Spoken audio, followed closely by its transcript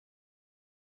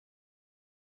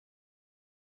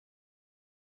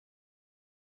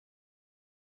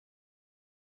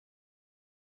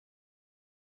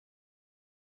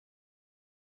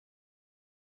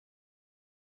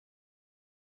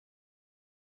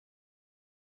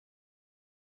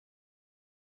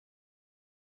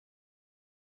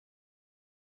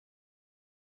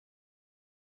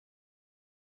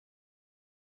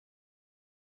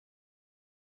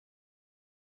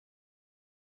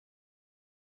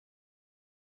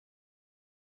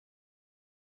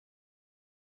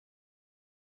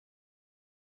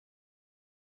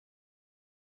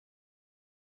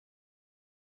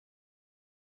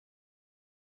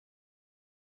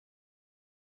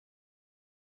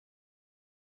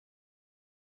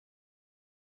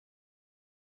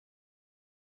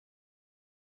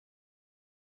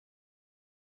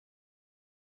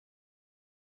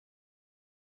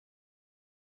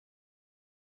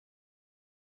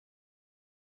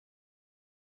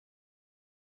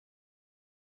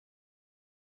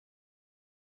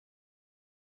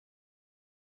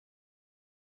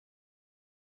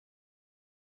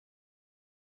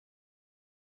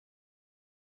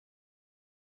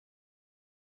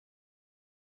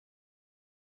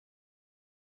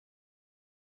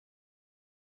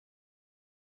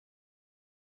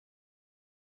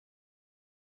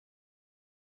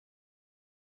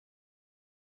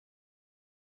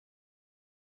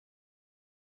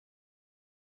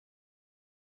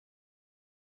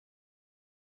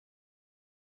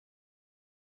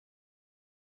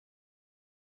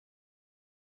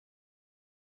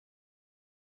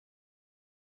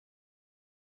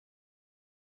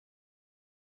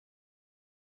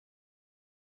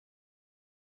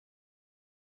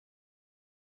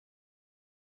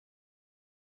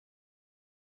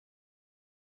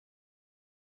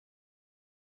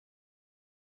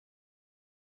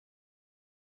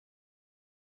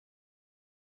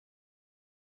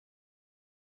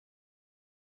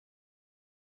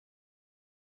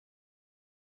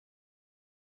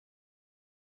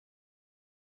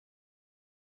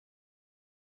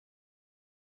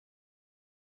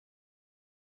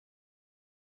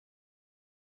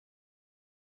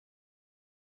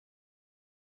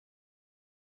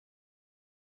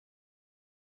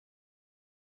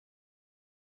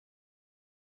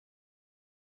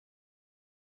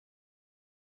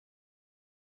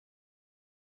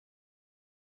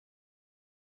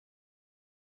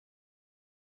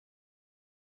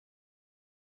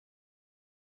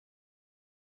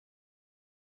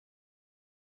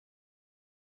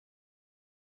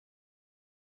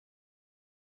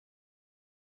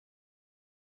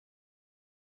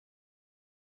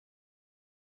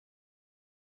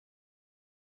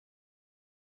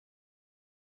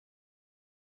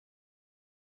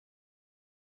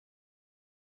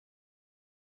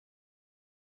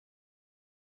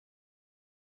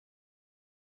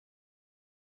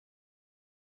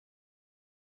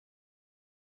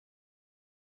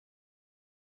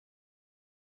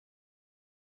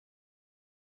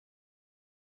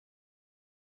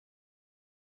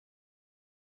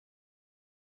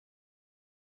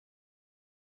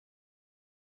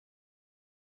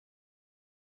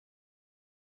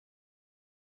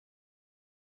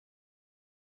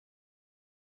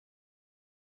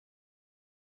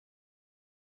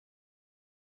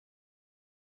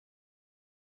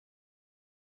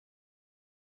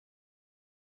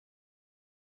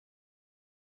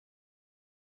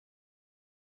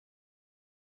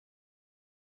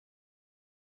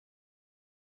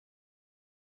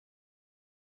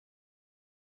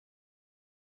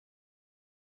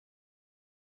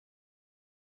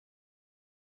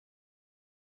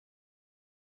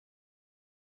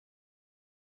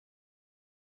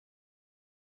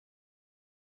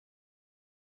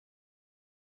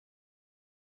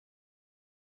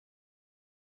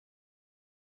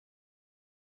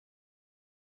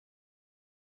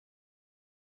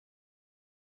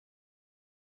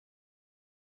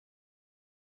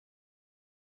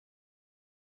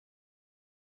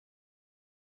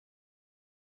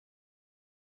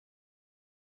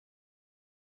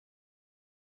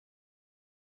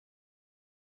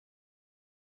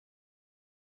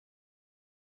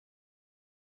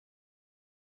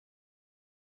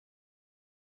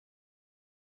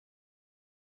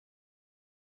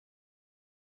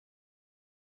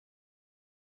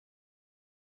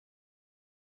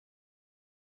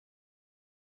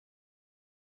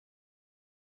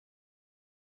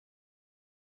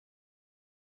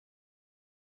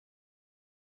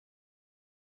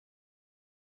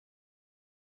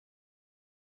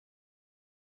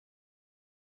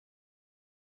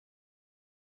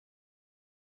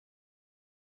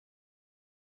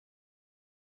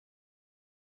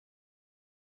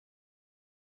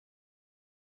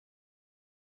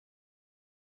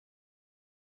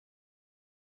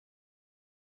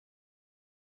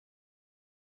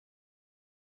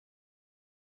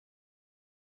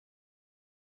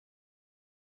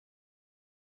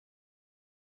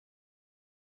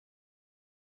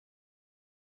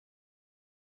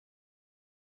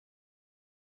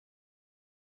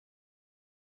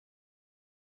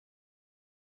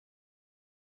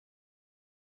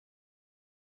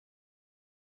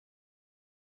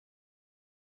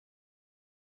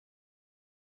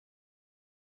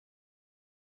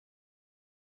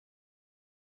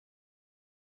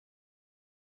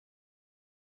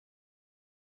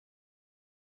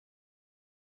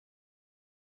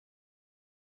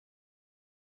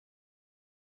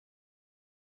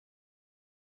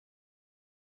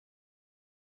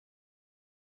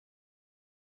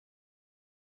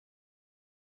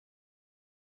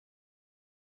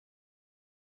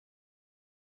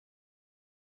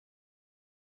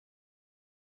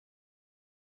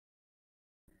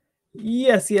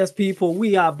Yes, people.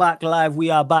 We are back live. We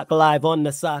are back live on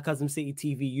the Sarcasm City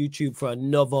TV YouTube for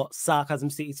another Sarcasm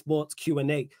City Sports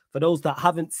Q&A. For those that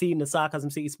haven't seen the Sarcasm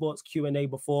City Sports Q&A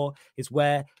before, it's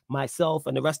where myself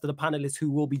and the rest of the panelists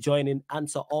who will be joining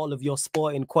answer all of your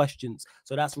sporting questions.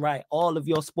 So that's right, all of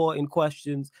your sporting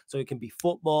questions. So it can be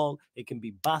football, it can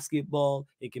be basketball,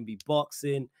 it can be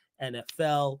boxing,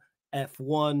 NFL,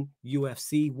 F1,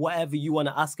 UFC, whatever you want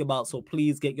to ask about. So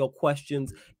please get your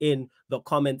questions in the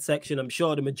comment section. I'm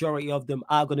sure the majority of them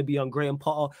are going to be on Graham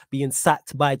Potter being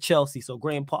sacked by Chelsea. So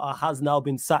Graham Potter has now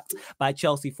been sacked by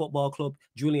Chelsea Football Club.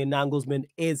 Julian Nagelsmann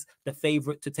is the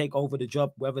favorite to take over the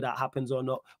job. Whether that happens or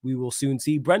not, we will soon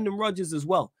see. Brendan Rodgers as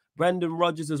well.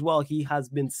 He has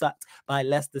been sacked by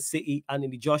Leicester City.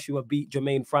 Anthony Joshua beat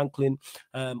Jermaine Franklin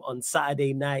on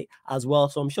Saturday night as well.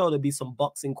 So I'm sure there'll be some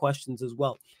boxing questions as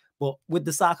well. But with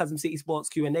the Sarcasm City Sports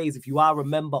Q&As, if you are a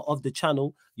member of the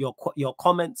channel, your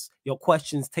comments, your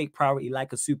questions take priority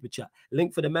like a super chat.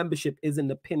 Link for the membership is in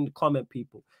the pinned comment,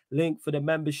 people. Link for the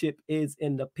membership is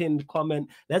in the pinned comment.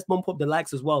 Let's bump up the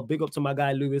likes as well. Big up to my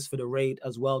guy Lewis for the raid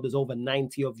as well. There's over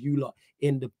 90 of you lot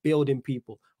in the building,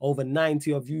 people. Over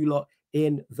 90 of you lot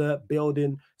in the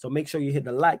building. So make sure you hit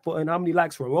the like button. How many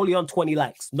likes? We're only on 20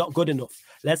 likes. Not good enough.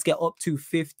 Let's get up to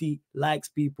 50 likes,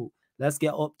 people. Let's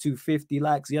get up to 50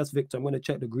 likes. Yes, Victor, I'm going to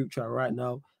check the group chat right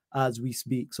now as we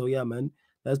speak. So, yeah, man,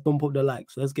 let's bump up the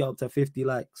likes. Let's get up to 50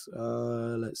 likes.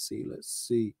 Let's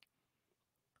see.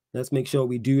 Let's make sure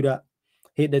we do that.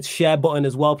 Hit the share button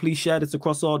as well. Please share this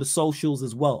across all the socials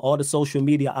as well, all the social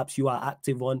media apps you are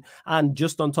active on. And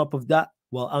just on top of that,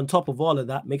 well, on top of all of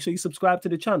that, make sure you subscribe to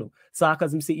the channel.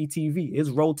 Sarcasm City TV is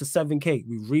road to 7K.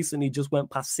 We recently just went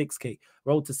past 6K.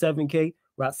 Road to 7K.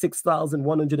 We're at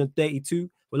 6,132.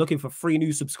 We're looking for 3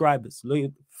 new subscribers.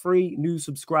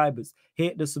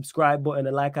 Hit the subscribe button.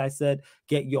 And like I said,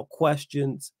 get your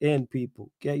questions in, people.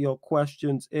 Get your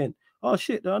questions in. Oh,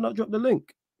 shit. Did I not drop the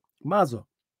link? Mazza.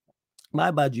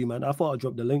 My bad, you, man. I thought I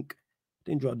dropped the link.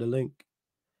 Didn't drop the link.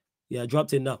 Yeah, I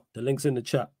dropped it now. The link's in the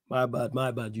chat. My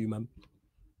bad, you, man.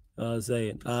 I was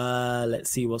saying. Let's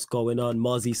see what's going on.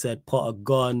 Mozzie said Potter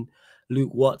gone.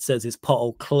 Luke Watt says it's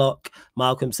Potter clock.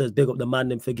 Malcolm says big up the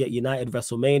man and forget United.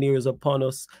 WrestleMania is upon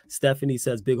us. Stephanie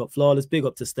says big up Flawless. Big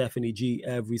up to Stephanie G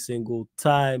every single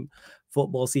time.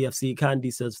 Football CFC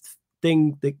Candy says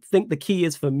think the key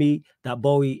is for me that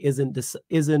Bowie isn't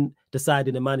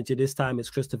deciding the manager this time. It's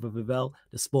Christopher Vivell,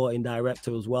 the sporting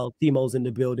director as well. Timo's in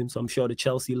the building, so I'm sure the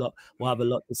Chelsea lot will have a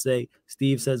lot to say.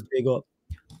 Steve says big up.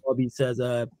 Bobby says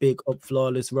big up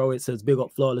Flawless. Rohit says big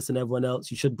up Flawless and everyone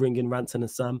else. You should bring in Ranson and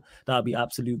Sam. That'll be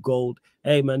absolute gold.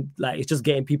 Hey man, like it's just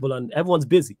getting people on. Everyone's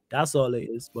busy. That's all it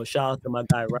is. But shout out to my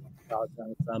guy Ranson, shout out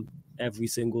to Sam every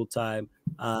single time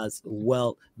as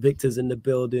well. Victor's in the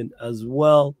building as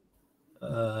well.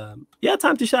 Yeah,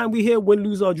 time to shine. We here, win,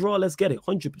 lose, or draw. Let's get it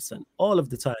 100% all of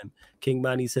the time. King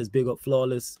Manny says big up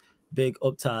Flawless. Big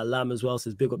up to Alam as well.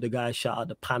 Says big up the guys. Shout out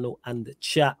the panel and the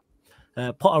chat.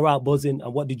 Potter out buzzing.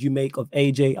 And what did you make of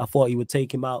AJ? I thought he would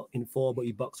take him out in 4, but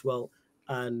he boxed well,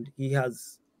 and he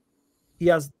has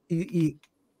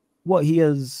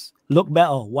looked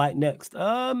better. White next.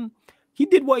 He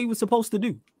did what he was supposed to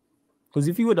do. Because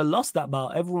if he would have lost that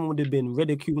bout, everyone would have been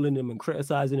ridiculing him and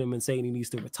criticizing him and saying he needs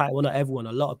to retire. Well, not everyone,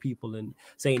 a lot of people, and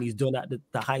saying he's done at the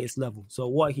highest level. So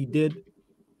what he did,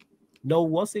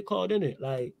 what's it called, innit?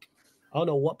 Like, I don't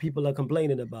know what people are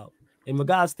complaining about. In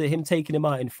regards to him taking him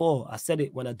out in 4, I said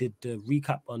it when I did the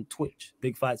recap on Twitch,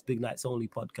 Big Fights, Big Nights Only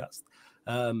podcast.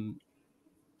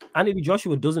 Anthony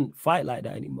Joshua doesn't fight like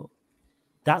that anymore.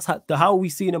 That's how we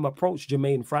seen him approach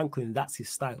Jermaine Franklin. That's his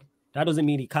style. That doesn't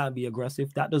mean he can't be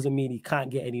aggressive. That doesn't mean he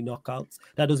can't get any knockouts.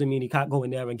 That doesn't mean he can't go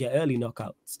in there and get early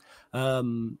knockouts.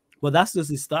 Well, that's just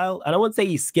his style. And I wouldn't say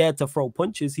he's scared to throw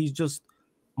punches. He's just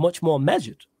much more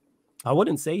measured. I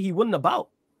wouldn't say he won the bout.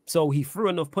 So he threw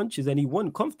enough punches and he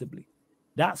won comfortably.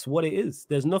 That's what it is.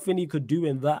 There's nothing he could do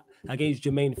in that against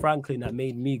Jermaine Franklin that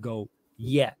made me go,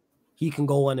 yeah, he can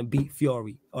go on and beat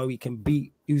Fury, or he can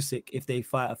beat Usyk if they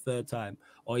fight a 3rd time,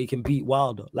 or he can beat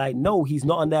Wilder. Like, no, he's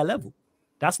not on their level.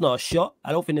 That's not a shot.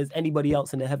 I don't think there's anybody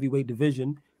else in the heavyweight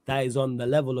division that is on the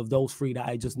level of those 3 that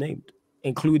I just named,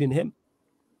 including him.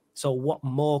 So what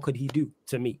more could he do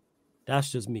to me?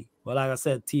 That's just me. Well, like I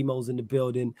said, Timo's in the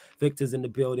building, Victor's in the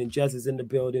building, Jez is in the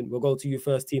building. We'll go to you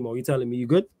first, Timo. You telling me you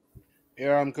good?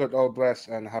 Yeah, I'm good. All blessed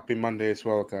and happy Monday as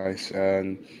well, guys.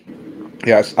 And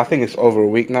yes, I think it's over a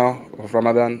week now of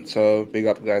Ramadan. So big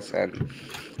up, guys, and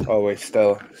always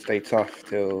still stay tough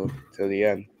till the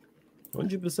end.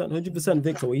 100%,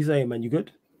 Victor. What are you saying, man? You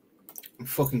good? I'm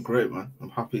fucking great, man. I'm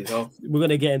happy as hell. We're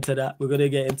gonna get into that. We're gonna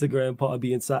get into Graham Potter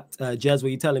being sacked. Jez, what are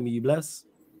you telling me? You blessed?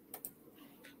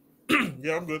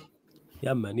 Yeah, I'm good.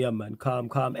 Yeah, man.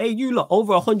 Calm. Hey, you lot,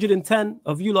 over 110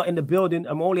 of you lot in the building.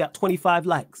 I'm only at 25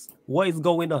 likes. What is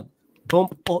going on?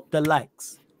 Bump up the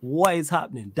likes. What is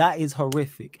happening? That is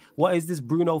horrific. What is this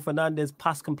Bruno Fernandes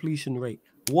pass completion rate?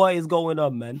 What is going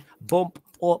on, man? Bump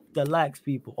up the likes,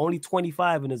 people. Only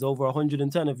 25 and there's over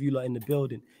 110 of you lot in the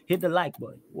building. Hit the like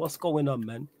button. What's going on,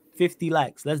 man? 50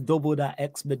 likes. Let's double that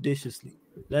expeditiously.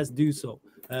 Let's do so.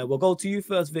 We'll go to you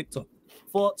first, Victor.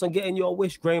 Thoughts on getting your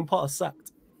wish, Graham Potter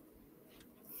sacked?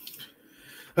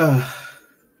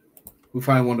 We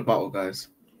finally won the battle, guys.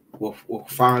 We're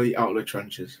finally out of the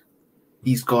trenches.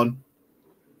 He's gone.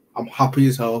 I'm happy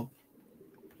as hell.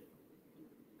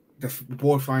 The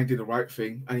board finally did the right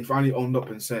thing, and he finally owned up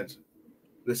and said,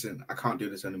 listen, I can't do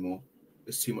this anymore.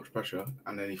 It's too much pressure.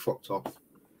 And then he fucked off.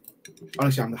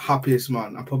 Honestly, I'm the happiest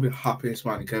man. I'm probably the happiest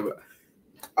man. Okay, but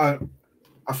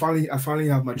I finally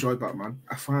have my joy back, man.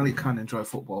 I finally can enjoy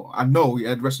football. I know,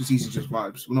 yeah, the rest of the season just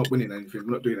vibes. We're not winning anything.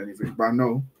 We're not doing anything. But I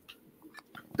know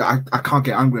that I can't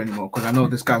get angry anymore because I know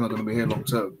this guy's not going to be here long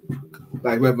term.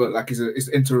 Like, whether, like, he's an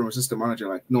interim assistant manager,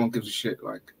 like, no one gives a shit.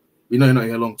 Like, we know you're not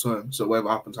here long term, so whatever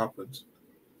happens, happens.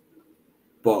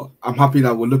 But I'm happy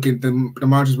that we're looking, the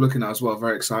managers we're looking at as well,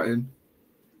 very exciting.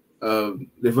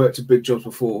 They've worked at big jobs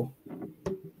before,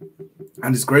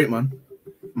 and it's great, man.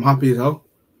 I'm happy as hell.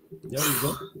 There you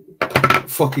go.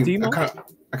 Fucking, Timo?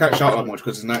 I can't shout that much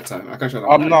because it's nighttime. I can't shout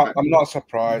that I'm not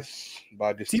surprised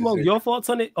by this. Timo, decision. your thoughts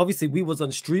on it? Obviously, we was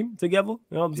on stream together. You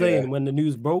know what I'm saying? When the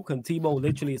news broke, and Timo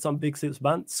literally, some big six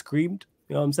man screamed.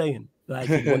 You know what I'm saying? Like,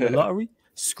 he won the lottery,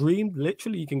 screamed.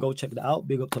 Literally, you can go check that out.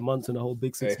 Big up to Months and the whole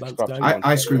big six man.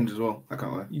 I screamed as well. I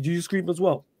can't lie. Did you scream as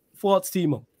well? Thoughts,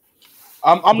 Timo?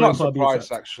 I'm not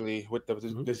surprised actually with the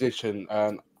decision,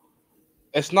 and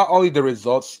it's not only the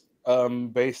results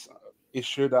based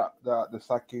issue that the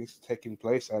sacking is taking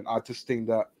place, and I just think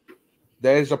that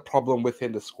there is a problem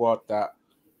within the squad that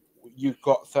you've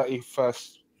got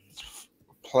 31st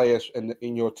players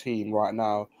in your team right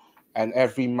now, and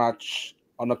every match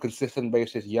on a consistent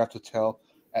basis you have to tell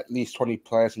at least 20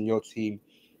 players in your team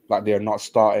that they're not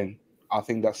starting. I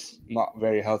think that's not a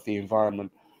very healthy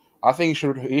environment. I think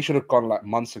he should have gone like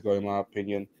months ago, in my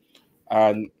opinion.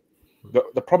 And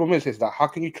the problem is that how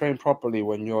can you train properly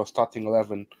when you're starting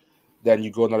 11, then you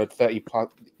go another 30 plus,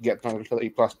 get another 30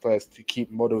 plus players to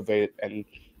keep motivated and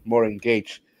more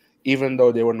engaged, even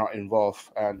though they were not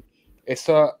involved. And it's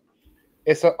an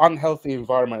unhealthy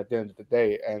environment at the end of the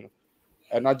day.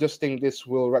 And I just think this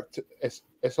will it's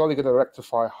only going to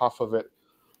rectify half of it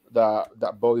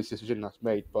that Bowley's decision has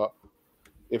made. But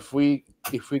if we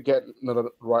get another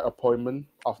right appointment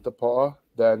after Potter,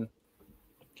 then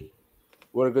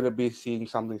we're going to be seeing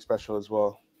something special as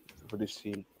well for this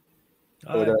team.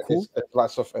 Whether it's the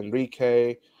likes of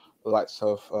Enrique, the likes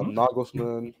of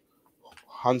Nagelsmann,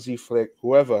 Hansi Flick,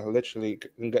 whoever literally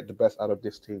can get the best out of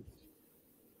this team.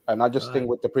 And I just think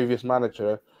with the previous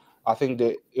manager, I think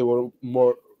that it will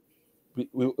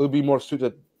be more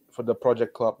suited for the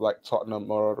project club like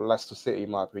Tottenham or Leicester City,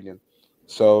 in my opinion.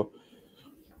 So,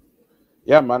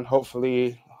 yeah, man,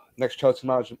 hopefully next Chelsea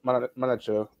manager,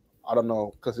 I don't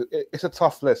know, because it's a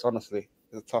tough list, honestly.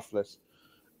 It's a tough list.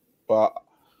 But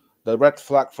the red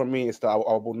flag for me is that I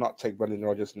will not take Brendan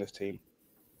Rodgers in this team.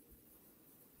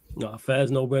 No,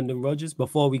 fair's no Brendan Rodgers.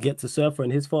 Before we get to Surfer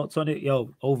and his thoughts on it,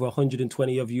 yo, over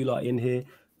 120 of you lot in here.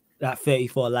 That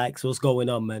 34 likes, what's going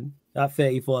on, man? That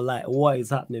 34 likes, what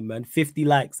is happening, man? 50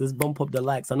 likes, let's bump up the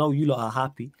likes. I know you lot are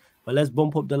happy, but let's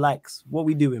bump up the likes. What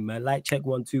we doing, man? Like check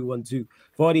 1 2 1 2. We've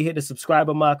already hit the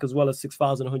subscriber mark as well as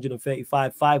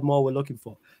 6,135. 5 more we're looking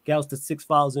for. Get us to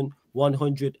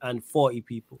 6,140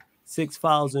 people.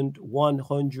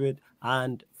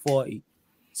 6,140.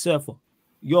 Surfer,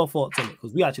 your thoughts on it,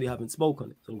 because we actually haven't spoken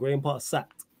on it. So Graham Potter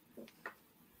sacked.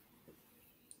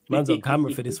 Man's on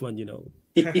camera for this one, you know.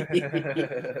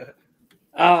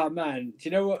 Man, do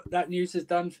you know what that news has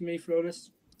done for me, Flawless?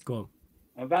 Go on.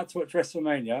 I'm about to watch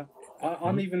WrestleMania.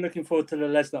 I'm even looking forward to the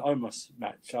Lesnar Omos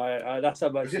match. That's how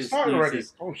much this news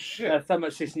is. Oh shit! That's how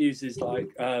much this news is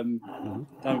like done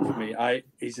for me.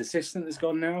 His assistant has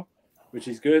gone now, which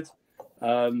is good.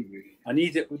 I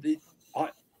need it.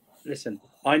 Listen,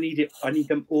 I need it. I need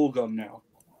them all gone now.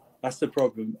 That's the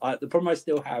problem. The problem I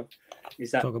still have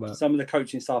is that some of the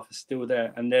coaching staff are still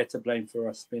there, and they're to blame for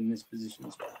us being in this position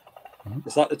as well.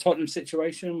 It's like the Tottenham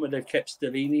situation where they've kept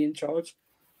Stellini in charge.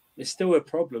 It's still a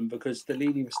problem because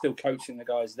Stellini was still coaching the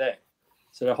guys there.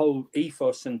 So the whole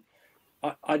ethos, and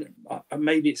I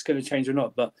maybe it's going to change or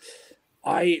not, but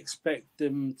I expect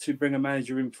them to bring a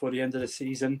manager in before the end of the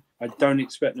season. I don't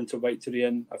expect them to wait till the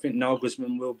end. I think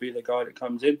Nagelsmann will be the guy that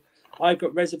comes in. I've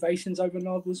got reservations over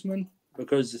Nagelsmann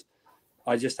because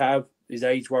I just have. His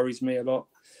age worries me a lot.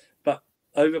 But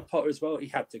over Potter as well, he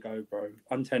had to go, bro.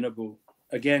 Untenable.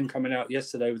 Again, coming out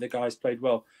yesterday with the guys played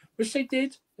well, which they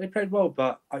did. They played well,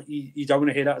 but you don't want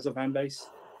to hear that as a fan base.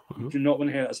 You do not want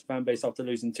to hear that as a fan base after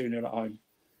losing 2-0 at home.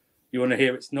 You want to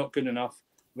hear it's not good enough.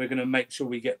 We're going to make sure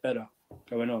we get better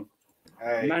going on.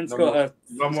 Hey, Man's no got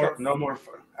more, no more,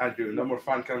 Andrew. No more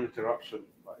fan cam interruption.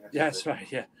 Yeah, that's right.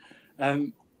 Yeah,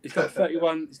 he's got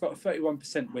 31. He's got a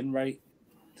 31% win rate.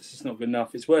 This is not good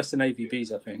enough. It's worse than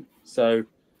AVB's, I think. So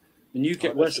when you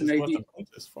get worse than AVB,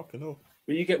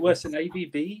 when you get worse than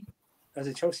AVB as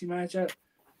a Chelsea manager,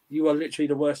 you are literally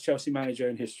the worst Chelsea manager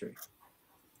in history.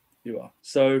 You are.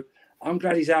 So I'm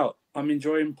glad he's out. I'm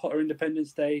enjoying Potter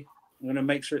Independence Day. I'm going to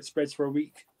make sure it spreads for a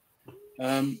week.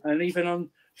 And even on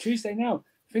Tuesday now,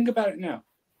 think about it now.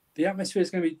 The atmosphere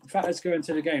is going to be, Fatah's going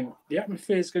to the game. The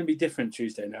atmosphere is going to be different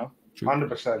Tuesday now.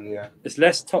 100%, yeah. It's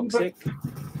less toxic.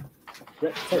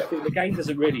 The game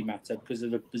doesn't really matter because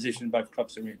of the position both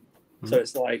clubs are in. So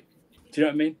it's like, do you know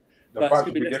what I mean? But it's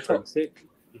going to be less toxic,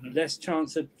 less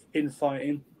chance of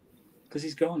infighting because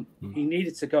he's gone. He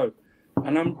needed to go.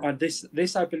 And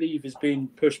this I believe is being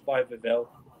pushed by Vivell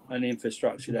and the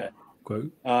infrastructure there.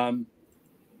 Quote.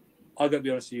 I got to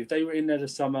be honest with you. If they were in there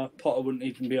this summer, Potter wouldn't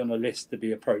even be on the list to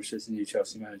be approached as the new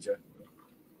Chelsea manager.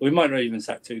 We might not even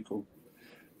sack Tuchel.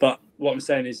 But what I'm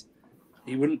saying is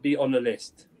he wouldn't be on the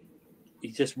list.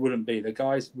 He just wouldn't be. The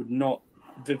guys would not,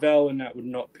 Vivell and that would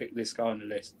not pick this guy on the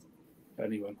list for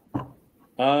anyone.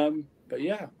 But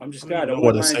yeah, I'm just glad. I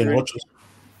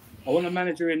want a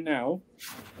manager in now.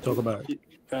 Talk about it.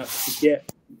 To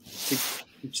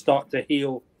start to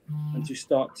heal and to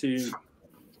start to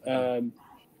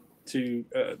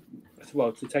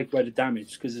take away the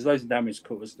damage because there's loads of damage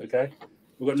caused. Okay,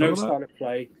 we've got no style of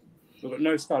play. We've got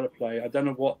no style of play. I don't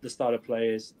know what the style of play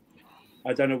is.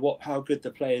 I don't know how good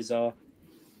the players are.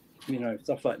 You know,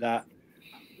 stuff like that.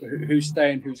 Who's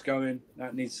staying? Who's going?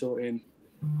 That needs sorting.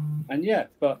 And yeah,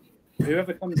 but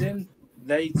whoever comes in,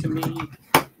 they to me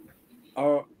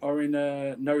are in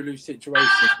a no-lose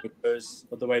situation because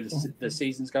of the way the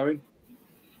season's going.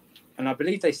 And I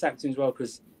believe they sacked him as well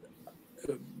because,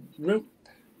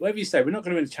 whatever you say, we're not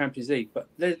going to win the Champions League, but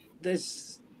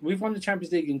we've won the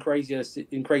Champions League in crazy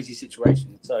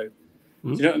situations. So,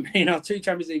 do you know what I mean? Our 2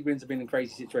 Champions League wins have been in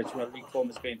crazy situations where league form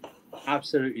has been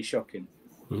absolutely shocking.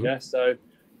 Yeah, so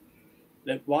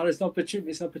while it's an opportunity,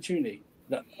 it's an opportunity.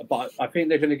 But I think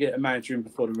they're going to get a manager in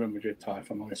before the Real Madrid tie, if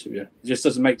I'm honest with you. It just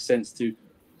doesn't make sense to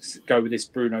go with this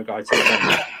Bruno guy. You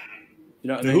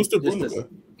know what I mean? Who's the Bruno guy?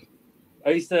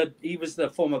 He was the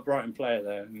former Brighton player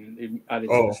there. And he added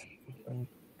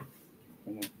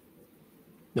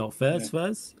No,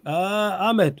 Fairs.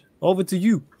 Ahmed, over to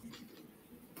you.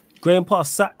 Graham Potter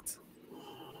sacked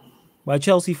by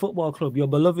Chelsea Football Club, your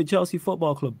beloved Chelsea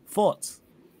Football Club. Thoughts?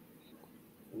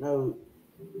 No,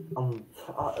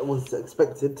 it was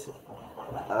expected.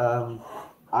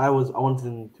 I wanted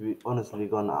him to be honestly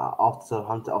gone after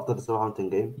the Southampton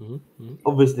game.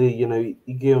 Obviously, you know,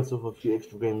 he gave himself a few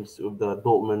extra games with the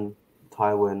Dortmund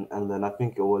tie win, and then I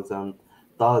think it was the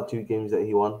other 2 games that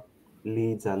he won,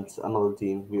 Leeds and another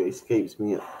team who escapes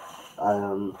me. At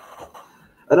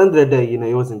the end of the day, you know,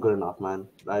 it wasn't good enough, man.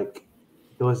 Like,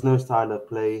 there was no style of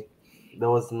play. There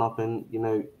was nothing, you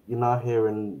know, you're not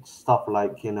hearing stuff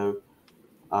like, you know,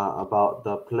 about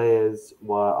the players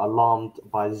were alarmed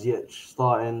by Ziyech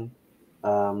starting.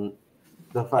 The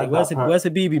fact where's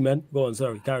the BB, man? Go on,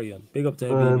 sorry, carry on. Big up to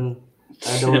BB. And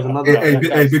there was another...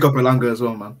 Hey, big up Elanga as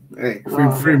well, man. Hey,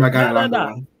 free my guy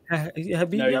Elanga, man.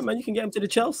 BB, man, you can get him to the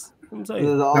Chelsea. I'm saying.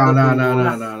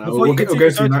 No. Before you continue,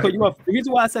 sorry to cut you off. The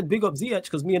reason why I said big up Ziyech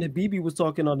because me and BB was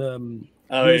talking on stream.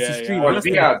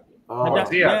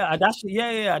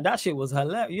 That shit was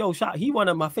hilarious. Yo, he one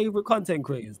of my favorite content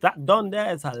creators. That Don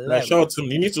there is hilarious. Shout out to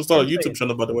him. He needs to start a YouTube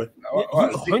channel, by the way. He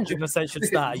 100% should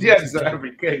start. Yes,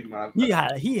 every game, man. He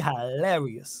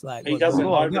hilarious. Like he doesn't.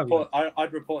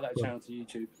 I'd report that channel to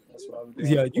YouTube. That's what I would do.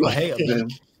 Yeah, you a hater, man.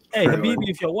 Hey, Habibi,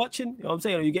 if you're watching, you know what I'm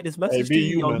saying, or you get this message to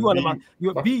you,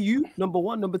 you're BU, number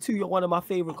 1, number 2, you're one of my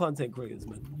favorite content creators,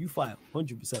 man. You fire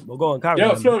 100%. But go on, carry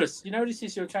on. Flawless, you know this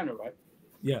is your channel, right?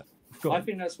 Yeah. I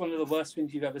think that's one of the worst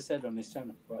things you've ever said on this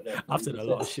channel, right there. I've said a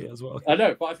lot of shit as well. I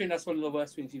know, but I think that's one of the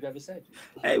worst things you've ever said.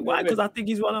 Hey, why? Because I think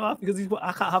he's one of my. Because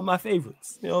I can't have my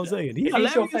favorites. You know what I'm saying?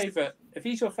 If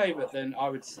he's your favorite, then I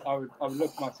would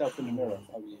look myself in the mirror.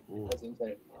 That's what I'm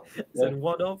saying. So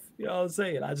one of, you know what I'm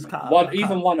saying? I just can't. One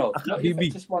of.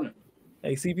 Just one.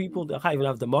 Hey, see, people that can't even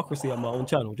have democracy on my own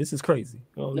channel. This is crazy.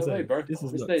 You know what I'm saying? Way, bro. This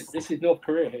is North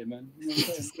Korea here, man.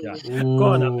 Go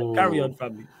on, Ahmed. Carry on,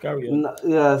 family. Carry on.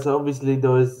 Yeah, so obviously there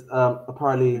was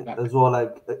apparently as well,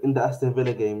 like in the Aston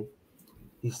Villa game,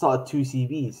 he started 2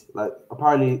 CBs. Like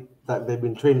apparently, like they've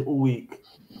been training all week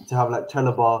to have like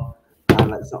Chalobah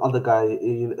and like some other guy.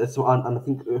 And I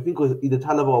think it was either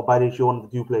Chalobah or Badiashile, one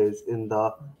of the 2 players in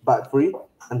the back 3,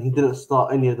 and he didn't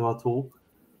start any of them at all.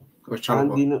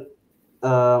 And you know,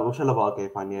 Chalobah, okay,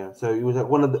 fine, yeah. So it was like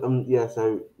one of the yeah.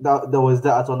 So that there was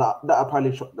that as well. That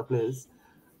apparently shocked the players.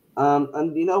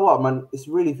 And you know what, man? It's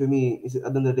really for me. It's at the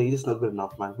end of the day, it's just not good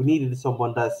enough, man. We needed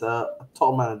someone that's a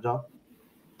top manager.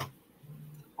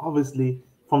 Obviously,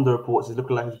 from the reports, it's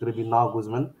looking like it's going to be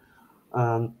Nagelsmann.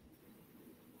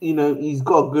 You know, he's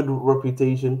got a good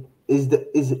reputation. Is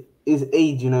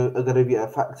age, you know, going to be a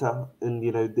factor in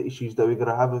the issues that we're going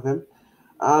to have with him?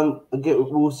 Again,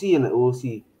 we'll see in it. We'll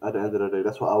see at the end of the day.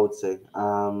 That's what I would say.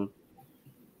 At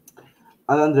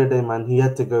the end of the day, man, he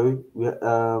had to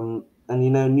go. And you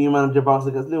know, new manager bounce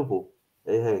against Liverpool.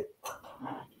 Hey.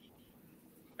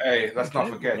 Hey, let's not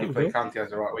forget he played Kanté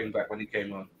as the right wing back when he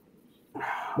came on.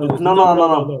 No.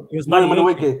 It was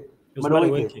Madueke.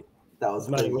 Madueke. That was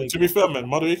crazy. To be fair, man,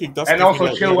 Madueke. And also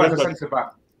Chilwell as a centre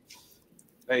back.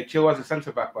 Hey, Chilwell as a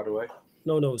centre back, by the way.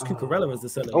 No, it was Cucurella as the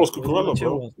centre. Oh, it was Cucurella,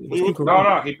 bro.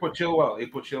 No, he put Chilwell. He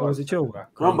put Chilwell. Was it Chilwell?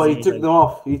 Remember, he took them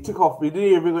off. He took off. He didn't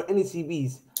even bring any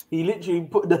CBs. He literally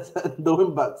put the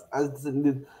wing backs as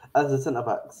the centre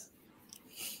backs.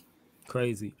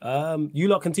 Crazy. You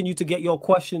lot continue to get your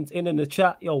questions in the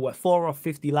chat. Yo, we're 4 off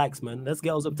 50 likes, man. Let's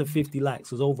get us up to 50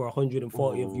 likes. There's over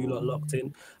 140 of you lot locked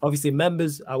in. Obviously,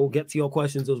 members, I will get to your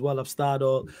questions as well. I've started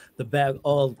all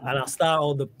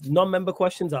the non-member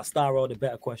questions. I'll start all the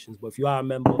better questions. But if you are a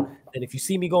member, and if you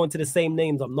see me going to the same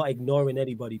names, I'm not ignoring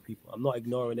anybody, people. I'm not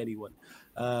ignoring anyone.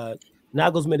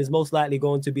 Nagelsmann is most likely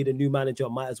going to be the new manager.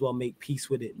 Might as well make peace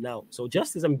with it now. So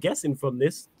just as I'm guessing from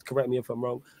this, correct me if I'm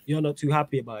wrong, you're not too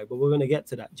happy about it, but we're going to get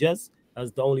to that. Jez,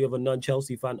 as the only other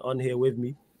non-Chelsea fan on here with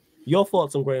me, your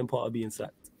thoughts on Graham Potter being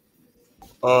sacked?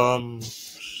 I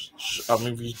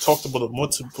mean, we talked about it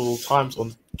multiple times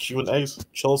on Q&A's,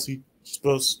 Chelsea,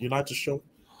 Spurs, United show.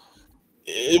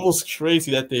 It was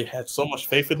crazy that they had so much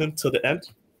faith in him till the end.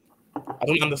 I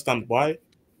don't understand why.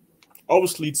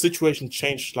 Obviously, the situation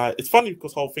changed. Like, it's funny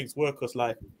because how things work. Because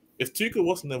like, if Tuchel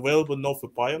wasn't available now for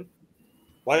Bayern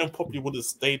probably would have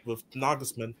stayed with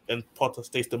Nagelsmann and Potter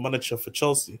stays the manager for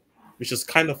Chelsea, which is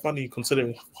kind of funny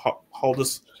considering how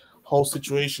this whole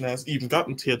situation has even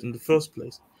gotten to it in the first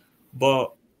place.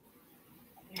 But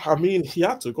I mean, he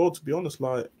had to go. To be honest,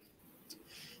 like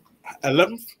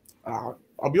 11th.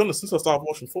 I'll be honest. Since I started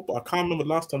watching football, I can't remember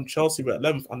last time Chelsea were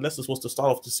 11th, unless this was the start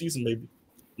of the season, maybe.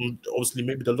 Obviously,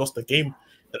 maybe they lost the game,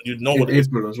 and you know in what it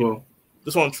April is. as well.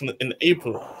 This one in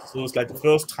April, so it's like the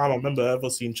first time I remember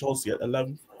ever seeing Chelsea at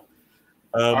 11th.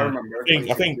 I remember.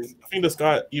 I think this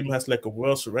guy even has like a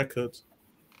worse record,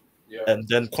 and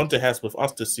then Conte has with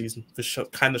us this season, which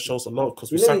kind of shows a lot because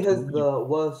he has the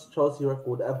worst Chelsea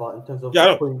record ever in terms of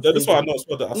points. That's why I know as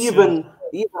well that even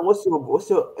what's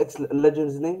your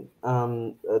ex-legend's name?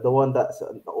 The one that's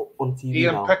on TV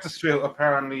Ian now. Petersfield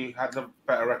apparently had a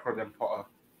better record than Potter.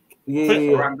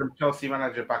 Yeah. Random Chelsea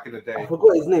manager back in the day. I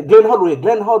forgot his name. Glenn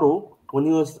Hoddle, when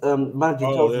he was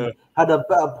managing Chelsea, had a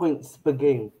better points per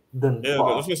game than Potter. That's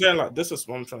what I'm saying. Like, this is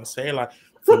what I'm trying to say. Like,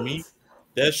 for me,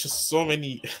 there's just so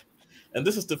many, and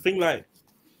this is the thing. Like,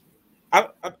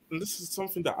 and this is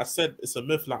something that I said it's a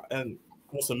myth. Like, and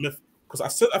what's a myth?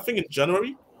 Because I think in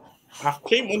January, I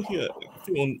came on here, I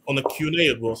think on a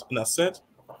Q&A it was, and I said,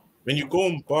 when you go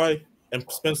and buy and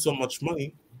spend so much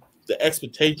money, the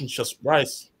expectations just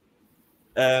rise.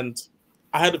 And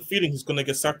I had a feeling he's going to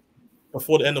get sacked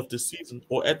before the end of the season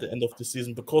or at the end of the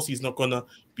season because he's not going to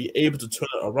be able to turn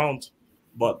it around.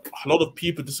 But a lot of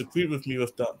people disagree with me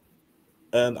with that.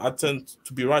 And I tend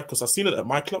to be right because I've seen it at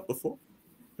my club before.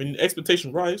 When the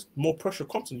expectation rise, more pressure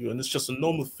comes on you. And it's just a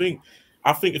normal thing.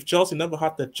 I think if Chelsea never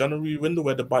had that January window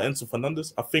where they buy Enzo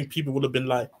Fernandez, I think people would have been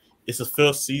like, it's his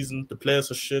first season, the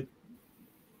players are shit.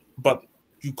 But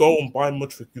you go and buy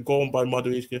Mudryk, you go and buy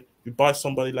Madueke, you buy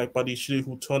somebody like Badiashile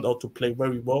who turned out to play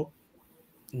very well.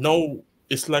 No,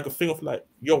 it's like a thing of like,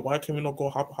 yo, why can we not go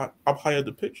up higher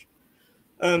the pitch?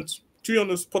 And to be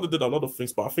honest, Potter did a lot of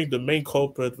things, but I think the main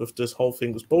culprit with this whole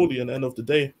thing was Bowley. And at the end of the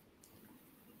day,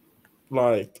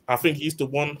 like, I think he's the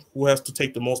one who has to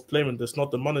take the most blame, and that's not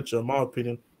the manager, in my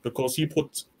opinion, because he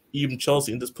put even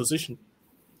Chelsea in this position.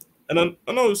 And then,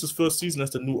 I know it's his first season as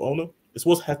the new owner. It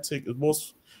was hectic. It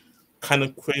was kind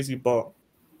of crazy, but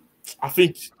I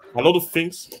think a lot of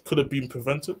things could have been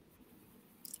prevented,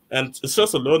 and it's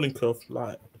just a learning curve.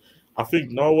 Like, I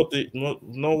think now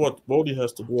what Bowley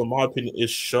has to do, in my opinion, is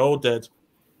show that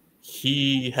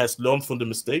he has learned from the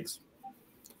mistakes,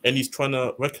 and he's trying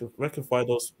to rectify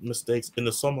those mistakes in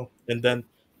the summer, and then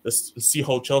let's see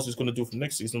how Chelsea's going to do for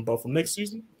next season. But for next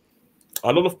season,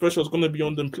 a lot of pressure is going to be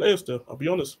on them players there. I'll be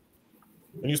honest.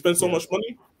 When you spend so much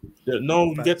money,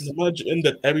 you get the manager in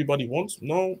that everybody wants.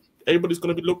 No, everybody's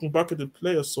going to be looking back at the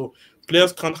players. So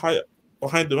players can't hide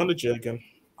behind the manager again.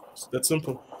 It's that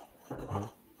simple.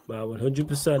 Wow,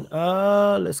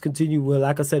 100%. Let's continue. Well,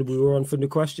 like I said, we were on for the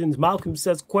questions. Malcolm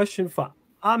says, question for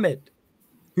Ahmed.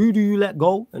 Who do you let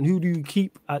go and who do you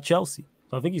keep at Chelsea?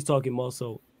 So I think he's talking more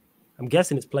so. I'm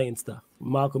guessing it's playing stuff.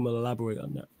 Malcolm will elaborate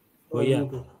on that. But yeah,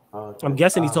 I'm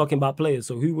guessing he's talking about players.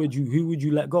 So who would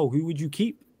you let go? Who would you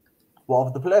keep? What,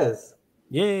 of the players?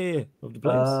 Yeah, of the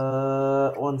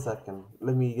players. 1 second.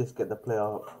 Let me just get the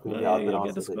player.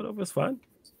 Get the squad up. It's fine.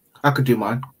 I could do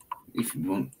mine if you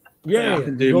want. Yeah, I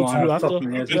can do mine. I could do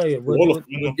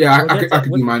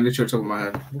mine. Literally top of my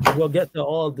head. We'll get to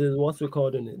all the what's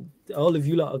recording and all of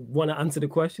you lot want to answer the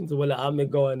questions, or will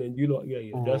Ahmed go on and you lot? Yeah,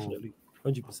 definitely,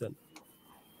 100%.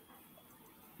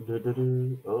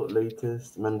 Oh,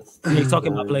 latest. He's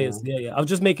talking about players. Yeah. I was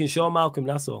just making sure, Malcolm.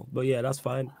 That's all. But yeah, that's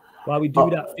fine. While we do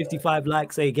that, 55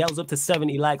 likes. Hey, girls up to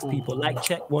 70 likes, people. Like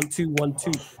check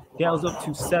 1212. Girls up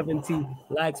to 70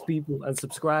 likes, people, and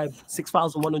subscribe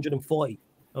 6,140.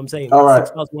 I'm saying all right.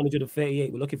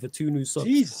 6,138. We're looking for 2 new subs.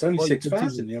 Jeez, only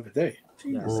 6,000 the other day.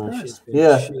 Yeah,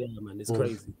 man, it's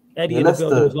crazy. Eddie in the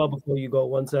building as well. Before you go,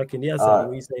 1 second. Yes, Eddie, what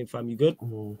are you saying, fam? You good?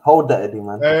 Hold that, Eddie,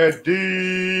 man.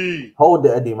 Eddie, hold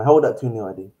it, Eddie, man. Hold that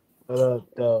 2-0, Eddie. What up,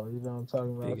 though? You know what I'm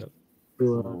talking about?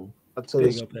 I'll tell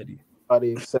you somebody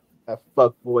except that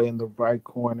fuck boy in the right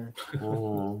corner.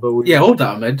 Yeah, hold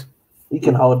that, Ahmed. You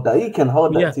can hold that. You can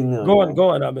hold that 2-0. Go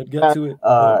on, Ahmed. Get to it.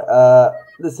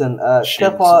 Listen,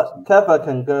 Kepa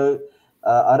can go.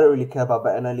 I don't really care about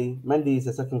Bettinelli. Mendy is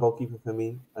the second goalkeeper for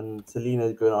me, and Selena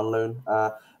is going on loan.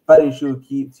 Barry should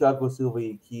keep. Thiago Silva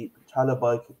you keep.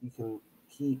 Chalobah you can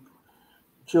keep.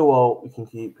 Chilwell you can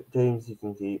keep. James you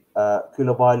can keep.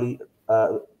 Koulibaly,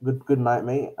 good night,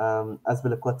 mate.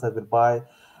 Azpilicueta, goodbye.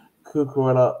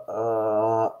 Cucurella,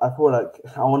 I feel like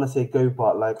I want to say go,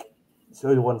 but like it's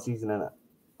only 1 season in it.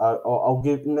 I'll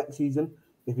give next season.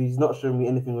 If he's not showing me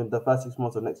anything in the first 6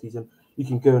 months of next season, you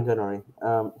can go in January.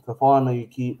 Fofana you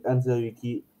keep. Enzo you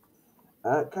keep.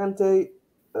 Kante,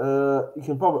 you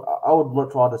can probably. I would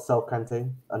much rather sell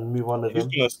Kante and move on with him.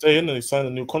 He's gonna stay in and he signed a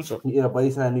new contract. Yeah, but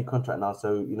he's signed a new contract now,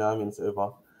 so you know what I mean, it's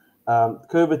over.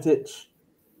 Kovacic,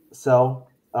 sell.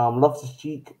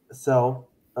 Loftus-Cheek, sell.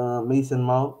 Mason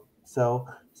Mount, sell.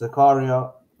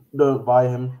 Zakaria, don't buy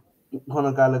him.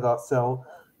 Conor Gallagher, sell.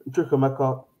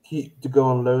 Chukwuemeka, keep to go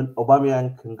on loan.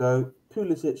 Aubameyang can go.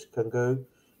 Pulisic can go.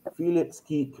 Felix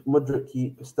keep. Mudryk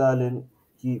keep. Sterling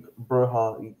keep.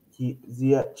 Broha keep.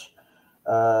 Ziyech,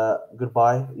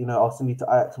 goodbye. You know, I'll send you to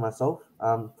Ajax myself.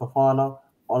 Fofana,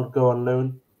 I'll go on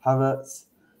loan. Havertz,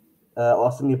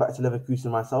 I'll send you back to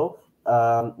Leverkusen myself.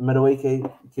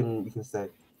 Madueke, you can stay.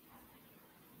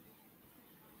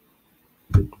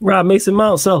 Right, Mason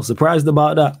Mount, surprised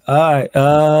about that. All right,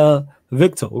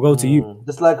 Victor, we'll go to you.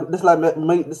 Just like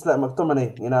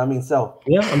McTominay, you know what I mean? Sell.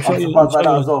 Yeah, I'm sure you're surprised by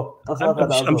that as well.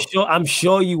 I'm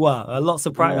sure you are. A lot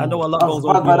surprised. I know a lot goes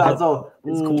on. That as well.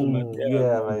 It's cool, man.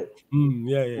 Yeah, mate.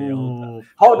 Yeah.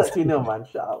 Hold that 2-0, man.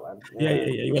 Shut up, man. Yeah.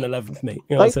 You went 11th, mate.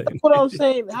 You know like, that's what I'm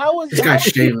saying. How is this guy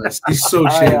shameless? He's so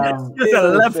shameless. He's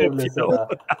 11th, you know.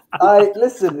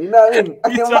 Listen, you know what I mean?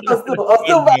 I'm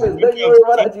still fighting. Don't you worry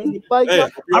about that, G.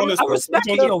 I respect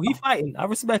it, yo. He fighting. I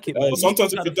respect it.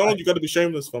 Sometimes if you don't, you got to be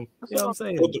shameless, fam. You know what I'm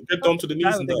saying? Get down to the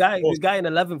knees. The guy in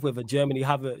 11th with a Germany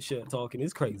Havertz shirt talking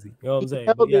is crazy. You know what I'm saying?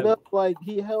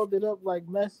 He held it up like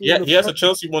Messi. Yeah, he has a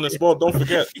Chelsea one as well. Don't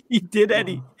forget. He did,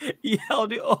 Eddie. He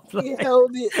held it up. He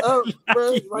held it up,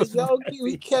 bro. Like, yo,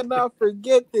 we cannot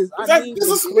forget this. This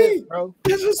is me, bro.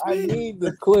 I need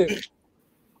the clip.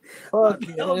 Fuck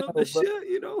the shit,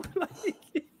 you know.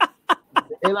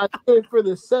 And I did it for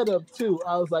the setup too.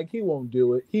 I was like, he won't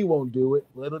do it.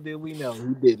 Little did we know,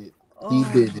 he did it. He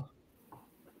did it.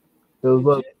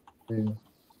 No,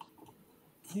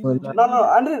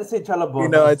 I didn't say Chalobah. You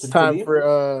know, it's time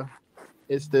for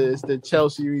it's the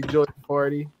Chelsea rejoicing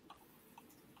party.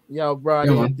 Y'all brought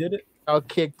in, did it? Y'all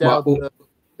kicked out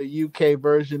the UK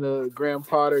version of Graham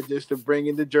Potter just to bring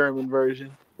in the German version.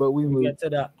 But we moved. Get to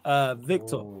that.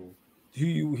 Victor,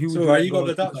 who so right, you got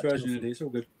the Dutch version of this. All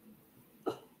good.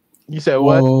 You said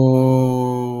what?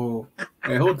 Oh,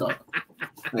 hey, hold up.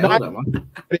 Hey, hold up, man.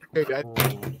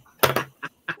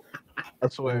 I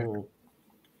swear.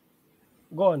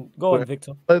 Go on,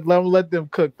 Victor. Let them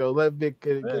cook though. Let Vic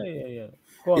get it.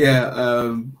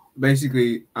 Yeah.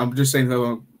 Basically, I'm just saying who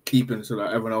I'm keeping so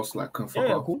that everyone else can fuck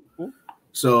off. Cool.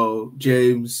 So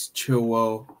James,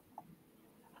 Chilwell,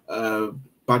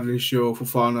 Badley Shaw,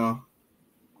 Fofana,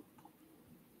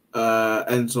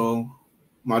 Enzo,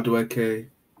 Madueke,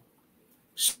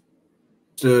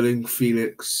 Sterling,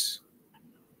 Felix.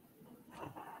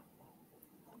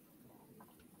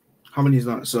 How many is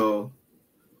that? So,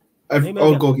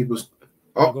 old goalkeepers.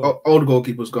 Old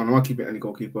goalkeeper's gone. I'm not keeping any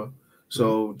goalkeeper.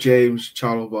 So, James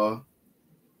Chalobah.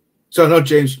 So, not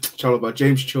James Chalobah.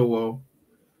 James Chilwell,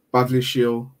 Badley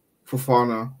Shield,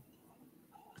 Fofana,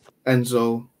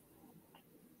 Enzo,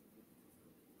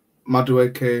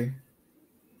 Madueke,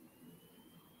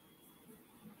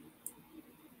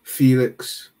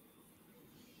 Felix.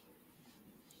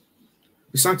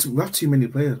 We have too many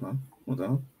players, man. What the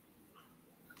hell?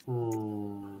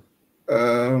 You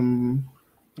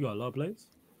got a lot of players?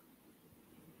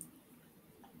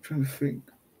 Trying to think.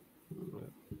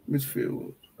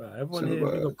 Midfield. Right, everyone here,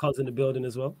 big up Cuz in the building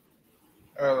as well.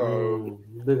 Hello.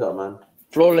 Big up, man.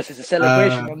 Flawless is a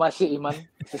celebration in my city, man.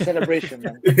 It's a celebration,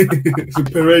 man. It's a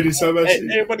parade in South Hey,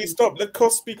 everybody stop. Let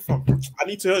Cos speak from. I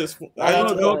need to hear this. Let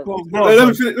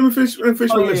me finish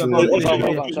my list.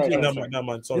 No,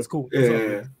 man. Sorry. It's cool.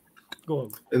 Yeah. Go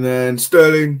on. And then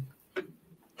Sterling.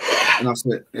 And that's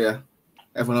it. Yeah.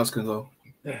 Everyone else can go.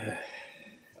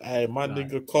 Hey, my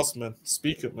nigga Cos, man.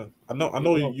 Speak it, man. I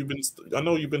know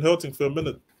you've been hurting for a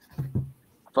minute.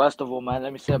 First of all, man,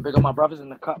 let me say big up my brothers in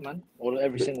the cut, man.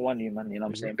 Every single one of you, man. You know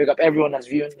what I'm saying? Big up everyone that's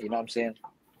viewing, you know what I'm saying?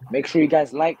 Make sure you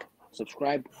guys like,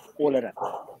 subscribe, all of that.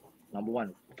 Number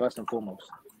one, first and foremost.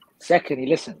 Secondly,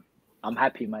 listen, I'm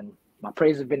happy, man. My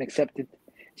prayers have been accepted.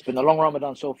 It's been a long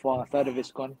Ramadan so far. A third of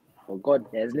it's gone. But God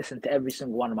has listened to every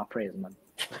single one of my prayers, man.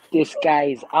 This guy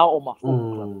is out on my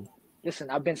phone, bro. Listen,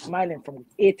 I've been smiling from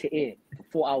ear to ear for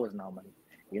 4 hours now, man.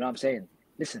 You know what I'm saying?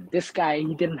 Listen, this guy,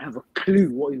 he didn't have a clue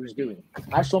what he was doing.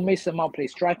 I saw Mason Mount play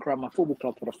striker at my football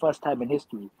club for the first time in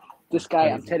history. This guy,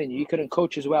 I'm telling you, he couldn't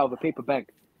coach his way out of a paper bag.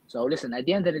 So listen, at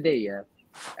the end of the day,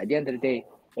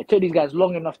 it took these guys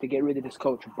long enough to get rid of this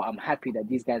coach, but I'm happy that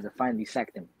these guys have finally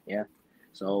sacked him. Yeah.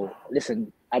 So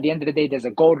listen, at the end of the day, there's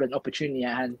a golden opportunity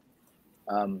at hand.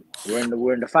 We're in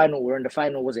the final.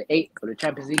 Was it 8 for the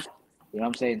Champions League? You know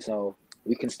what I'm saying? So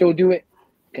we can still do it,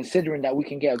 considering that we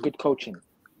can get a good coaching.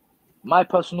 My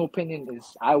personal opinion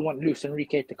is I want Luis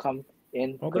Enrique to come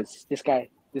in because this guy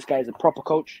is a proper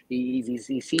coach. He's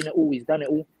seen it all. He's done it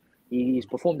all. He's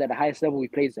performed at the highest level. He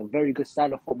plays a very good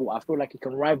style of football. I feel like he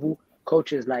can rival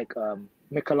coaches like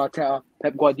Mikel Arteta,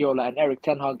 Pep Guardiola, and Eric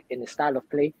Ten Hag in his style of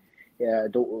play,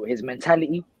 his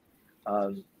mentality.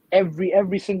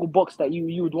 Every single box that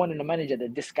you would want in a manager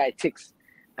that this guy ticks.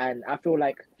 And I feel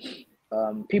like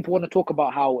people want to talk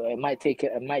about how it might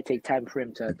take time for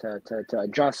him to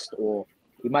adjust, or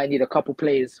he might need a couple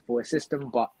players for a system.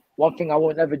 But one thing I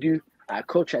won't ever do, a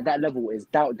coach at that level, is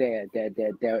doubt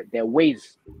their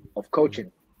ways of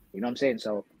coaching. You know what I'm saying?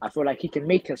 So I feel like he can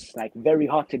make us like very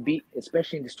hard to beat,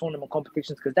 especially in these tournament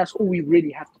competitions, because that's all we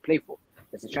really have to play for.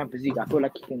 It's the Champions League. I feel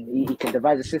like he can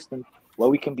devise a system where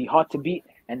we can be hard to beat,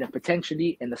 and then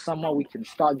potentially in the summer we can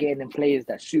start getting in players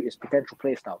that suit his potential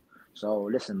play style. So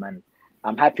listen, man,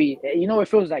 I'm happy. You know what it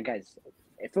feels like, guys?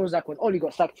 It feels like when Oli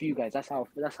got sacked for you guys. That's how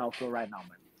I feel right now,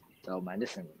 man. So man,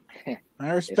 listen.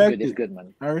 I respect it. It's good,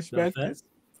 man. I respect it.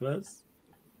 First,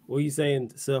 what are you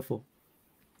saying, Surfer?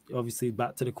 Obviously,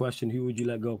 back to the question: who would you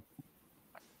let go?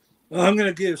 Well, I'm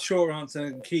going to give a short answer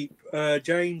and keep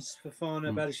James,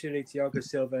 Fofana, Badiashile, Thiago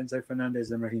Silva, Enzo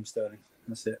Fernandez, and Raheem Sterling.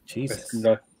 That's it. Jesus.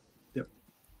 Yep.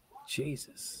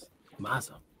 Jesus.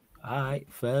 Mazza. All right.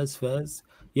 Fez.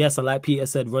 Yes, I like Peter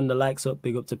said, run the likes up.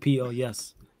 Big up to Peter.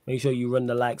 Yes. Make sure you run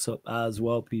the likes up as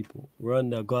well, people. Run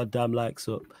the goddamn likes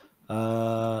up.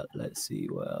 Let's see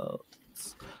what else.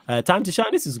 Time to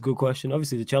shine. This is a good question.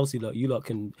 Obviously, the Chelsea lot, you lot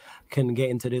can get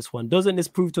into this one. Doesn't this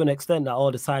prove to an extent that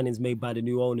all the signings made by the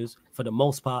new owners, for the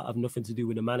most part, have nothing to do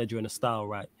with the manager and the style,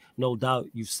 right? No doubt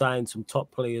you've signed some top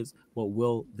players, but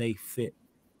will they fit?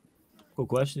 Good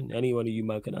question. Any one of you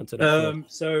might can answer that.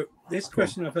 So this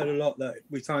question I've heard a lot, that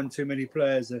we signed too many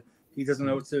players. He doesn't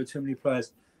know what to do with too many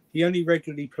players. He only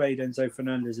regularly played Enzo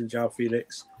Fernandez and João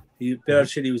Felix.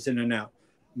 Badiashile was in and out.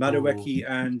 Madueke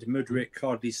and Mudryk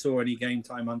hardly saw any game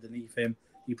time underneath him.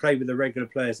 He played with the regular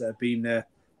players that have been there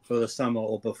for the summer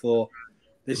or before.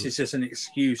 This is just an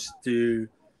excuse to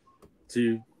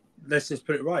let's just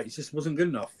put it right. It just wasn't good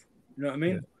enough. You know what I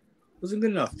mean? Wasn't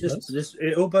good enough.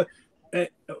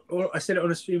 I said it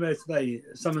on a stream earlier today.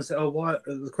 Someone said, "Oh, why?"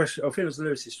 The question. I think it was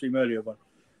Lewis's stream earlier one.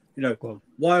 You know,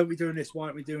 why are we doing this? Why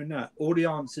aren't we doing that?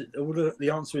 The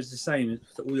answer is the same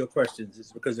to all your questions.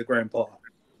 It's because of Graham Potter.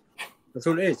 That's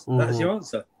all it is. That's your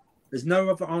answer. There's no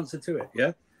other answer to it.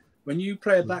 Yeah. When you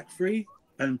play a back three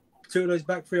and two of those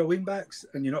back three are wing backs,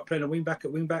 and you're not playing a wing back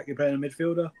at wing back, you're playing a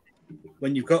midfielder.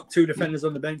 When you've got two defenders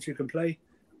on the bench who can play,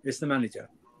 it's the manager.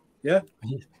 Yeah,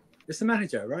 it's the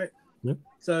manager, right? Yeah.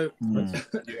 So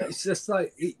it's just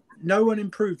like no one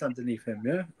improved underneath him.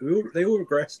 Yeah, they all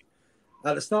regressed.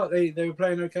 At the start, they were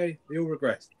playing okay. They all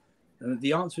regressed. And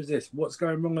the answer is this: what's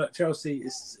going wrong at Chelsea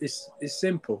is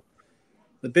simple.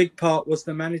 The big part was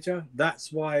the manager.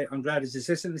 That's why I'm glad his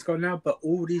assistant is gone now. But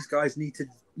all these guys needed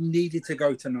to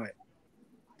go tonight.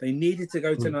 They needed to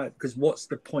go tonight because what's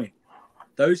the point?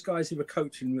 Those guys who were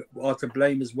coaching are to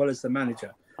blame as well as the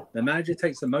manager. The manager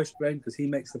takes the most blame because he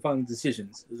makes the final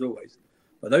decisions, as always.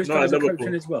 But those guys are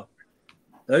coaching as well.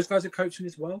 Those guys are coaching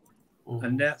as well.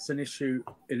 And that's an issue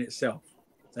in itself.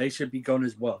 They should be gone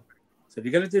as well. So if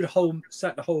you're going to do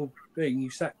sack the whole thing, you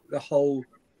get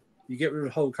rid of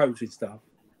the whole coaching staff,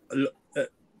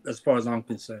 as far as I'm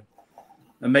concerned.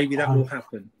 And maybe that will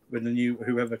happen with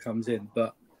whoever comes in.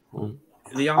 But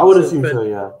the answer, I would assume so,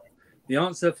 yeah. The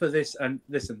answer for this, and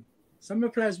listen, some of the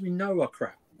players we know are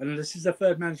crap. And this is the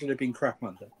third manager they've been crap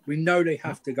under. We know they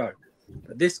have to go.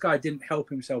 But this guy didn't help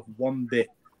himself one bit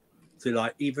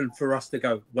to even for us to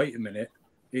go, wait a minute,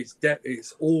 it's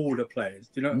all the players.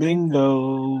 Do you know what I mean? Bingo. Do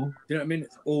you know what I mean?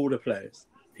 It's all the players.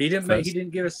 He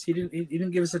didn't give us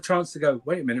a chance to go,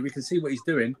 wait a minute, we can see what he's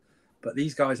doing, but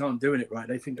these guys aren't doing it right.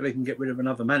 They think they can get rid of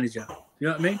another manager. You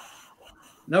know what I mean?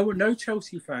 No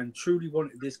Chelsea fan truly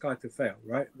wanted this guy to fail,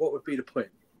 right? What would be the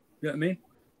point? You know what I mean?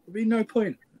 There'd be no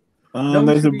point.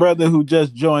 There's a brother who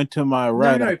just joined to my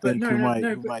right. Cos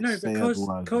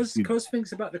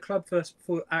thinks about the club first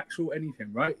before actual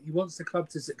anything, right? He wants the club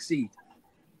to succeed.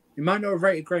 He might not have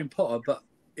rated Graham Potter, but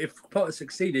if Potter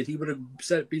succeeded, he would have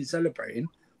been celebrating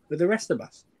with the rest of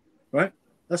us, right?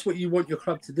 That's what you want your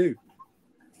club to do.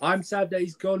 I'm sad that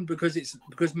he's gone because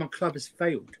my club has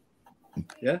failed.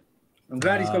 Yeah, I'm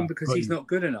glad he's gone because he's not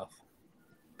good enough.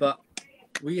 But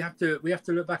we have to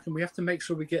look back and we have to make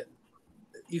sure we get.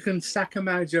 You can sack a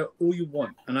manager all you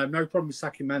want, and I have no problem with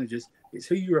sacking managers. It's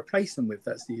who you replace them with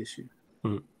that's the issue.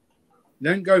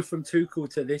 Don't go from Tuchel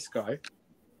to this guy,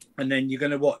 and then you're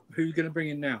gonna what? Who are you gonna bring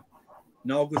in now?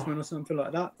 Nagelsmann or something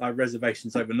like that? I have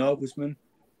reservations over Nagelsmann.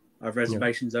 I have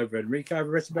reservations over Enrique. I have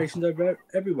reservations over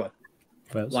everyone.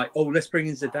 First. Let's bring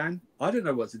in Zidane. I don't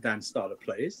know what Zidane's style of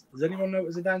play is. Does anyone know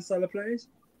what Zidane's style of play is?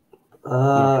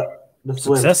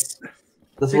 Success.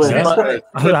 I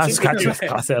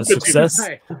said success.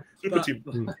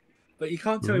 But you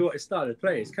can't tell me what his style of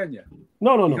play is, can you?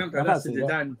 No. You can't go, that's the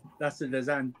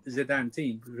Zidane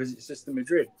team because it's just the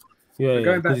Madrid. Yeah,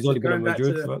 going back to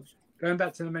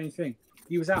the main thing,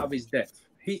 he was out of his depth.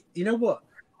 You know what?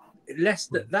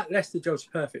 That Leicester job's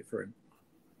perfect for him.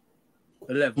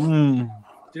 The level. Do you know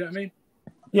what I mean?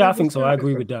 Yeah, I think so. I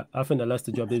agree with that. I think the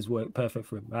Leicester job is perfect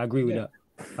for him. I agree with that.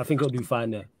 I think he'll do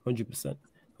fine there. 100%.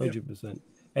 100%.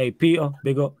 Hey, Peter,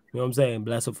 big up. You know what I'm saying?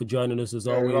 Bless up for joining us as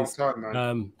always.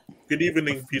 Good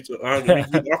evening, Peter.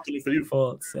 Good afternoon for you.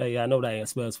 Thoughts. Hey, I know that ain't a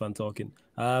Spurs fan talking.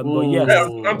 But yeah.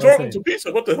 I'm talking to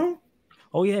Peter. What the hell?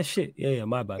 Oh yeah, shit. Yeah,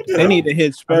 my bad. They need to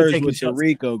hit Spurs with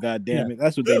Rico, goddamn it.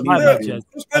 That's what they need. I'm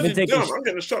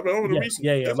getting a shot over the recent.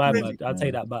 Yeah, my bad. I'll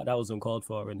take that back. That was uncalled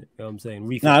for, innit? You know what I'm saying?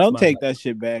 Don't take that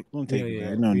shit back. Don't take it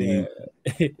back. No need.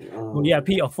 Well, yeah,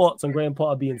 Peter, thoughts on Graham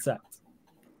Potter being sacked?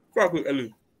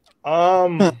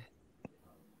 Long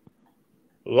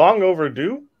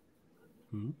overdue.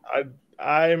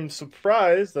 I'm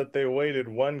surprised that they waited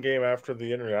one game after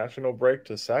the international break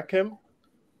to sack him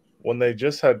when they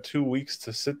just had 2 weeks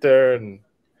to sit there, and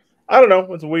I don't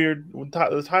know, it's weird.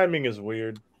 The timing is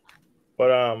weird, but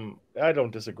I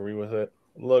don't disagree with it.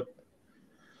 Look,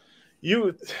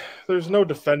 there's no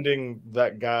defending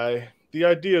that guy. The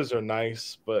ideas are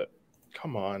nice, but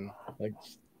come on,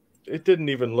 it didn't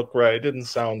even look right. It didn't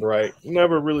sound right.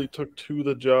 Never really took to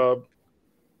the job.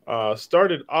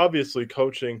 Started obviously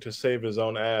coaching to save his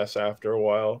own ass after a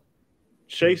while.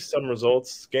 Chased some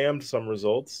results, scammed some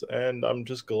results, and I'm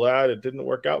just glad it didn't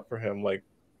work out for him.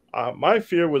 My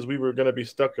fear was we were going to be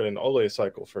stuck in an Ole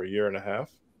cycle for 1.5 years.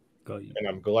 And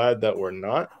I'm glad that we're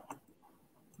not.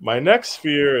 My next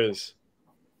fear is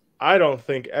I don't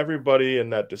think everybody in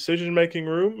that decision-making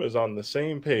room is on the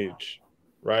same page,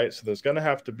 right? So there's going to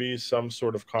have to be some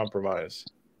sort of compromise.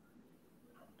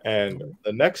 And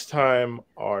the next time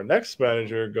our next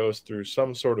manager goes through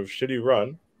some sort of shitty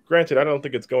run, granted, I don't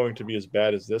think it's going to be as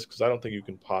bad as this because I don't think you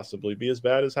can possibly be as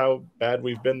bad as how bad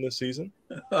we've been this season.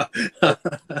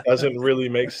 Doesn't really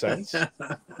make sense. I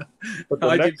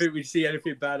didn't think we'd see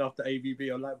anything bad after ABB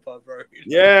or Lampard, bro.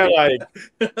 Yeah,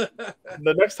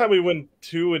 the next time we win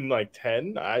 2 in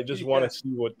 10, I just want to see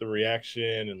what the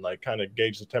reaction and kind of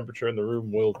gauge the temperature in the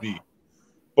room will be.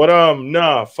 But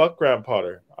fuck Graham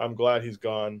Potter. I'm glad he's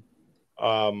gone.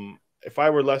 If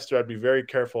I were Leicester, I'd be very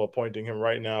careful appointing him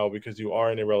right now because you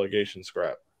are in a relegation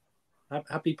scrap.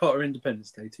 Happy Potter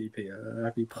Independence Day to you, Peter.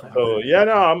 Happy Potter. So yeah,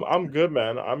 no, I'm good,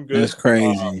 man. I'm good. That's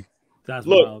crazy. That's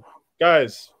Look, wild.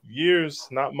 guys, years,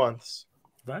 not months.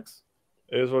 Facts.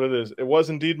 It is what it is. It was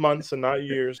indeed months and not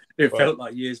years. It felt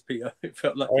like years, Peter. It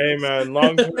felt like Hey, years. man,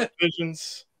 long-term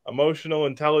visions, emotional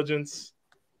intelligence,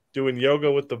 doing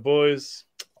yoga with the boys,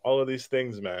 all of these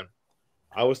things, man.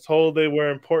 I was told they were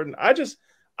important.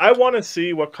 I want to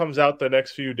see what comes out the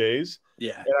next few days.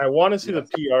 Yeah. And I want to see the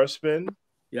PR spin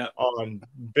Yeah. on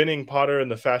binning Potter in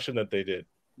the fashion that they did.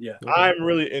 Yeah. I'm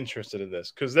really interested in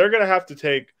this because they're going to have to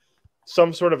take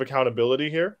some sort of accountability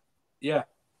here. Yeah.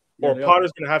 Or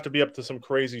Potter's going to have to be up to some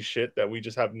crazy shit that we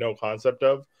just have no concept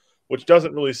of, which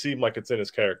doesn't really seem like it's in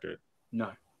his character.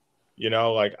 No. You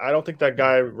know, like, I don't think that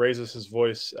guy raises his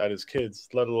voice at his kids,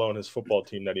 let alone his football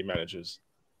team that he manages.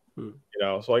 You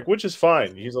know, so, like, which is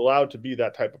fine. He's allowed to be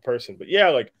that type of person. But, yeah,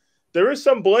 like, there is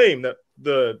some blame that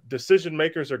the decision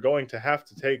makers are going to have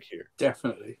to take here.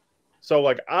 Definitely. So,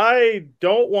 like, I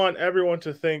don't want everyone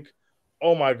to think,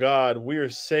 oh, my God, we're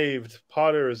saved.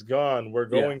 Potter is gone. We're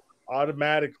going to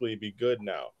automatically be good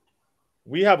now.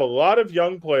 We have a lot of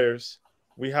young players.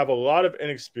 We have a lot of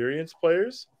inexperienced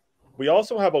players. We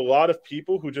also have a lot of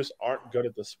people who just aren't good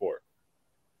at the sport.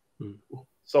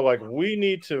 So, like, we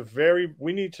need to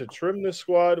trim this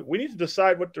squad. We need to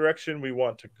decide what direction we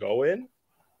want to go in,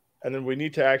 and then we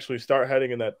need to actually start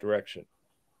heading in that direction.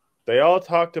 They all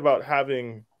talked about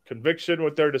having conviction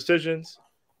with their decisions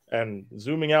and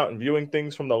zooming out and viewing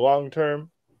things from the long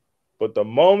term. But the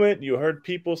moment you heard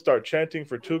people start chanting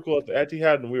for Tuchel at the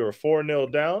Etihad and we were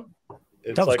 4-0 down,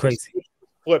 it's that was like crazy.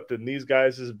 Flipped in these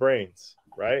guys' brains,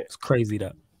 right? It's crazy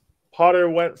that Potter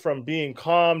went from being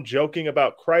calm, joking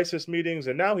about crisis meetings,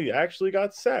 and now he actually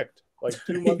got sacked. Like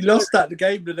 2 months he lost at the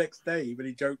game the next day, but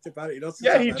he joked about it.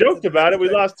 He joked about it. We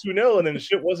lost 2-0, and then the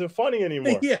shit wasn't funny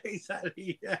anymore. Yeah,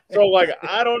 exactly. Yeah. So, like,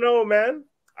 I don't know, man.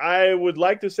 I would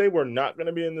like to say we're not going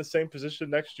to be in the same position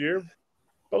next year,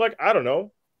 but, like, I don't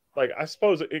know. Like, I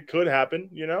suppose it could happen,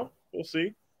 you know? We'll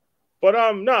see. But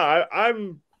no,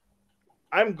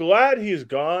 I'm glad he's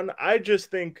gone. I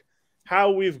just think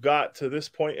how we've got to this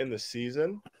point in the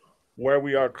season where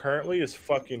we are currently is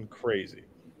fucking crazy.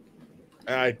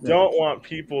 And I don't want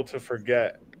people to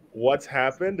forget what's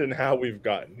happened and how we've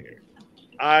gotten here.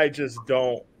 I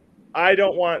don't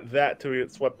want that to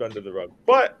get swept under the rug.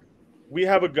 But we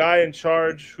have a guy in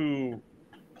charge who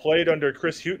played under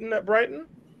Chris Hughton at Brighton.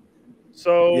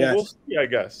 So we'll see, I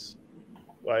guess.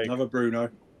 Like another Bruno.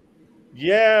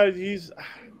 Yeah, he's.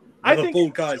 I think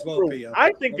bald guy as well, Peter.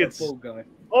 I think Another it's bald guy.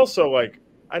 Also, like,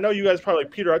 I know you guys probably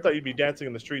like, Peter, I thought you'd be dancing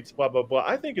in the streets, blah blah blah.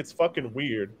 I think it's fucking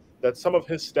weird that some of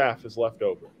his staff is left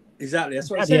over. Exactly. That's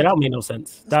what I yeah, said. that don't make no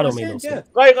sense. That don't make no sense.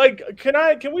 Like,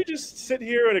 can we just sit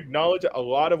here and acknowledge that a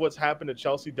lot of what's happened at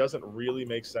Chelsea doesn't really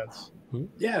make sense?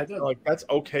 Yeah, it does. Like, that's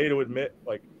okay to admit.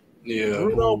 Like,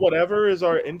 Bruno, whatever, is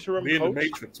our interim coach. In the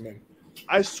Matrix, man.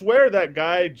 I swear that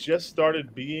guy just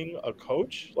started being a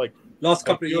coach like last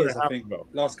couple of years, I think. ago.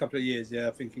 Last couple of years, yeah,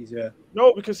 I think he's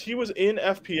No, because he was in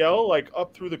FPL like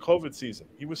up through the COVID season.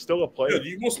 He was still a player.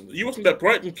 Yeah, you wasn't that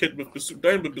Brighton kid with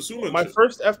Basuma. My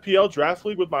first FPL draft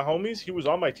league with my homies, he was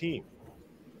on my team.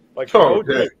 Like,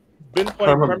 okay. Been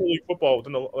playing Premier League football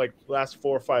within the last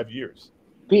 4 or 5 years.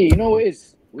 B, you know what it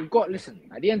is? We've got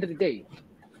at the end of the day,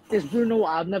 this Bruno,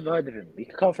 I've never heard of him. He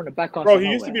could come from the back. Bro, he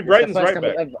used to be Brighton's right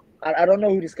back. I don't know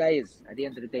who this guy is at the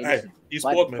end of the day. Hey, he's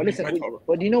bored, man. But listen,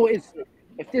 but you know what it is?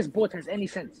 If this board has any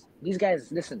sense, these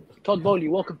guys, listen, Todd Bowley,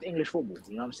 welcome to English football.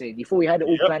 You know what I'm saying? Before we had it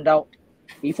all planned out,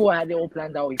 he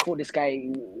thought this guy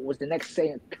was the next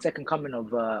second coming of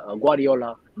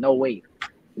Guardiola. No way.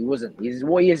 He wasn't. He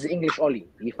is English Ollie.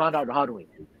 He found out the hard way.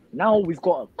 Now we've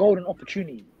got a golden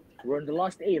opportunity. We're in the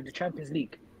last 8 of the Champions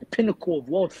League, the pinnacle of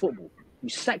world football. You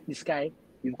sack this guy.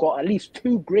 You've got at least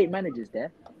 2 great managers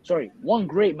there. Sorry, one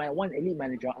elite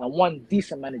manager and one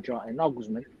decent manager in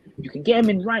Nagelsmann. You can get him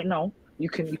in right now. You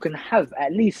can have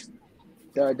at least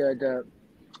the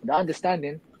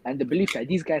understanding and the belief that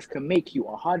these guys can make you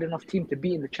a hard enough team to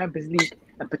be in the Champions League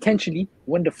and potentially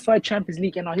win the 3rd Champions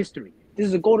League in our history. This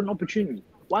is a golden opportunity.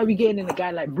 Why are we getting in a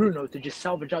guy like Bruno to just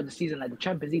salvage out the season like the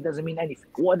Champions League doesn't mean anything?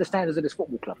 What are the standards of this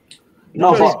football club?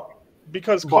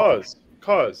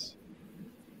 Because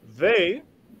they,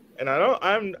 and I know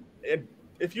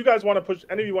if you guys want to push,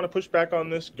 any of you want to push back on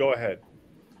this, go ahead.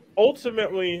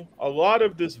 Ultimately, a lot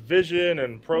of this vision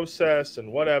and process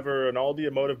and whatever and all the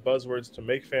emotive buzzwords to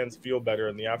make fans feel better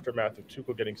in the aftermath of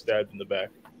Tuchel getting stabbed in the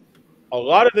back, a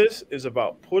lot of this is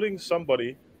about putting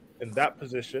somebody in that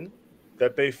position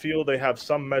that they feel they have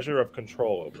some measure of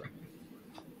control over.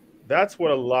 That's what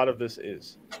a lot of this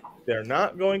is. They're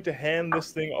not going to hand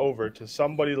this thing over to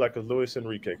somebody like a Luis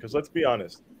Enrique. Because let's be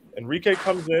honest, Enrique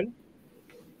comes in,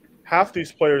 half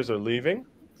these players are leaving,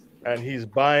 and he's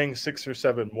buying 6 or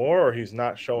 7 more, or he's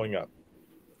not showing up.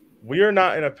 We are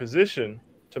not in a position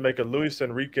to make a Luis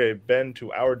Enrique bend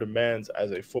to our demands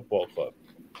as a football club.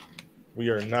 We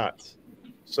are not.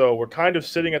 So we're kind of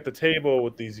sitting at the table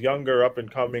with these younger,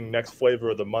 up-and-coming, next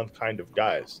flavor of the month kind of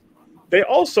guys. They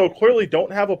also clearly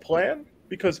don't have a plan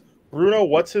because Bruno,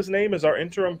 what's-his-name, is our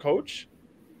interim coach.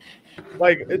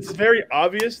 Like, it's very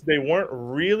obvious they weren't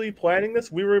really planning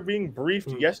this. We were being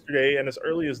briefed yesterday and as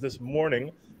early as this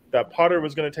morning that Potter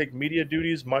was going to take media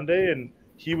duties Monday and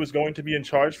he was going to be in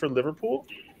charge for Liverpool.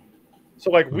 So,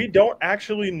 like, we don't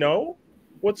actually know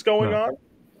what's going on,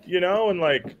 you know? And,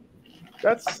 like,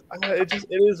 it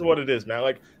is what it is, man.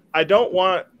 Like, I don't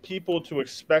want people to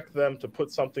expect them to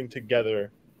put something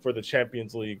together for the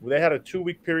Champions League. They had a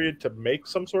 2-week period to make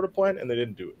some sort of plan, and they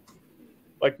didn't do it.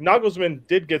 Like, Nagelsmann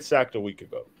did get sacked a week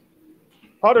ago.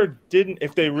 Potter didn't.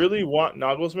 If they really want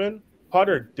Nagelsmann,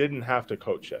 Potter didn't have to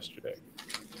coach yesterday.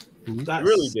 He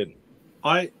really didn't.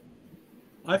 I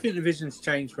think the vision's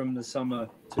changed from the summer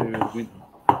to winter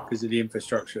because of the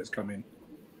infrastructure that's come in.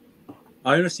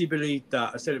 I honestly believe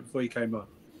that. I said it before you came on.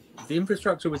 If the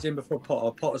infrastructure was in before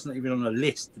Potter, Potter's not even on a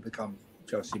list to become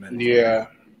Chelsea manager. Yeah.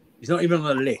 He's not even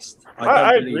on a list.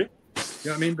 I don't believe. agree. You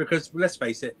know what I mean? Because let's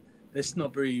face it, there's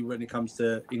snobbery when it comes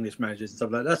to English managers and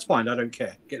stuff like that. That's fine. I don't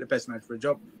care. Get the best manager for a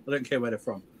job. I don't care where they're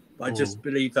from. But I just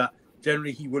believe that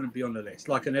generally he wouldn't be on the list.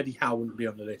 Like an Eddie Howe wouldn't be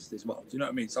on the list as well. Do you know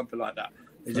what I mean? Something like that.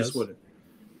 They just wouldn't.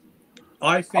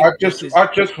 I think I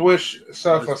just wish,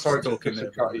 Surfer, sorry to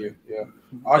cut you. Yeah,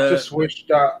 I just wish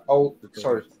that old.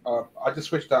 Sorry, I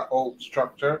just wish that old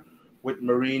structure with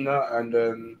Marina and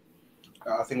then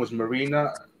I think it was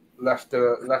Marina left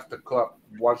the club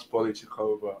once Bolly took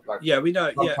over. Like, yeah, we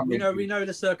know. Yeah, we know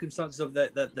the circumstances of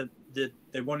that.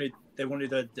 They wanted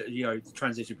the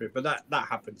transition period, but that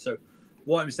happened. So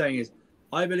what I'm saying is,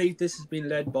 I believe this has been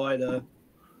led by the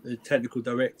technical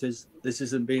directors. This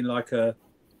hasn't been like a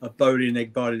bowling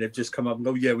egg party. They've just come up and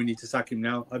go, yeah, we need to sack him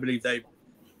now. I believe they've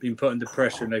been put under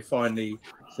pressure and they finally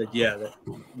said, yeah, that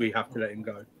we have to let him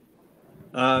go,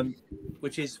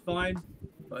 which is fine.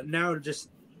 But now just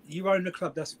you own the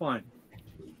club, that's fine.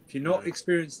 If you're not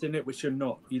experienced in it, which you're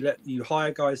not, you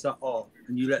hire guys that are,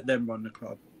 and you let them run the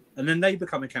club, and then they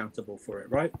become accountable for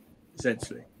it, right?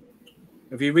 Essentially,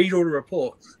 if you read all the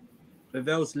reports,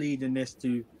 Pavel's leading this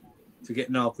to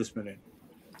get Nagelsmann in.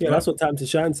 Yeah, that's what Time to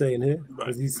Shine saying here,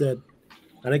 as he said.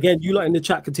 And again, you lot in the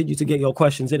chat continue to get your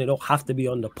questions in. It don't have to be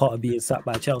on the Potter being sacked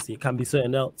by Chelsea. It can be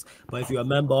something else. But if you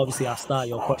remember, obviously, I start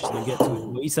your question and get to it.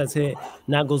 What he says here,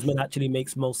 Nagelsmann actually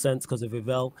makes most sense because of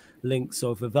Pavel link.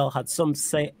 So if Pavel had some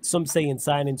say in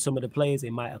signing some of the players, it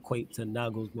might equate to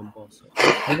Nagelsmann also.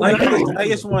 I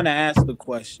just want to ask a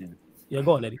question. Yeah,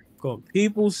 go on, Eddie. Go on.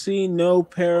 People see no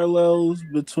parallels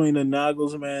between a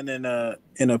Nagelsmann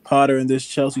and a Potter in this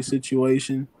Chelsea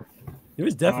situation. There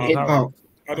is definitely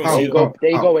There you go,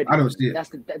 Eddie. I don't see it. That's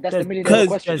the million-dollar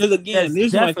question. Because again,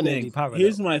 here's my thing.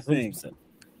 Here's my thing. 100%.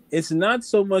 It's not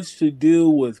so much to do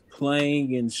with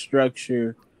playing and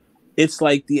structure. It's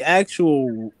like the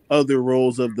actual other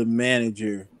roles of the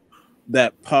manager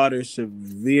that Potter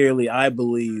severely, I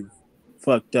believe,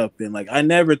 fucked up in. Like, I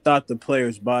never thought the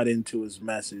players bought into his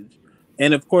message.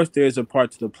 And of course, there's a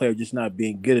part to the player just not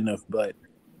being good enough, but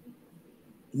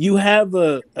you have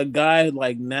a guy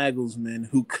like Nagelsmann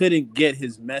who couldn't get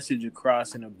his message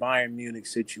across in a Bayern Munich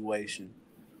situation.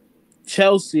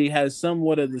 Chelsea has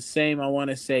somewhat of the same, I want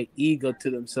to say, ego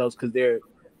to themselves because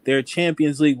they're a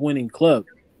Champions League winning club.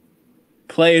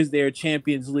 Players, they're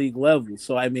Champions League level.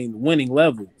 So, I mean, winning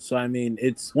level. So, I mean,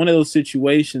 it's one of those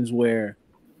situations where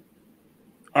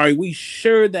are we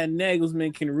sure that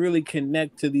Nagelsmann can really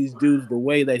connect to these dudes the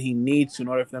way that he needs to in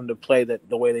order for them to play the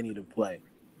way they need to play?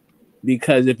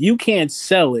 Because if you can't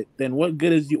sell it, then what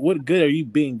good are you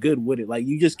being good with it? Like,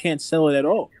 you just can't sell it at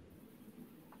all.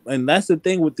 And that's the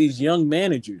thing with these young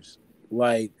managers.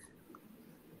 Like,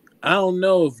 I don't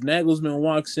know if Nagelsmann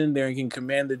walks in there and can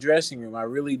command the dressing room. I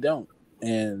really don't.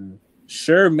 And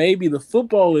sure, maybe the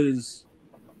football is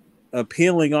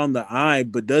appealing on the eye,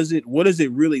 but what does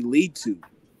it really lead to?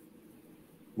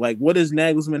 Like, what does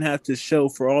Nagelsmann have to show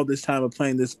for all this time of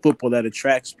playing this football that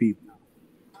attracts people?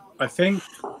 I think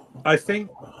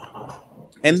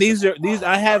and these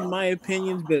I have my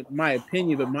opinions, but my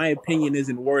opinion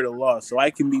isn't word of law. So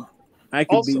I can be wrong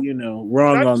can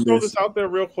I on just throw this. this out there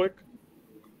real quick?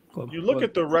 You look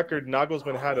at the record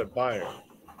Nagelsmann had at Bayern,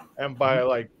 and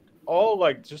by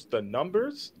just the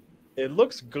numbers, it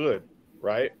looks good,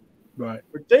 right? Right.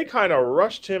 But they kind of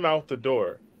rushed him out the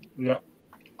door. Yeah.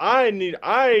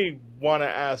 I want to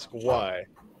ask why.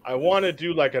 I want to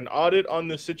do like an audit on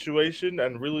the situation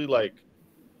and really like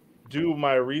do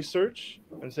my research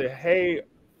and say, hey,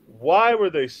 why were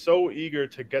they so eager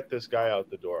to get this guy out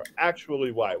the door?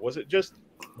 Actually, why? Was it just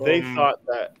they thought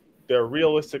that their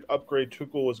realistic upgrade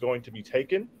Tuchel was going to be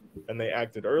taken and they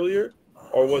acted earlier?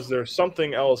 Or was there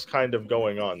something else kind of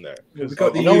going on there?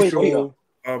 Because the usual.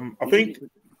 I think.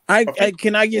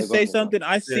 Can I just say something?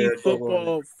 I see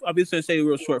football. I'm just gonna say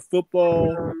real short.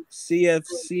 Football,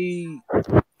 CFC.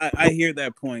 I hear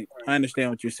that point. I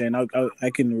understand what you're saying. I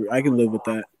can live with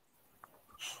that.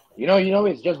 You know,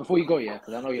 it's just before you go, yeah,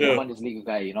 because I know you're the Bundesliga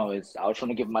guy. You know, I was trying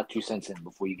to give my 2 cents in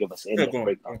before you give us a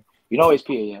breakdown. You know, it's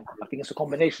Peter, yeah. I think it's a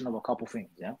combination of a couple things,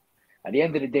 yeah. At the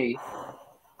end of the day,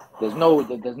 there's no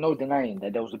denying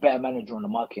that there was a better manager on the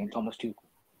market in Thomas Tuchel.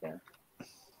 Yeah.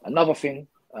 Another thing,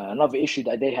 another issue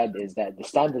that they had is that the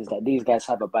standards that these guys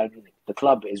have at Bayern Munich, the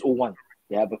club is all one.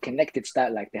 They have a connected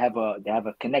style, like they have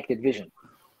a connected vision.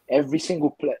 Every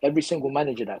single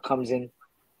manager that comes into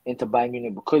Bayern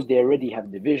Munich, because they already have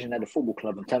the vision at the football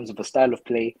club in terms of the style of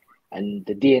play and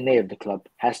the DNA of the club,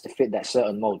 has to fit that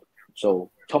certain mold. So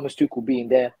Thomas Tuchel being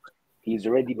there, he's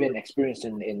already been experienced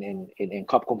in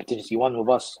cup competitions. He won with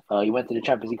us. He went to the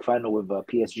Champions League final with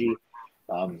PSG.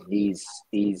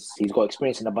 He's got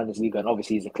experience in the Bundesliga, and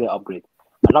obviously he's a clear upgrade.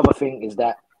 Another thing is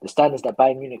that the standards that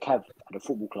Bayern Munich have at the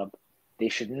football club, they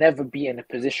should never be in a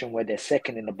position where they're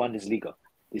second in the Bundesliga.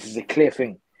 This is a clear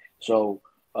thing. So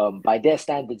by their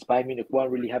standards, Bayern Munich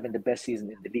weren't really having the best season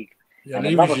in the league. Yeah, and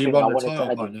they've usually won the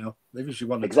title by now. They've usually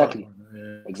won the exactly. title.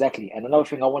 Yeah. Exactly. And another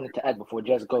thing I wanted to add before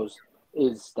Jez goes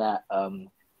is that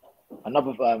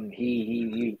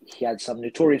he had some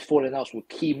notorious falling outs with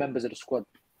key members of the squad.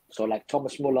 So like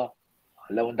Thomas Muller,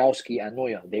 Lewandowski, and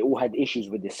Neuer, they all had issues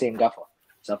with the same gaffer.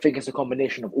 So I think it's a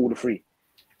combination of all the three.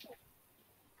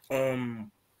 I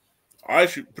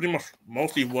actually pretty much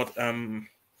mostly what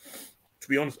to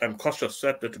be honest, Costa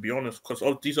said that, to be honest, because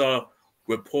all these are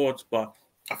reports, but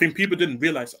I think people didn't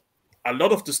realize a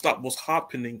lot of the stuff was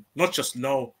happening, not just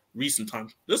now, recent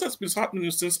times. This has been happening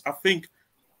since, I think,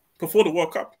 before the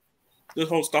World Cup. This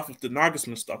whole stuff with the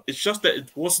Nagelsmann stuff. It's just that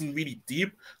it wasn't really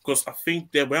deep, because I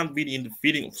think they weren't really in the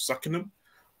feeling of sucking him.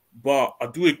 But I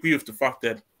do agree with the fact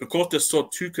that because they saw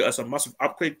Tuchel as a massive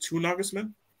upgrade to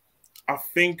Nagelsmann, I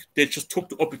think they just took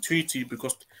the opportunity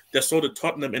because they saw the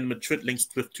Tottenham and Madrid links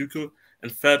with Tuchel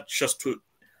and felt just to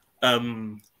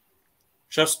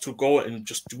go and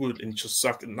just do it and just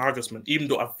sack Nagelsmann. Even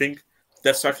though I think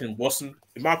that sacking wasn't,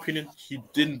 in my opinion, he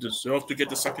didn't deserve to get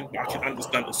the sacking, but I can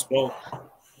understand as well.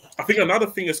 I think another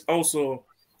thing is also,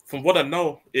 from what I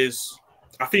know, is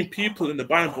I think people in the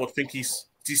Bayern board think he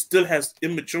still has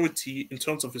immaturity in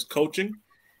terms of his coaching,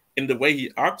 in the way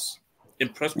he acts, in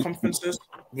press conferences,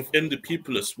 within the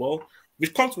people as well,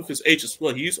 which comes with his age as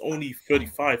well. He's only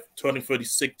 35, turning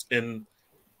 36 in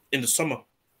the summer.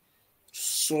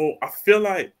 So I feel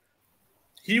like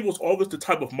he was always the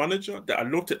type of manager that I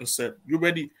looked at and said, you're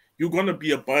going to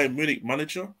be a Bayern Munich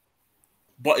manager,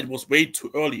 but it was way too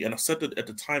early. And I said that at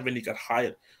the time when he got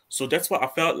hired. So that's why I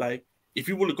felt like if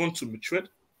he would have gone to Madrid,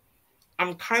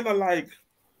 I'm kind of like,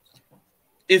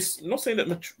 it's not saying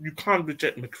that you can't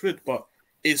reject Madrid, but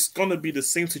it's going to be the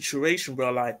same situation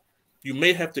where like you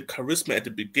may have the charisma at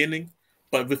the beginning,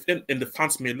 but and the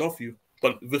fans may love you,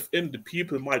 but within the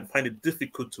people might find it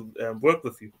difficult to work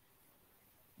with you.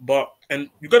 And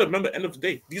you got to remember, at the end of the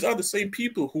day, these are the same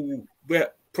people who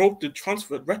broke the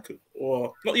transfer record,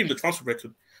 or not even the transfer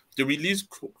record, the release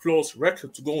clause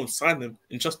record to go and sign him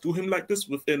and just do him like this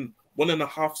within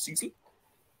 1.5 seasons.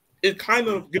 It kind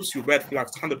of gives you red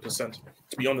flags, 100%,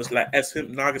 to be honest, like as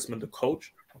him, Nagelsmann, the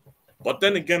coach. But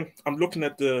then again, I'm looking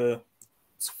at the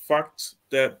fact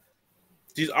that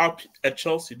at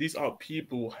Chelsea, these are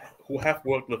people who have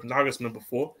worked with Nagelsmann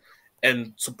before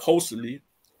and supposedly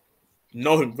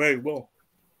know him very well.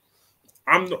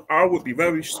 I would be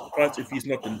very surprised if he's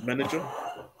not the manager.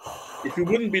 If he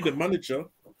wouldn't be the manager,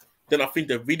 then I think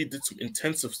they really did some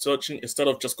intensive searching instead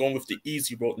of just going with the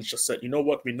easy road and just said, you know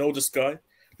what, we know this guy,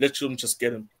 let's just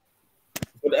get him.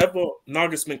 Whatever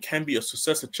Nagelsmann can be a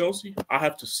success at Chelsea, I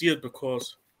have to see it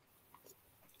because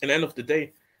at the end of the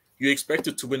day, you're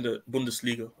expected to win the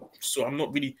Bundesliga. So I'm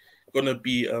not really going to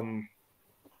be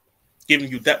giving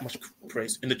you that much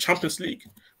praise. In the Champions League,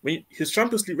 his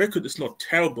Champions League record is not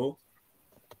terrible,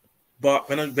 but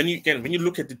when you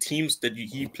look at the teams that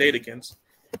he played against,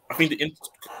 I think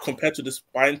compared to this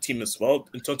Bayern team as well,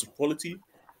 in terms of quality,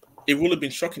 it would have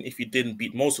been shocking if he didn't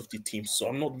beat most of the teams. So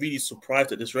I'm not really surprised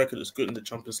that this record is good in the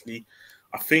Champions League.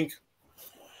 I think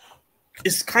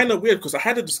it's kind of weird because I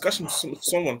had a discussion with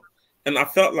someone and I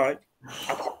felt like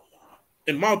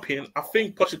in my opinion, I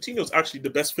think Pochettino is actually the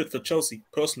best fit for Chelsea,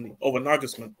 personally, over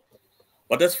Nagelsmann.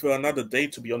 But that's for another day,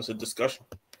 to be honest, a discussion.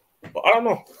 But I don't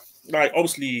know. Like,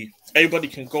 obviously, everybody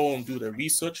can go and do their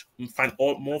research and find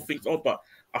out more things out. But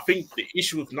I think the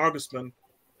issue with Nagelsmann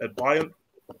at Bayern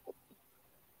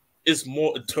is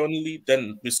more internally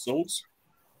than results.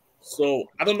 So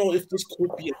I don't know if this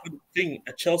could be a good thing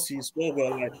at Chelsea as well,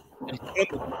 where like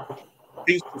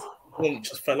internally things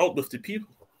just fell out with the people.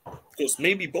 Because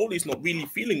maybe Bowley's not really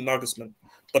feeling Nagelsmann,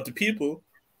 but the people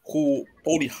who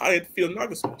Bowley hired feel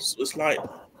Nagelsmann. So it's like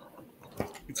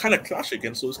you kind of clash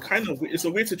again. So it's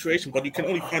a weird situation, but you can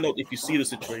only find out if you see the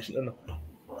situation.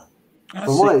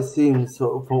 From what it seems,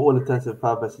 so for all intents and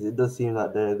purposes, it does seem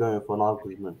like they're going for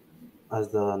Nagelsmann as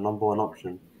the number one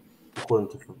option, according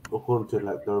to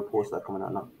like the reports that are coming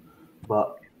out now.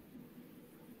 But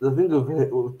the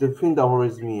thing that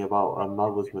worries me about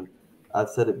Nagelsmann, I've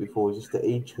said it before, is just the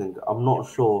age thing. I'm not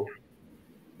sure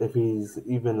if he's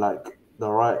even like the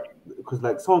right, because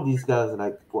like some of these guys,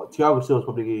 like what Thiago Silva is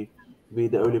probably be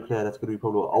the only player that's going to be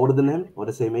probably older than him or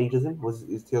the same age as him.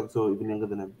 Is Thiago Silva even younger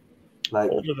than him?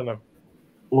 Like older than him.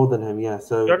 Older than him, yeah.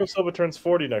 So Thiago Silva turns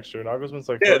 40 next year. Nagelsmann's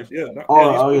like 30.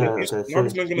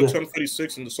 Nagelsmann's going to turn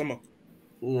 36 in the summer.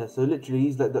 Yeah, so literally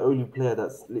he's like the only player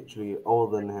that's literally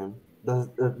older than him.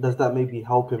 Does that maybe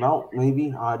help him out?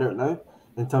 Maybe, I don't know,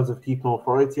 in terms of keeping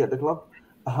authority at the club.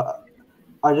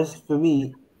 For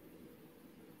me,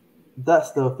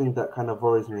 that's the thing that kind of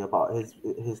worries me about his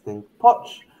thing.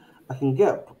 Poch, I can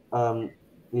get, the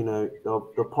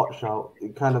Poch shout.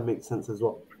 It kind of makes sense as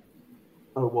well.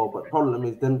 Oh well, but the problem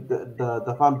is then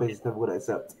the fan base is never going to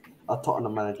accept a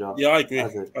Tottenham manager. Yeah, I agree. I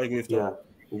agree with that.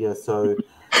 Yeah. So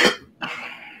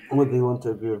whether you want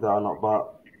to agree with that or not,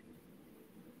 but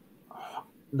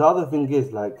the other thing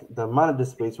is like the manager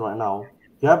space right now.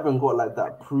 You haven't got like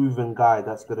that proven guy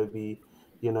that's going to be,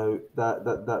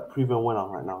 that proven winner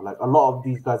right now. Like a lot of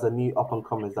these guys are new up and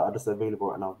comers that are just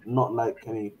available right now. Not like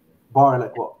any bar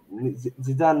like what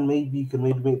Zidane. Maybe you can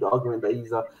maybe make the argument that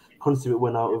he's a consummate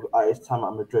winner at his time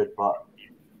at Madrid, but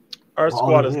our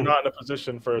squad is not in a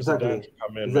position for Zidane to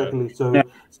come in. Exactly. Man. So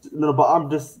no, but I'm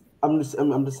just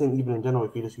saying, even in general,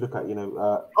 if you just look at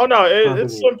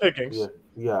it's slim pickings.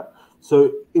 Yeah.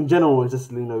 So in general, it's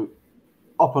just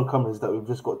up and comers that we've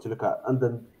just got to look at, and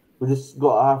then we just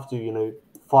have to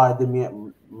fire the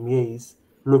Mies,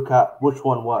 look at which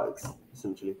one works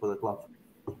essentially for the club.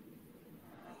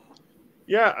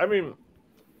 Yeah, I mean,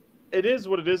 it is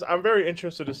what it is. I'm very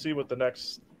interested to see what the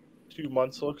next 2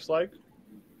 months looks like.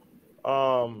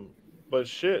 But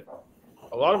shit,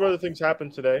 a lot of other things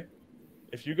happened today.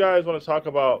 If you guys want to talk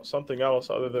about something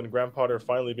else other than Graham Potter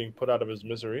finally being put out of his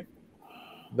misery,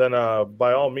 then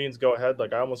by all means go ahead.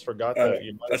 Like I almost forgot that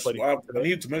you might have played. I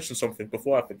need to mention something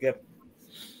before I forget.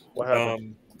 What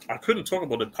happened? I couldn't talk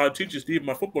about it. Party just leave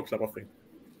my football club. I think.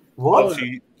 What?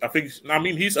 Obviously,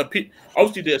 he's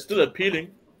obviously they're still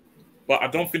appealing, but I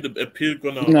don't think the appeal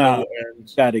gonna go.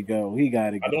 And gotta go. He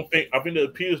gotta go. I think the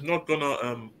appeal is not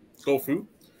gonna go through.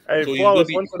 Hey, so Flawless,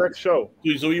 when's the next show?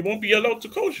 So you won't be allowed to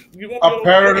coach.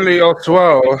 Apparently as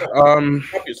well.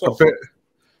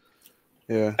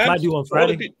 Yeah. Might do on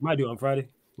Friday.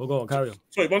 We'll go on, carry on.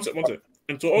 Sorry, one sec.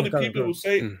 And to all the people who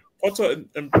say Potter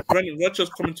and Brendan Rodgers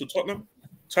coming to Tottenham,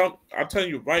 I'm telling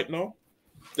you right now,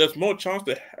 there's more chance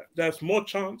that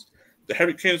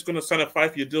Harry Kane is going to sign a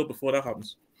 5-year deal before that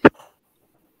happens.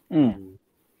 I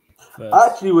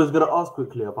actually was going to ask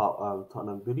quickly about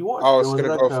Tottenham. Did you watch? I was going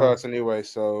to go first anyway,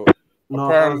 so no,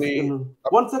 apparently...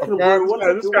 One second, bro.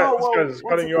 This guy is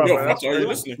cutting you off, man. Are you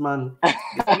listening? Man.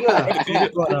 Yeah.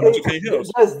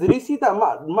 Guys, did you see that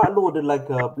Matt Law did like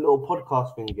a little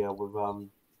podcast thing here with a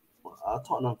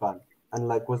Tottenham fan? And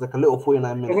like was like a little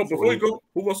 49 minutes. Before you go,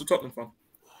 who was the Tottenham fan?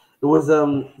 It was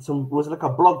was like a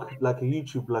blog, like a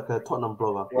YouTube, like a Tottenham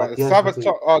blogger. Right, like,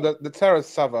 the Terrace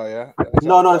Sava, yeah.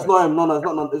 No, it's not him. No, it's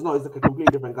not. It's not. It's like a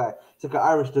completely different guy. It's like an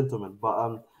Irish gentleman,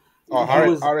 but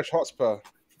Irish Hotspur.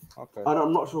 Okay.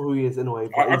 I'm not sure who he is anyway.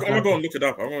 I'm gonna go and look it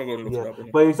up.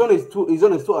 But he's on his Twitter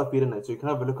feed, isn't it? So you can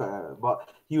have a look at it. But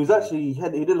he was actually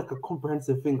he did like a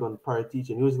comprehensive thing on Paratici.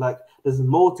 He was like, there's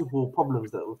multiple problems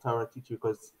that with Paratici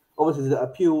because obviously there's an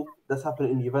appeal that's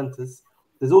happening in Juventus.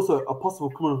 There's also a possible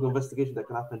criminal investigation that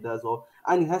can happen there as well,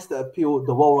 and he has to appeal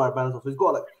the worldwide ban as well. So he's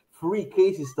got like 3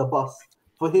 cases to bust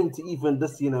for him to even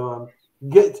just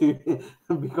get to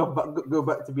and go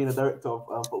back to being a director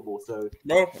of football. So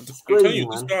I'm telling you,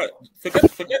 this guy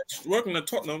forget working at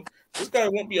Tottenham. This guy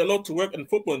won't be allowed to work in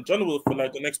football in general for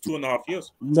like the next 2.5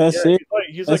 years. That's it.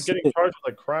 He's getting charged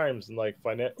with like crimes and like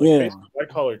white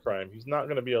collar crime. He's not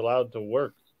going to be allowed to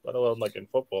work, let alone like in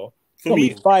football. for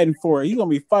me, fighting for it. He's gonna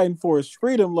be fighting for his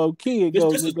freedom, low key.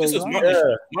 This is my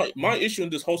issue. My issue in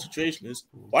this whole situation is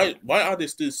why are they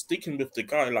still sticking with the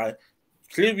guy? Like,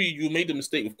 clearly you made a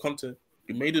mistake with Conte.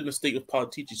 You made a mistake with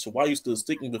Paratici. So why are you still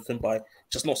sticking with him by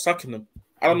just not sacking him?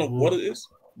 I don't know what it is,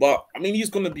 but I mean he's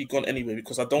gonna be gone anyway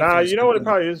because I don't. Nah, you know what it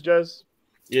probably is, Jez.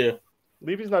 Yeah.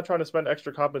 Levy's not trying to spend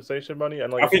extra compensation money,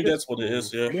 and like I think that's what it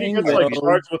is. Yeah, if he gets like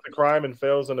charged with the crime and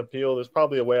fails an appeal, there's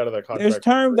probably a way out of that contract.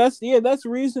 There's that's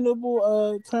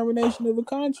reasonable termination of a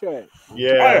contract.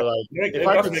 Yeah, like if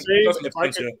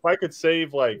I could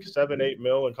save like 7-8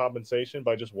 mil in compensation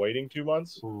by just waiting 2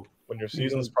 months when your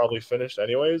season's probably finished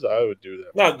anyways, I would do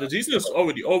that. No, the season is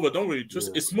already over. Don't worry.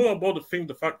 Just it's more about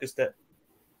the fact is that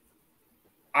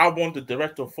I want the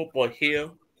director of football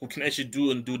here who can actually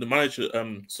do the manager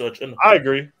search. And I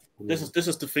agree. This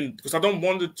is the thing because I don't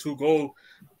want it to go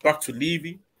back to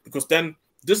Levy because then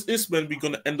this is when we're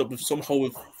gonna end up with somehow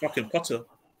with fucking Potter.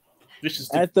 Which is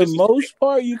at the most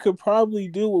part, you could probably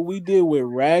do what we did with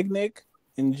Ragnick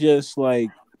and just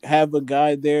like have a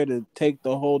guy there to take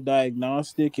the whole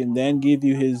diagnostic and then give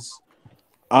you his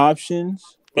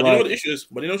options. But you know what the issue is?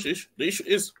 The issue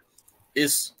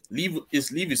is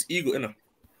Levy's ego in him.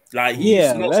 Like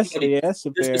that's the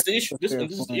issue. This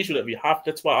is the issue that we have.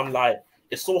 That's why I'm like,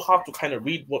 it's so hard to kind of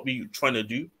read what we're trying to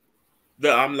do.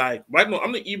 That I'm like, right now,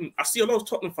 I'm not even. I see a lot of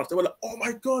Tottenham fans. They were like, "Oh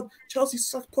my god, Chelsea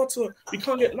sucked Potter. We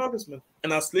can't get Nagelsmann."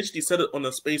 And I literally said it on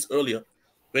a space earlier.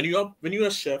 When you're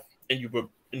a chef and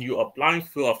you're applying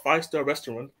for a 5-star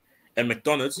restaurant and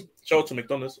McDonald's, shout out to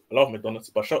McDonald's. I love McDonald's,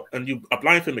 but and you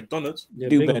applying for McDonald's,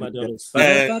 and you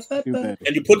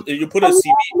put a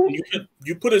CV,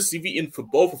 you put a CV in for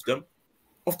both of them.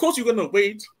 Of course, you're gonna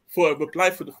wait for a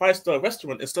reply for the 5-star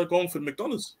restaurant instead of going for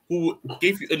McDonald's, who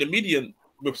gave you an immediate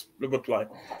reply.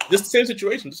 This is the same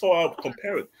situation. That's how I'll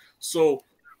compare it. So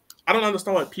I don't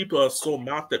understand why people are so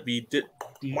mad that we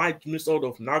might miss out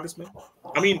of Nagelsmann.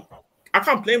 I mean, I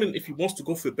can't blame him if he wants to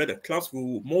go for a better club.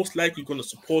 We're most likely going to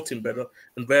support him better,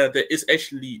 and where there is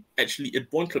actually at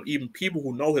one club even people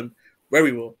who know him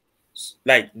very well.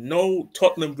 Like no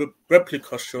Tottenham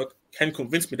replica shirt can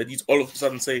convince me that he's all of a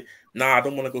sudden say, "Nah, I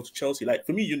don't want to go to Chelsea." Like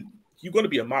for me, you're going to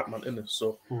be a madman in this.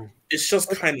 So it's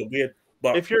just kind of weird.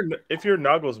 But if you're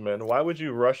Nagelsmann, why would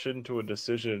you rush into a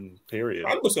decision? Period.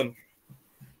 100%.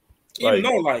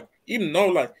 Even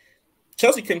though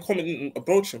Chelsea can come in and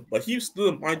approach him, but he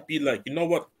still might be like, you know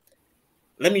what?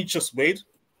 Let me just wait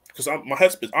because my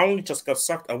headspace. I only just got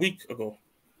sacked a week ago.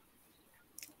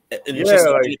 And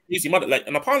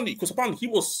and apparently he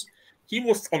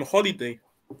was on holiday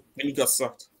when he got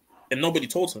sacked, and nobody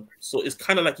told him. So it's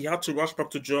kind of like he had to rush back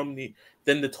to Germany.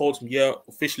 Then they told him, yeah,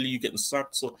 officially you're getting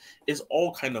sacked. So it's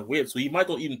all kind of weird. So he might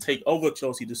not even take over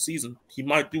Chelsea this season. He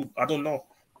might do. I don't know.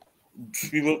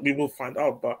 We will find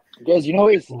out. But guys, you know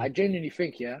what? I genuinely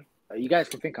think, you guys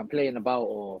can think I'm playing about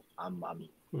or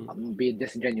I'm being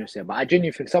disingenuous here, but I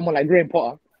genuinely think someone like Graham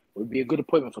Potter would be a good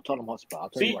appointment for Tottenham Hotspur.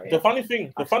 The funny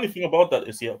thing about that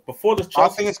is, before this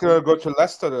Chelsea, I think it's going to go to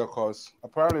Leicester, though, cause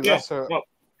apparently Leicester.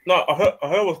 No, I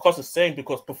heard what Cos is saying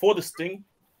because before this thing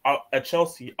at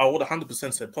Chelsea, I would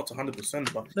 100% said Potter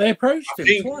 100%. But they approached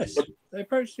him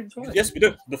twice. Yes, we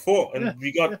did before, and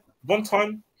we got one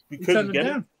time we couldn't get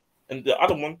him, and the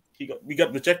other one we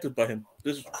got rejected by him.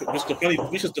 This is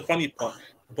the funny part.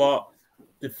 But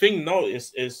the thing now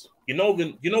is you know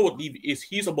what Levy is?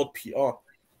 He's about PR.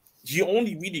 He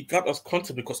only really got us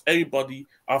content because everybody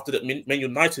after that Man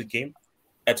United game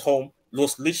at home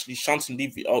was literally shouting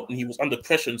Levy out, and he was under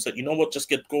pressure and said, "You know what? Just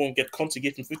get Conte,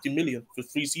 give him 50 million for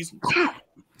 3 seasons."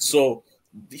 So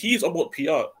he's about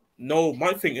PR. No,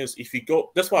 my thing is if you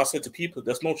go. That's why I said to people,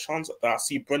 there's no chance that I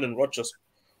see Brendan Rodgers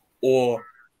or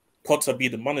Potter be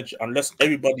the manager unless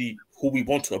everybody who we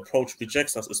want to approach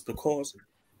rejects us. It's because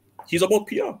he's about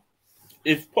PR.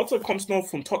 If Potter comes now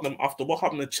from Tottenham after what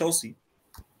happened at Chelsea,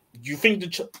 you think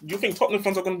Tottenham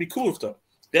fans are going to be cool with that?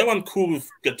 They weren't cool with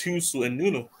Gattuso and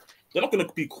Nuno. They're not going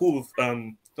to be cool with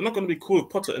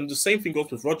Potter, and the same thing goes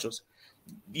with Rodgers.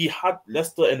 He had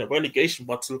Leicester in a relegation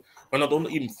battle, and I don't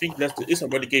even think Leicester is a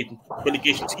relegation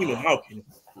team in my opinion.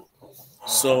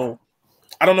 So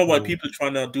I don't know why people are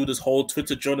trying to do this whole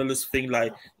Twitter journalist thing.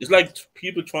 Like it's like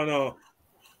people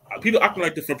acting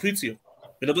like they're Fabrizio,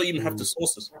 but they don't even have the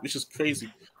sources, which is crazy.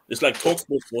 It's like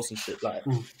TalkSport source and shit. Like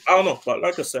I don't know, but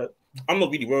like I said, I'm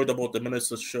not really worried about the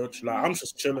minister's church. Like I'm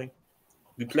just chilling.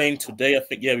 We're playing today. I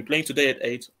think we're playing today at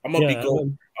 8. I'm gonna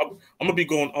be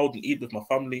going out and eat with my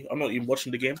family. I'm not even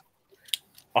watching the game.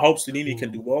 I hope Sinini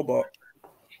can do well, but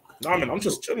I'm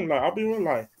just chilling. Like I'll be real.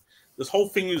 Like this whole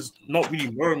thing is not really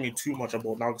worrying me too much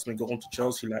about Nagelsmann going to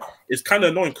Chelsea. Like it's kind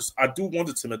of annoying because I do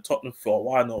wanted him at Tottenham for a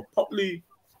while now, probably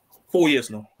 4 years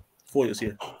now. 4 years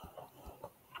here.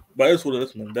 But it's what it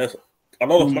is, man. There's a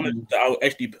lot of money that I would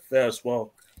actually prefer as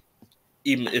well,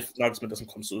 even if Nagelsmann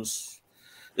doesn't come. So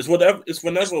it's whatever. It's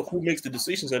whenever who makes the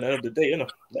decisions at the end of the day, you know.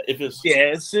 Like if it's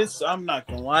it's just I'm not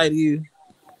gonna lie to you,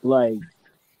 like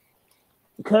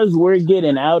because we're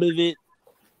getting out of it.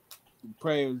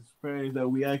 Prayers that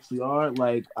we actually are.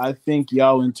 Like I think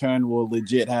y'all in turn will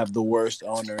legit have the worst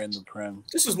owner in the Prem.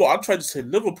 This is what I tried to say.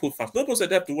 Liverpool fans. Liverpool said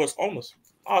they have the worst owners.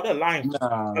 Oh, they're lying. They're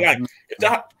lying.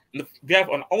 If we have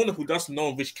an owner who doesn't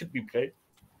know which kit we play,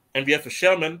 and we have a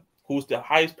chairman who's the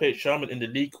highest paid chairman in the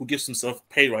league who gives himself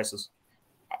pay rises.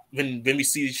 When we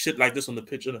see shit like this on the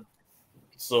pitch, innit?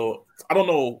 So I don't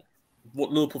know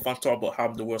what Liverpool fans talk about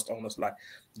having the worst owners. Like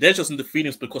they're just in the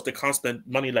feelings because they can't spend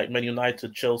money like Man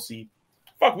United, Chelsea.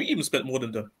 Fuck, we even spent more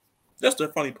than them. That's the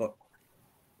funny part.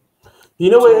 You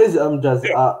know what it is, Jazz?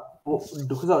 Yeah.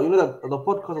 Because you know the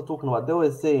podcast I'm talking about, they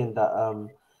were saying that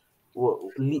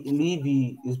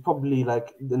Levy is probably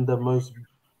like in the most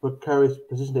precarious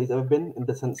position that he's ever been, in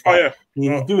the sense that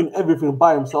he's doing everything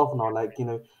by himself now. Like, you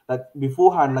know, like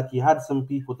beforehand, like he had some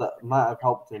people that might have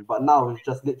helped him, but now it's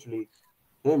just literally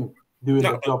him doing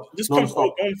the job. This comes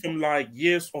all on from like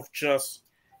years of just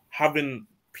having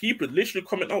people literally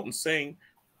coming out and saying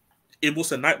it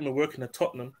was a nightmare working at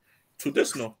Tottenham to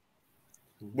this now,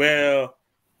 where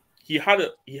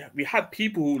we had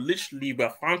people who literally were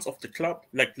fans of the club,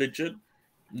 like legit,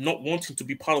 not wanting to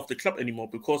be part of the club anymore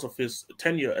because of his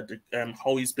tenure at the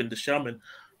how he's been the chairman.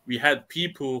 We had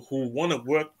people who want to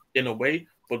work in a way,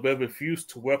 but were refused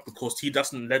to work because he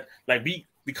doesn't let. Like we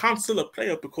can't sell a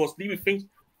player because Levy thinks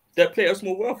that player is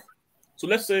more worth. So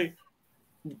let's say,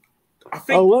 I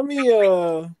think. Oh, let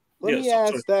me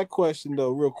ask that question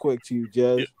though, real quick to you,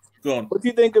 Jez. Yeah, go on. What do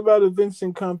you think about a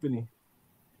Vincent Kompany?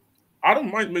 I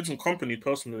don't mind Vincent Kompany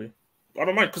personally. I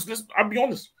don't mind because I'll be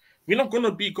honest. We're not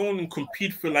gonna be going and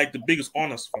compete for like the biggest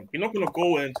honors. We're not gonna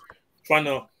go and trying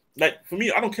to like. For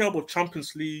me, I don't care about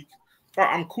Champions League.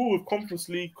 I'm cool with Conference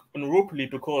League and Europa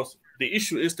League because the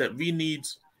issue is that we need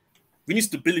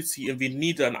stability and we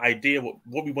need an idea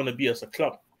what we want to be as a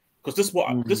club. Because this is what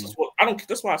I don't.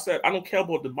 That's why I said I don't care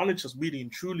about the managers really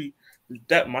and truly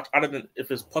that much, other than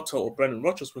if it's Potter or Brendan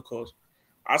Rodgers. Because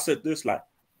I said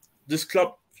this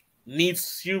club needs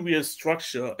serious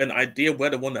structure and idea where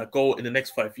they want to go in the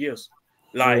next 5 years.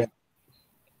 Like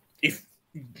if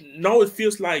now it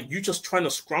feels like you're just trying to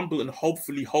scramble and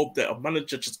hopefully hope that a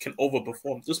manager just can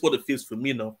overperform. This is what it feels for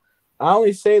me now. I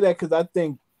only say that because I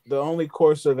think the only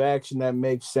course of action that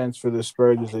makes sense for the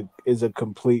Spurs is a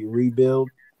complete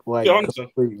rebuild. Like,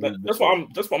 that's why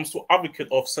I'm so advocate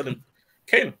of selling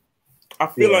Kane. I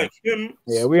feel like him.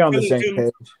 Yeah, we're on the same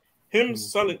page. Him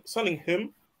selling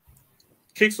him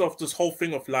kicks off this whole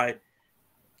thing of like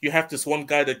you have this one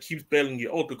guy that keeps bailing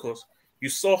you out because you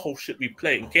saw how shit we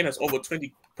play, and Kane has over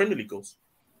 20 Premier League goals.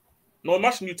 Now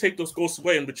imagine you take those goals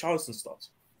away and Richarlison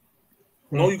starts.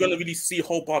 Now you're gonna really see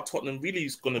how bad Tottenham really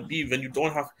is gonna be when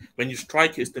your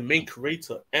striker is the main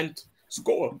creator and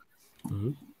scorer.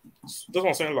 That's what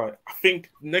I'm saying. Like, I think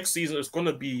next season is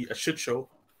gonna be a shit show,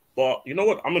 but you know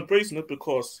what? I'm embracing it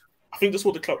because I think that's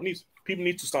what the club needs. People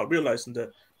need to start realizing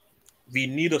that we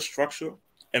need a structure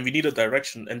and we need a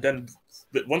direction, and then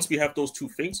once we have those two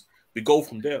things, we go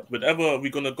from there. Whatever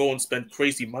we're gonna go and spend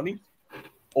crazy money,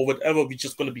 or whatever we're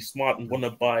just gonna be smart and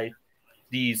wanna buy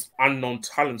these unknown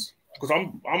talents. Because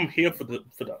I'm here for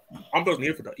that. I'm personally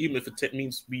here for that, even if it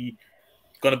means we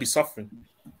gonna be suffering.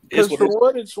 Because for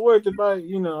what it's worth, if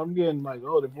I'm getting like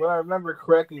old. If I remember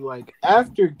correctly, like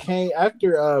after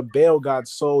Bale got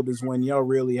sold is when y'all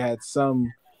really had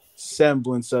some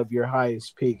semblance of your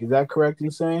highest peak. Is that correct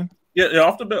in saying? Yeah.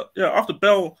 After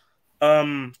Bale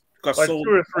got like sold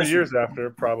 2 or 3 years after,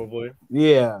 probably.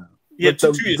 Yeah. Yeah,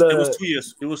 2 years. It was 2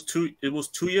 years. It was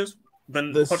 2 years.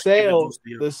 When the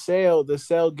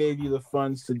sale gave you the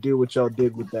funds to do what y'all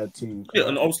did with that team. Yeah,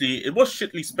 and obviously it was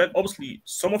shitly spent. Obviously,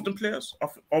 some of them players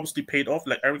obviously paid off,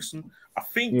 like Ericsson. I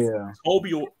think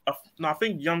I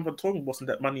think Jan van Tongen wasn't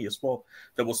that money as well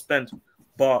that was spent.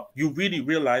 But you really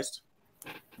realized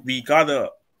we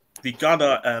gotta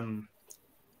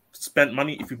spend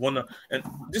money if we wanna. And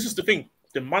this is the thing: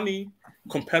 the money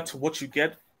compared to what you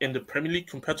get in the Premier League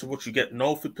compared to what you get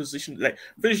now for position, like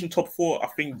finishing top 4, I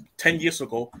think 10 years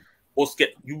ago,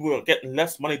 you were getting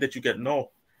less money that you get now.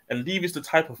 And Levy is the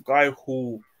type of guy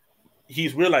who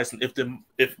he's realizing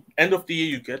if end of the year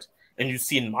you get and you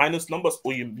see minus numbers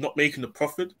or you're not making a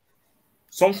profit,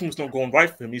 something's not going right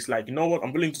for him. He's like, you know what,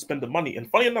 I'm willing to spend the money. And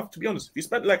funny enough, to be honest, if you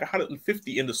spent like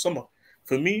 150 in the summer,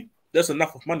 for me, there's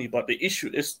enough of money. But the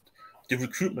issue is the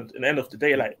recruitment. At the end of the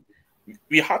day, like,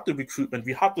 we had the recruitment,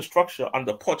 we had the structure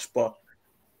under Poch, but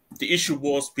the issue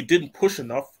was we didn't push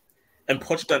enough, and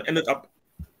Pochettino ended up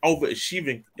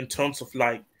overachieving in terms of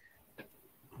like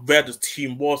where the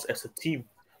team was as a team.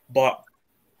 But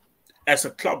as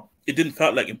a club, it didn't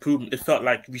feel like improvement. It felt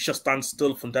like we just stand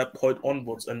still from that point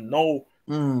onwards. And no,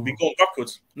 we go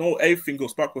backwards. No, everything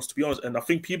goes backwards, to be honest. And I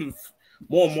think people,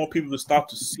 more and more people will start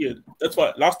to see it. That's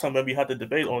why last time when we had the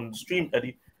debate on the stream,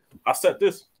 Eddie, I said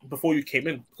this before you came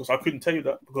in because I couldn't tell you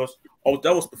that because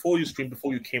that was before you streamed,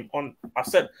 before you came on. I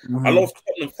said a lot of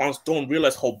Tottenham fans don't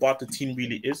realize how bad the team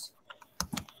really is.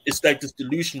 It's like this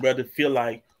delusion where they feel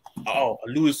like, oh,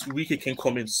 Luis Enrique can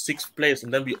come in 6th place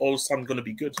and then we all of a sudden going to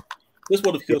be good. That's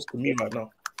what it feels to me right now.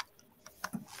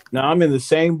 No, I'm in the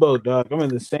same boat, dog. I'm in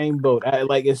the same boat.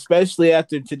 Like, especially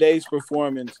after today's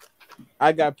performance,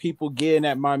 I got people getting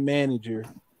at my manager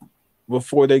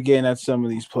before they're getting at some of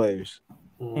these players.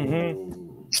 I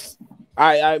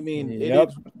mean,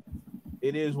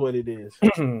 it is what it is.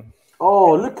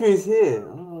 Oh, look who's here.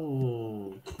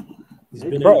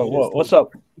 Bro, what's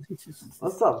up?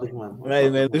 What's up, big man? Hey,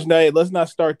 man, let's not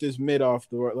start this mid off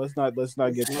the word. Let's not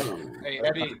get that. Hey,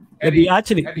 Eddie,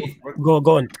 actually, go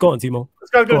on, Timo. This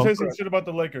guy's gonna say some shit about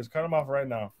the Lakers. Cut him off right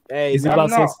now. Hey, I'm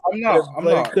not.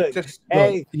 Just,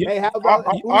 hey, how about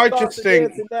I just think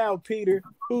dancing now, Peter?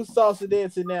 Who's salsa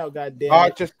dancing now? Goddamn. I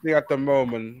just think at the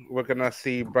moment we're gonna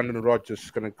see Brendan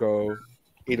Rodgers gonna go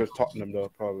either Tottenham though,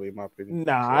 probably in my opinion.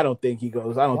 Nah, I don't think he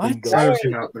goes. I don't think he goes.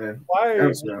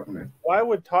 Why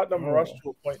would Tottenham rush to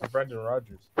a point to Brendan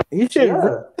Rodgers? He should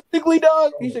realistically,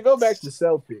 dog. He should go back to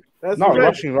Celtic. That's not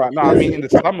rushing right now. I mean, in the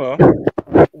summer.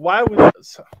 Why would?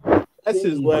 That's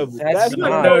his level. That's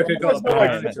not. You know what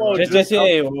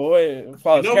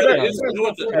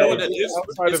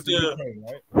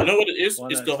it is?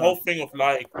 It's the whole thing of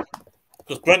like,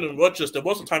 because Brendan Rodgers, there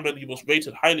was a time when he was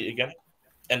rated highly again,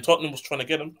 and Tottenham was trying to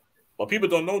get him. But people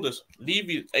don't know this.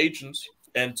 Levy's agents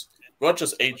and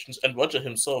Rodgers' agents and Roger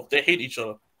himself, they hate each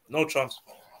other. No chance.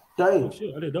 Dang.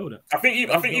 Shit, I didn't know that. I think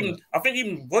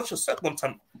even Roger said one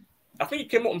time. I think he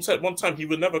came out and said one time he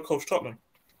would never coach Tottenham.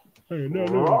 Hey,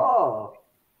 no.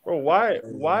 Bro,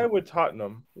 why would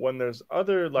Tottenham, when there's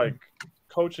other like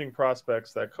coaching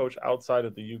prospects that coach outside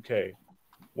of the UK,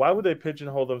 why would they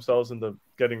pigeonhole themselves into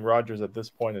getting Rodgers at this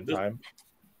point in time?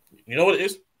 You know what it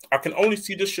is? I can only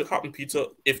see this shit happen, Peter,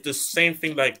 if the same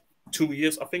thing like 2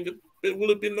 years, I think it will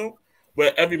have been no,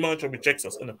 where every manager rejects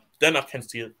us, and then I can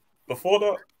see it. Before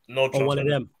that, no chance. Or one of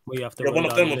them where you have to. Yeah, one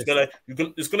of them was like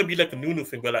it's gonna be like a Nuno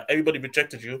thing where like everybody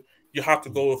rejected you. You have to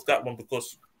go with that one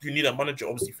because you need a manager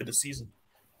obviously for the season.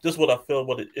 This is what I feel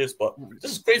what it is, but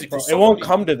this is crazy. Bro, it won't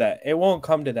come to that. It won't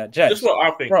come to that. Jets. That's what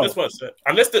I think. Bro. That's what I said.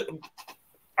 Unless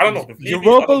I don't know.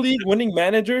 Europa League winning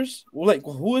managers, like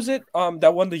who is it?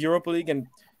 That won the Europa League and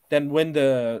then win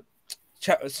the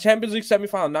Champions League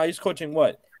semifinal. Now he's coaching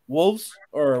what? Wolves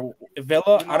or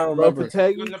Villa? I don't remember.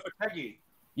 Lopetegui.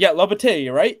 Yeah,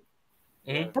 Lopetegui, right?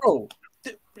 Mm-hmm. Bro,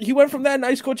 he went from that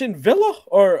nice coaching Villa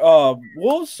or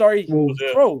Wolves. Sorry,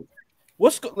 bro.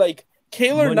 What's like?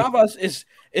 Keylor Navas is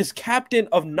captain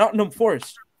of Nottingham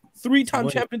Forest, 3-time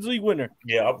Champions League winner.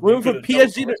 Yeah, room for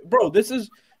PSG. Bro, this is.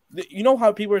 You know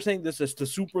how people are saying this is the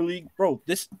Super League, bro.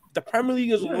 The Premier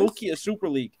League is low-key a Super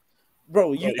League,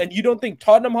 bro. You don't think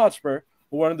Tottenham Hotspur,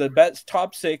 one of the best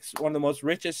top 6, one of the most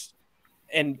richest,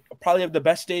 and probably have the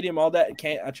best stadium, all that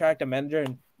can't attract a manager,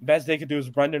 and best they could do is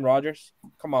Brendan Rodgers.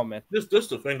 Come on, man. This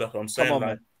the thing that I'm saying. Come on, like,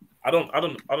 man. I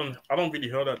don't really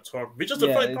hear that talk. Which is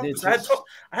the funny part.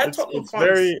 I had Tottenham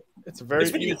fans. It's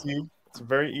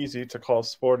very easy to call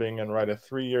Sporting and write a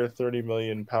 3-year, £30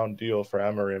 million deal for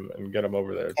Amorim and get him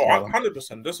over there. Oh,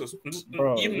 100%. This is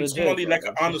bro, even somebody like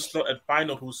an Arne Slot at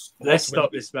final who's. Let's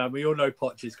stop this, man. We all know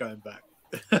Poch is going back.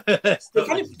 I think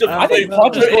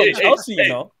Poch is going to Chelsea, you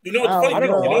know. You know what the funny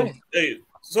thing? Hey,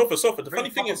 Sofa. The funny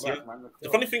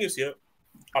thing is here.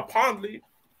 Apparently,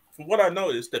 from what I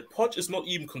know is that Poch is not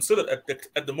even considered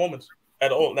at the moment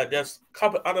at all. Like there's a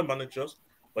couple other managers,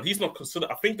 but he's not considered.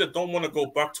 I think they don't want to go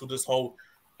back to this whole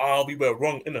we were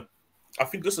wrong, innit? I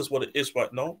think this is what it is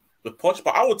right now with Poch,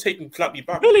 but I would take him gladly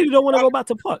back. Really, you don't want to go back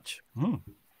to Poch?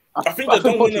 I think they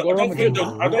don't want to.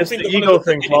 I don't it's think the ego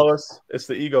thing, Wallace. It's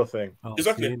the ego thing.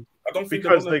 Exactly. I don't think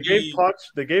because they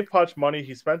gave Poch money.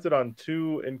 He spent it on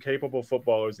 2 incapable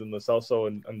footballers in the Celso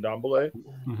and Ndombele,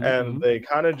 and they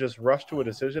kind of just rushed to a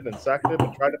decision and sacked him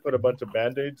and tried to put a bunch of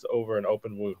band-aids over an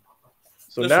open wound.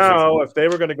 So now, if they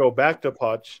were going to go back to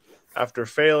Poch after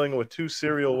failing with 2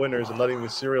 serial winners and letting the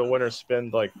serial winners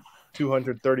spend like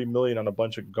 $230 million on a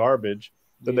bunch of garbage,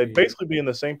 then they'd basically be in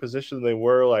the same position they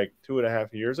were like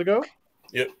 2.5 years ago.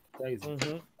 Yep.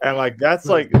 And like that's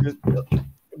like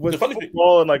with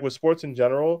football and like with sports in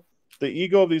general, the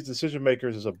ego of these decision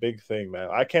makers is a big thing, man.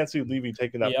 I can't see Levy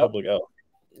taking that public L.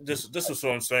 This is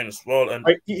what I'm saying as well. And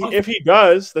if he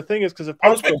does, the thing is, because if I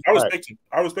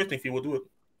respect if he will do it.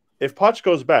 If Poch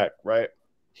goes back, right,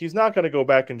 he's not going to go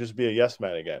back and just be a yes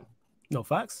man again. No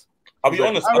facts. I'll be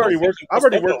honest. I've already worked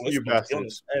for you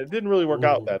bastards, and it didn't really work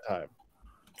out that time.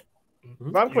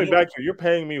 If I'm coming back here, you're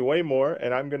paying me way more,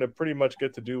 and I'm going to pretty much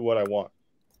get to do what I want.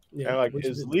 Yeah, and like,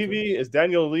 is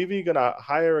Daniel Levy going to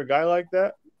hire a guy like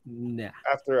that? Nah.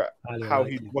 After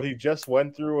what he just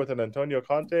went through with an Antonio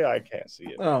Conte, I can't see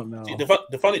it. Oh no. See,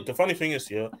 the funny thing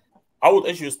is, I would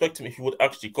actually respect him if he would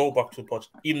actually go back to Poch,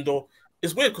 even though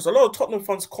it's weird because a lot of Tottenham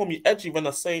fans call me edgy when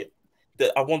I say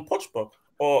that I want Poch back,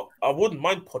 or I wouldn't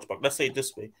mind Poch back. Let's say it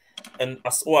this way,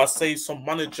 or I say some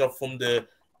manager from the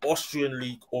Austrian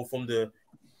league or from the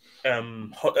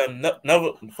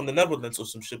Netherlands or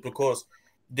some shit, because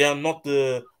they're not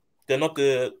the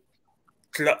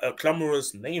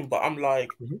clamorous name. But I'm like,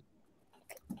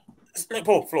 it's like,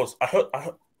 bro, Floss. I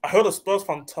heard a Spurs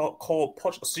fan call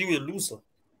Poch a serial loser.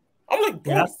 I'm like,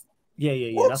 bro,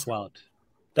 yeah, that's wild.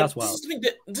 That's wild.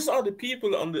 These are the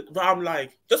people on the. But I'm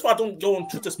like, that's why I don't go on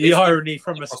Twitter. The irony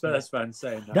from a Spurs fan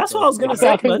saying that. That's what I was gonna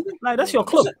say, man. Like, that's your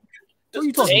club. What are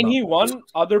you talking about? He won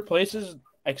other places.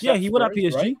 He won at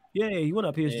PSG. Right? Yeah, he won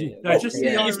at PSG. No, just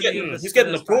he's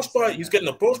getting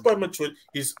approached by Madrid.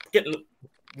 He's getting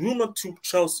rumored to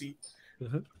Chelsea.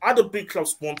 Other big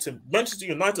clubs want him. Manchester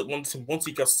United wants him once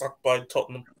he gets sacked by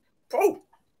Tottenham. Bro,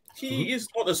 he is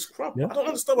not a scrub. I don't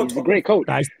understand what he's a great coach.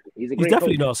 He's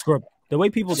definitely not a scrub. The way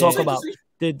people talk about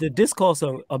the discourse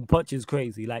on Poch is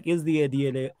crazy. Like, is he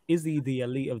the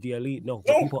elite of the elite? No,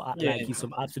 people act like he's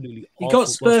some absolutely. He got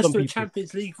Spurs to a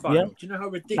Champions League final. Do you know how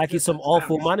ridiculous? Like he's some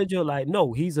awful manager. Like,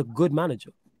 no, he's a good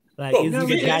manager. Like, is he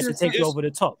the guy to take you over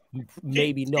the top?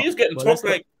 Maybe not. He's getting talked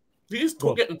like. He's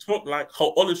getting talked like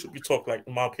how Ole should be talked like,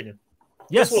 in my opinion.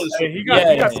 Yes, he got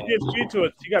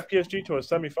PSG to a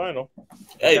semi-final.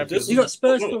 Hey, he got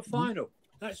Spurs to a final.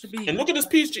 That should be. And look at this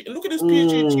PSG. And look at this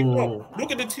PSG team now.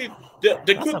 Look at the team. They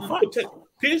could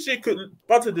PSG could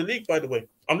butter the league. By the way,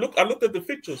 I looked at the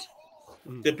fixtures.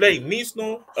 They play Nice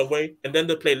now away, and then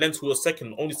they play Lens, who are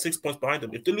second, only 6 points behind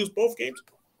them. If they lose both games,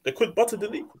 they could butter the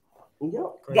league.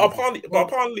 But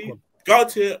apparently,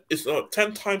 Galtier is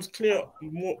 10 times clear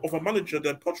more of a manager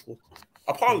than Poch.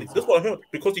 Apparently, that's what I heard,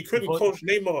 because he couldn't coach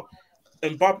Neymar,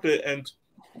 Mbappe, and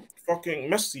fucking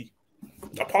Messi.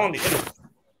 Apparently,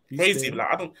 crazy.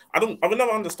 Like, I will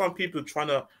never understand people trying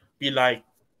to be like,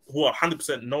 who are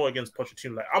 100% no against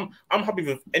Pochettino. Like, I'm happy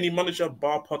with any manager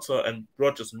bar Potter and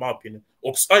Rodgers, in my opinion.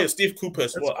 Or Steve Cooper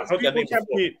as well. I heard that name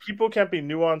before. People can't be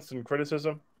nuanced in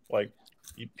criticism. Like,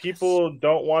 people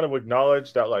don't want to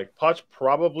acknowledge that, like, Poch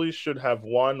probably should have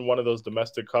won one of those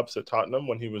domestic cups at Tottenham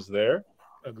when he was there.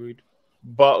 Agreed.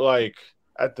 But, like,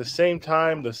 at the same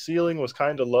time, the ceiling was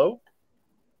kind of low.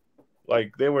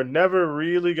 Like, they were never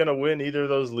really going to win either of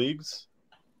those leagues,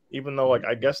 even though, like,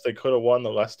 I guess they could have won the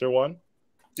Leicester one.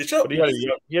 But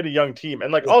he had a young team.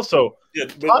 And, like, also,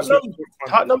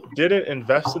 Tottenham didn't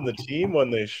invest in the team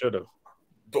when they should have.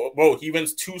 Bro, he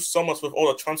went 2 summers with all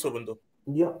the transfer window.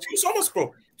 Yeah. 2 summers,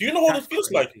 bro. Do you know what it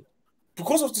feels like?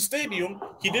 Because of the stadium,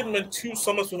 he didn't win 2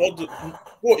 summers with all the.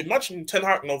 Bro, imagine Ten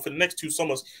Hag now for the next 2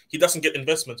 summers, he doesn't get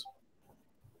investment.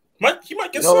 He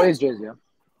might get some.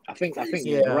 I think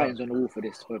the writing's on the wall for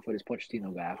this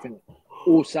Pochettino guy. I think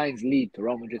all signs lead to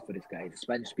Real Madrid for this guy. He's a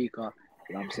Spanish speaker.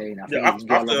 You know what I'm saying? I think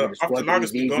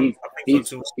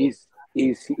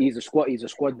he's a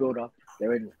squad builder.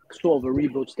 They're in sort of a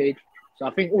rebuild stage. So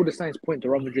I think all the signs point to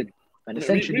Real Madrid. And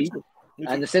essentially,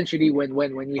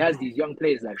 when he has these young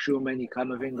players like Tchouaméni,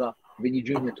 Camavinga, Vinny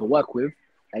Jr. to work with,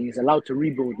 and he's allowed to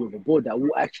rebuild with a board that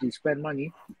will actually spend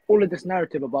money, all of this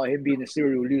narrative about him being a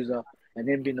serial loser and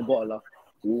him being a bottler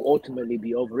will ultimately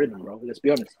be overridden, bro. Let's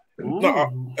be honest.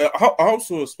 No, I hope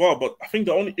so as well, but I think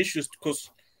the only issue is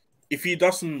because if he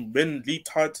doesn't win league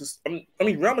titles, I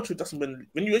mean, Real Madrid doesn't win.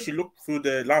 When you actually look through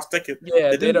the last decade,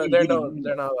 they're not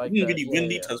like didn't really win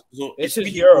league titles. So it's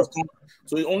just Europe.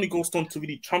 So it only goes down to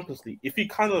really Champions League. If he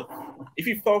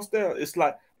falls there, it's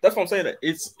like, that's what I'm saying. That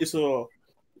it's a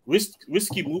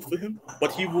risky move for him,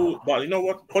 but he will. But you know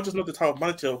what? Poch is not the type of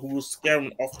manager who will scare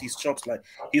him off these jobs. Like,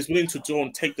 he's willing to go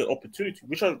and take the opportunity,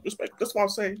 which I respect. That's what I'm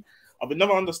saying. I would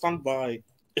never understand why,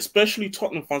 especially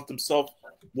Tottenham fans themselves,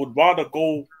 would rather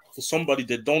go for somebody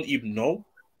they don't even know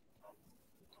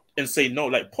and say no.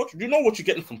 Like, Poch, you know what you're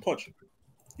getting from Poch.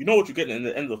 You know what you're getting in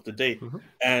the end of the day.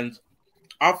 And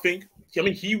I think,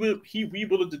 he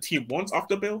rebuilt the team once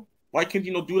after Bale. Why can't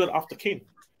he not do that after Kane?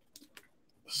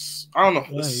 I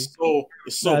don't know. It's so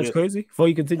It's weird. crazy. Before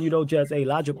you continue though, Jazz, hey,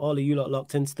 large up all of you lot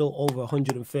locked in. Still over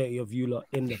 130 of you lot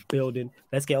in the building.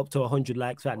 Let's get up to 100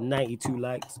 likes. We're at 92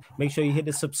 likes. Make sure you hit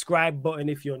the subscribe button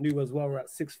if you're new as well. We're at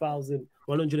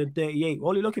 6,138. We're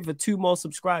only looking for 2 more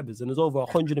subscribers, and there's over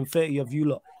 130 of you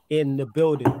lot in the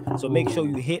building. So make sure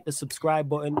you hit the subscribe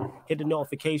button, hit the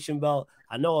notification bell.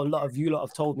 I know a lot of you lot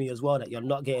have told me as well that you're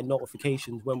not getting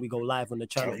notifications when we go live on the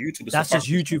channel. That's just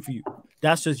YouTube for you.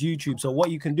 That's just YouTube. So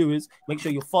what you can do is make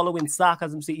sure you're following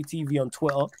Sarcasm City TV on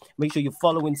Twitter. Make sure you're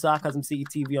following Sarcasm City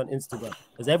TV on Instagram.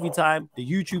 Because every time the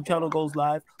YouTube channel goes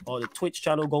live or the Twitch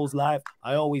channel goes live,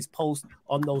 I always post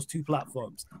on those 2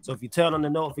 platforms. So if you turn on the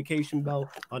notification bell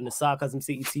on the Sarcasm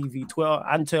City TV Twitter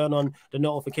and turn on the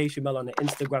notification bell on the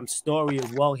Instagram story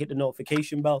as well, hit the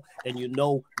notification bell, then you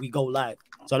know we go live.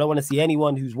 So I don't want to see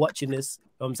anyone who's watching this, you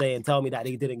know what I'm saying, tell me that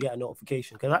they didn't get a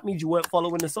notification, because that means you weren't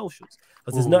following the socials.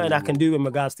 Because there's nothing I can do in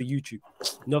regards to YouTube.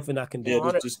 Nothing I can do.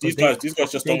 Yeah, these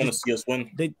guys just don't want to see us win.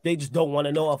 They just don't want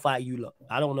to notify you lot.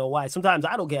 I don't know why. Sometimes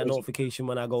I don't get a notification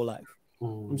when I go live.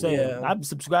 I'm saying I'm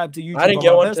subscribed to YouTube. I didn't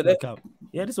get one today. Account.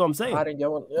 Yeah, that's what I'm saying. I didn't get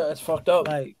one. Yeah, it's fucked up.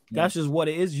 Like that's just what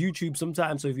it is. YouTube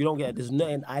sometimes. So if you don't get it, there's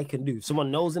nothing I can do. If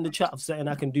someone knows in the chat of something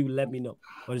I can do, let me know.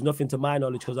 But there's nothing to my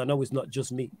knowledge, because I know it's not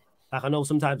just me. Like I know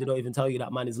sometimes they don't even tell you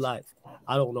that man is live.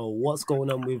 I don't know what's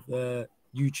going on with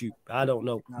YouTube. I don't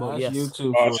know. But yes.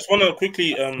 YouTube. I just want to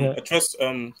quickly address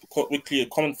quickly a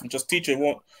comment from just Teacher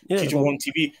One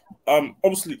TV.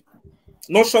 Obviously,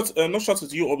 no shots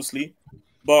at you, obviously,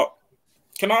 but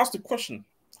can I ask the question?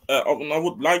 I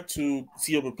would like to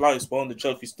see a reply as well in the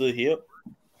chat if you're still here.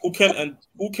 Who can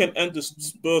end the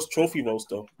Spurs trophy roast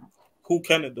though? Who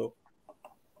can it though?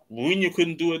 Mourinho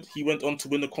couldn't do it. He went on to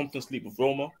win the Conference League with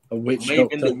Roma. Maybe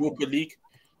in the Europa League.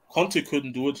 Conte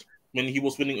couldn't do it when he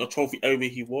was winning a trophy everywhere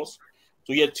he was.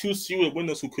 So he had 2 serial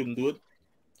winners who couldn't do it.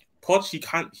 Poch,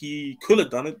 he could have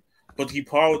done it, but he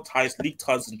prioritized league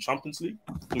titles and Champions League,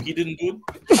 so he didn't do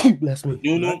it. Bless me.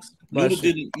 Nuno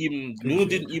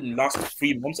didn't even last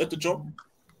 3 months at the job.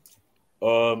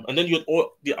 And then you had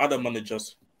all the other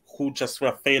managers who just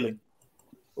were failing.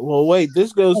 Well, wait,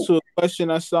 this goes to a question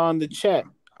I saw in the chat.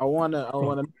 I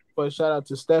wanna put a shout out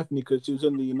to Stephanie because she was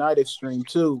in the United stream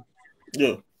too.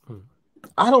 Yeah.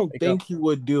 I don't think he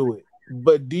would do it.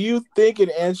 But do you think an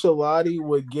Ancelotti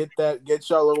would get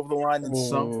y'all over the line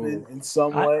in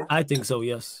some way? I think so,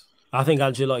 yes. I think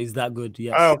Ancelotti is that good,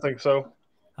 yes. I don't think so.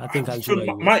 I think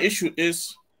Ancelotti. My issue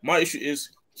is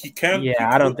he can.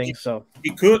 Yeah, I don't think so.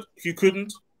 He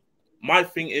couldn't. My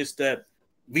thing is that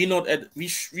we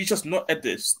just not at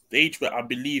the stage where I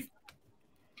believe,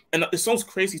 and it sounds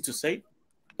crazy to say,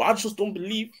 but I just don't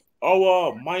believe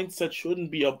our mindset shouldn't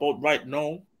be about right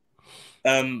now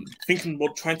thinking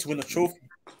about trying to win a trophy.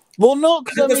 Well, no,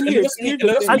 because I mean,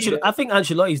 I think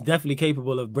Ancelotti is definitely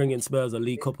capable of bringing Spurs a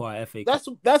League Cup or a FA Cup.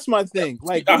 That's my thing.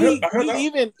 Like, even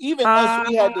us,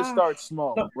 we had to start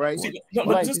small, right? Hey,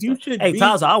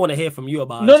 Taz, I want to hear from you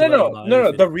about.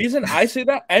 No. The reason I say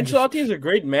that, Ancelotti is a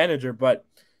great manager, but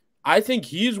I think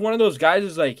he's one of those guys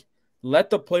who's like, let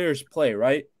the players play,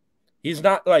 right? He's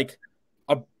not like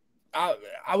I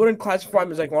wouldn't classify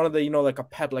him as like one of the, like a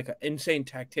pet, like an insane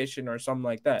tactician or something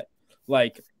like that.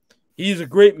 Like, he's a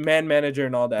great manager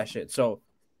and all that shit. So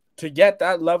to get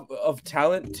that level of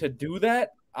talent to do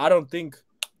that, I don't think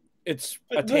it's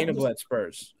attainable at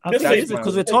Spurs.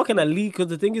 Because we're talking a league. Because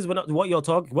the thing is, we're not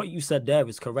what you said there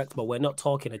is correct, but we're not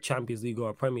talking a Champions League or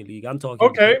a Premier League. I'm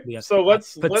talking so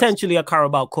let's potentially a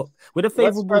Carabao Cup with a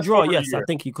favorable draw. Yes, I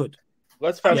think he could.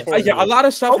 Let's fast forward. Yeah, a lot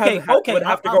of stuff would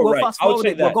have to go right. I would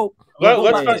say that.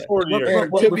 Let's fast forward a year.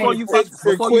 Before you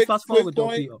fast forward, though,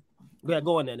 Peter. Yeah,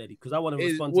 go on then, Eddie, because I want to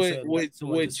respond to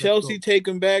would Chelsea take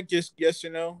him back? Just yes or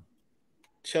no?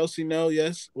 Chelsea, no,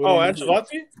 yes.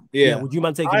 Ancelotti? Yeah. Would you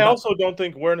mind taking him I back? also don't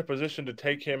think we're in a position to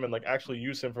take him and like actually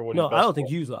use him for what he's best I don't think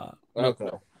you are.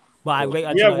 Okay. But we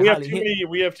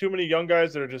have too many young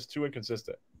guys that are just too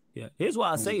inconsistent. Yeah. Here's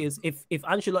what I say is if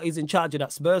Ancelotti is in charge of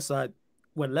that Spurs side,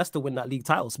 when Leicester win that league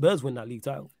title, Spurs win that league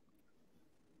title.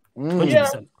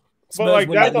 100%. But like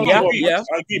that, I agree.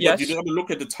 But you got to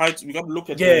look at the title. We got to look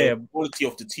at the quality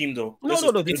of the team, though.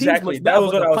 No. The exactly. That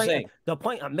was what I was saying. The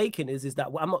point I'm making is that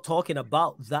I'm not talking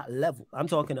about that level. I'm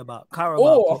talking about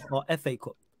Carabao Cup or FA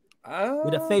Cup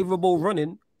with a favorable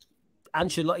running.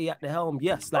 Ancelotti at the helm,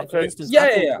 yes. Like for instance,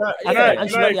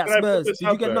 Ancelotti at Spurs. Did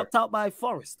you get knocked out by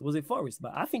Forest? Was it Forest?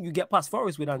 But I think you get past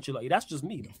Forest with Ancelotti. That's just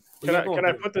me. Can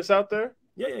I put this out there?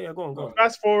 Yeah. Go on.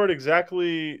 Fast forward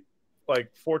exactly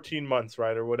like 14 months,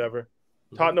 right, or whatever.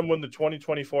 Tottenham won the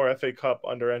 2024 FA Cup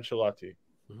under Ancelotti.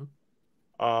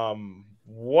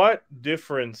 What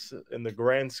difference in the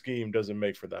grand scheme does it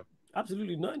make for them?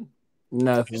 Absolutely none.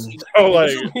 Nothing. So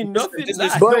like nothing. This Nah,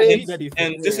 is, don't and, mean anything.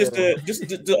 and this is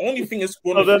the only thing is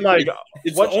going so then like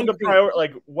it's what the should the only thing. priority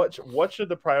like what should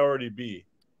the priority be?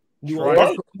 You Trying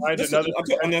want to find Listen, another I'll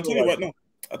tell you potential, right now.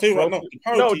 I'll tell you right now. trophy-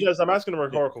 The No, priority, Jez, I'm asking a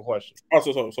rhetorical question.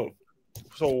 oh, so.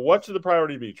 So what should the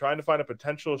priority be? Trying to find a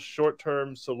potential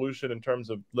short-term solution in terms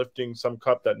of lifting some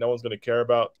cup that no one's going to care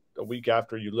about a week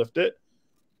after you lift it,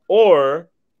 or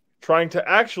trying to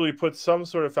actually put some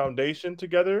sort of foundation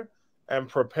together and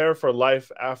prepare for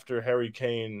life after Harry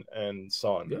Kane and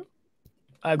Son. Yeah,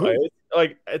 I agree.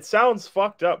 Like it sounds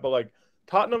fucked up, but like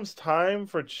Tottenham's time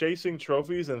for chasing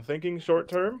trophies and thinking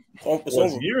short-term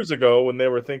was years ago when they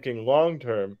were thinking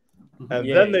long-term. And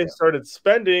then they started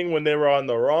spending when they were on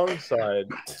the wrong side,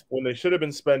 when they should have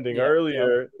been spending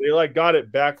earlier. They like got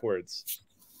it backwards.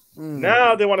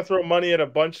 Now they want to throw money at a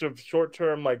bunch of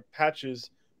short-term like patches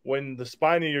when the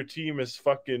spine of your team is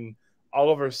fucking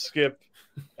Oliver Skip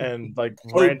and like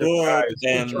random guys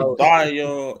and Dyer. You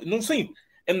know what I'm saying?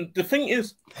 And the thing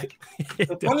is,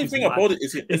 the funny thing about it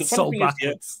is, the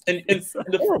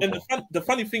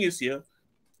funny thing is here,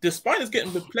 the spine is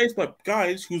getting replaced by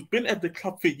guys who's been at the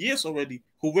club for years already,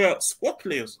 who were squad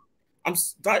players.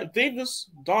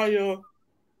 Davis, Dyer,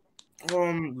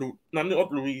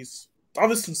 not Luis,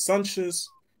 Davison Sanchez.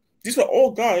 These were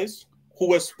all guys who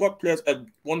were squad players at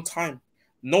one time.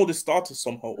 Know the starters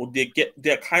somehow, or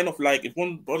they're kind of like, if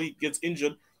one body gets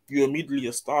injured, you're immediately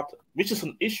a starter, which is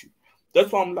an issue.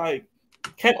 That's why I'm like,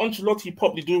 can Ancelotti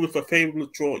probably do with a favorable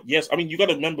draw? Yes. I mean, you got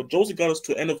to remember, Jose got us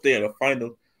to the end of the day at a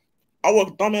final. Our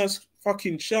dumbass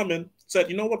fucking chairman said,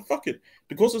 you know what, fuck it.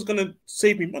 Because it's going to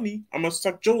save me money, I'm going to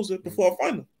sack Jose before a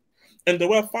final. And there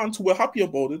were fans who were happy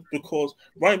about it because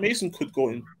Ryan Mason could go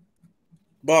in.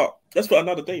 But that's for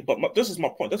another day. But this is my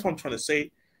point. That's what I'm trying to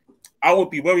say. I would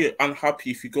be very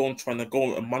unhappy if you go and trying to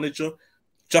go a manager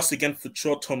just again for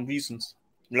short-term reasons.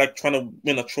 Like trying to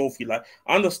win a trophy. Like,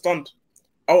 I understand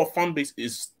our fan base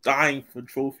is dying for a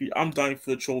trophy. I'm dying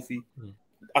for a trophy.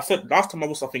 I said last time I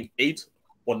was, I think, 8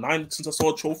 or 9 since I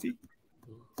saw a trophy.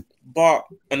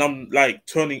 And I'm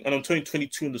turning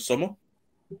 22 in the summer.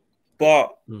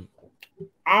 But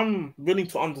I'm willing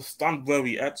to understand where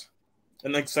we're at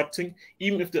and accepting,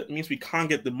 even if that means we can't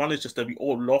get the managers that we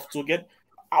all love to get.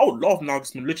 I would love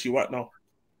Nagelsmann literally right now.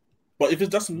 But if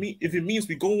it means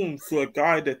we're going for a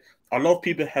guy that a lot of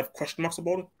people have question marks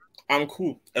about it, I'm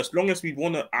cool. As long as we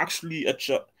want to actually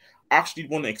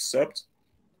want to accept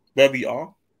where we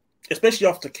are, especially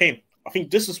after Kane. I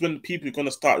think this is when people are going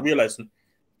to start realizing,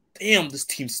 damn, this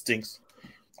team stinks.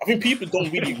 I think people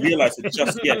don't really realize it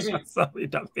just yet. Sorry,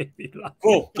 that made me laugh.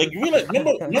 Bro, like you realize,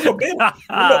 remember Bale?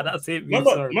 That's it.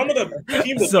 Remember the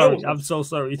team that sorry, Bale was. I'm so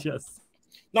sorry, just.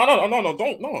 No,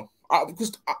 don't.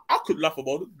 Because I could laugh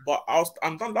about it, but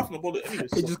I'm done laughing about it anyway.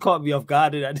 It just caught me off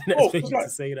guard, and I didn't expect you to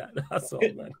say that. That's all,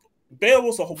 man. Bale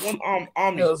was a one-arm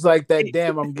army. It was like that.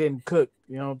 Damn, I'm getting cooked.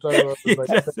 You know what I'm talking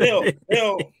about?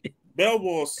 Bale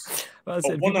was. I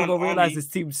said people don't realize this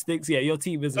team stinks. Yeah, your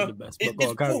team isn't the best. But go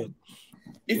on, carry on.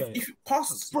 If you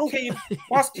pass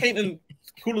Kane and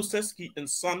Kulusevski and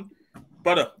Son,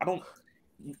 brother,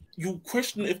 you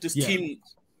question if this team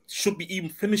should be even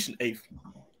finishing 8th.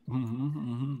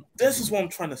 This is what I'm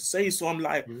trying to say. So I'm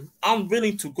like, I'm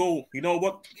willing to go. You know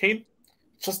what, Kane?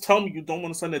 Just tell me you don't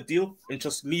want to sign a deal and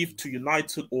just leave to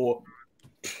United or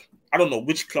I don't know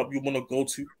which club you want to go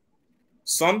to.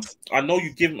 Son, I know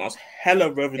you're giving us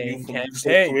hella revenue from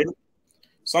South Korea.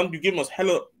 Son, you're giving us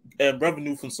hella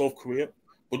revenue from South Korea,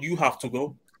 but you have to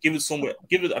go. Give it somewhere.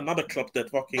 Give it another club that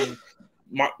fucking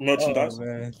merchandise.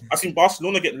 I seen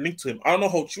Barcelona get linked to him. I don't know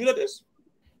how true that is,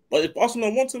 but if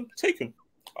Barcelona wants him, take him.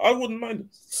 I wouldn't mind it.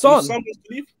 Son wants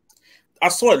to leave, I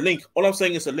saw a link. All I'm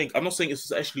saying is a link. I'm not saying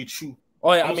it's actually true.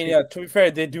 Oh yeah, I mean, yeah. To be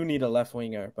fair, they do need a left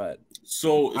winger, but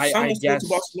so if Sam wants to go to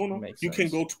Barcelona, you can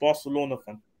go to Barcelona,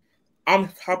 fam. I'm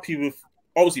happy with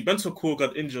obviously Bentancur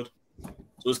got injured,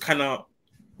 so it's kind of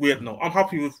weird now. I'm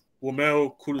happy with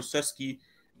Romero, Kulusevski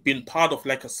being part of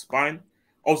like a spine.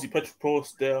 Obviously, Petr Pro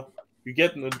is there. You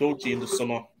get Ndoji in the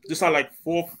summer. These are like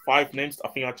 4 or 5 names I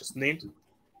think I just named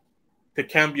that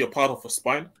can be a part of a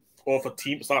spine or of a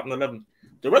team starting 11.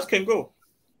 The rest can go.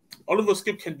 Oliver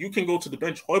Skip you can go to the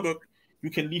bench. Højbjerg, you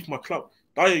can leave my club.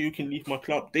 Dyer, you can leave my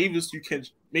club. Davis, you can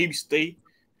maybe stay.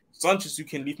 Sanchez, you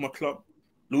can leave my club.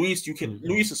 Luis, you can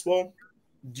Luis as well.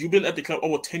 You've been at the club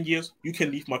over 10 years. You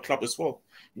can leave my club as well.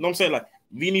 You know what I'm saying? Like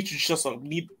we need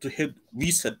to hit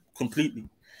reset completely.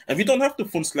 And we don't have the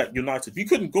funds like United. We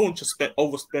couldn't go and just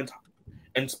overspend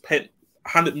and spend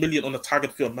 100 million on a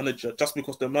target field manager just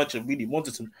because the manager really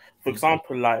wanted him. For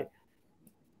example, like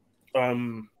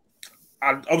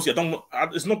obviously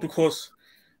it's not because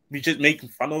we just making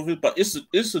fun of it, but it's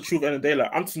the truth. End of the day, like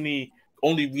Anthony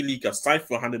only really got signed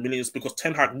for 100 million because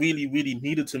Ten Hag really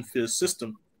needed him for his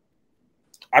system.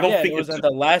 I don't think it was at the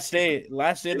last day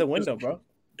of the window, bro.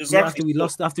 Exactly. After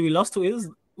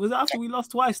we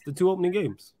lost twice the 2 opening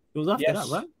games. It was after that,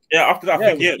 right? Yeah, after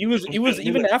that. Yeah, he was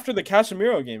even after the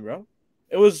Casemiro game, bro.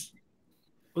 It was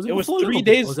 3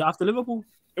 days. Was it after Liverpool?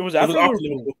 It was after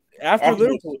Liverpool. After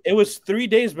Liverpool. It was 3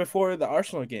 days before the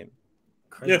Arsenal game.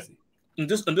 Crazy. Yeah. And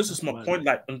this is my point.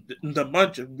 Like, the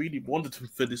manager really wanted him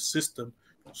for this system.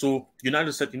 So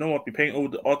United said, you know what, we're paying over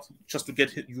the odds just to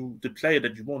get you the player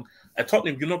that you want. At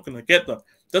Tottenham, you're not gonna get that.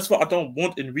 That's why I don't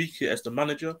want Enrique as the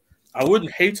manager. I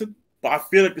wouldn't hate it, but I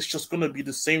feel like it's just gonna be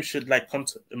the same shit like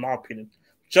Conte, in my opinion.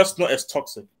 Just not as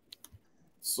toxic.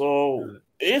 So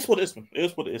it is what it is, man. It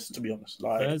is what it is, to be honest.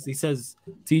 Like, he says,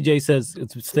 TJ says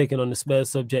it's taken on the Spurs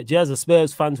subject. Jazz, are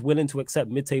Spurs fans willing to accept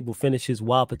mid-table finishes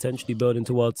while potentially building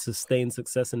towards sustained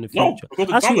success in the future?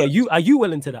 Actually, are you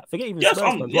willing to that? Forget even Spurs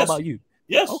fans. What about you?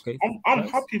 Yes. Okay. I'm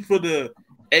happy for the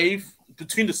 8th,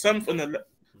 between the 7th and the.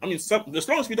 I mean, 7th, as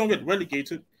long as we don't get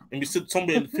relegated and we sit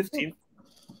somewhere in the 15th,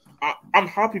 I'm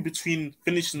happy between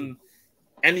finishing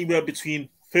anywhere between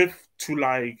 5th to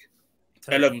like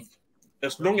 11th.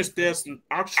 As long as there's an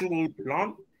actual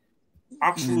plan,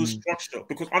 actual structure.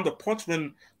 Because on the pot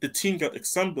when the team got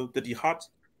assembled that he had,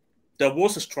 there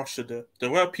was a structure there.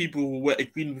 There were people who were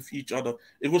agreeing with each other.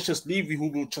 It was just Levy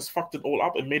who just fucked it all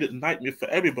up and made it a nightmare for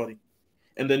everybody.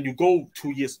 And then you go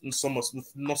 2 years in summer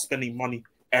with not spending money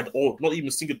at all, not even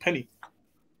a single penny.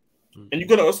 And you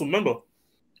gotta also remember,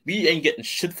 we ain't getting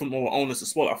shit from our owners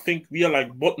as well. I think we are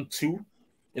like bottom 2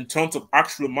 in terms of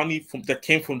actual money that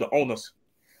came from the owners.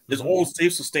 It's all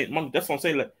self-sustained money. That's what I'm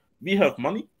saying. Like, we have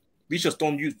money, we just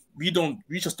don't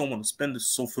want to spend it.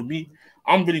 So for me,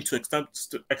 I'm willing to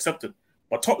accept it.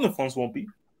 But Tottenham fans won't be.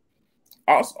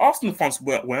 Arsenal fans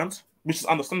weren't, which is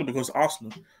understandable because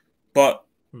Arsenal. But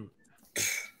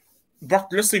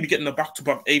let's say we get in a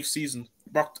back-to-back 8th season,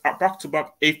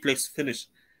 back-to-back 8th place finish.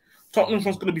 Tottenham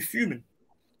fans gonna be fuming.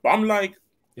 But I'm like,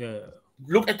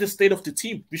 look at the state of the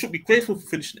team. We should be grateful for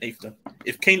finishing 8th then.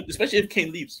 Especially if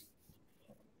Kane leaves.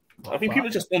 I think people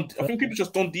just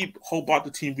don't deep how bad the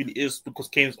team really is because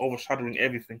Kane's overshadowing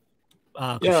everything.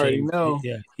 Yeah,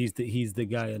 he's the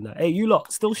guy in that. Hey, you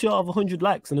lot still short of 100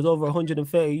 likes and there's over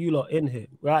 130 you lot in here.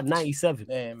 We're at 97.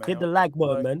 Hit the like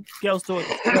button, man. Girls to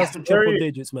triple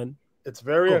digits, man. It's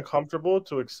very uncomfortable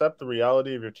to accept the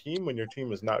reality of your team when your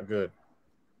team is not good.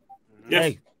 Yes.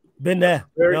 Hey, been there.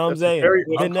 You know what I'm saying? A very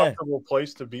uncomfortable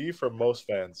place to be for most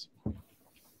fans.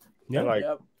 Yeah.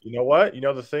 And you know what? You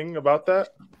know the thing about that?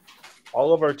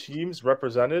 All of our teams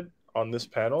represented on this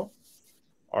panel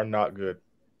are not good.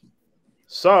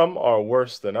 Some are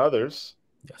worse than others.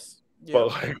 Yes. But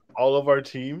like all of our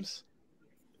teams,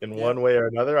 in one way or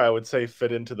another, I would say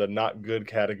fit into the not good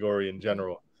category in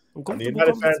general. And the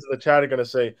United fans in the chat are going to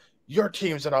say, your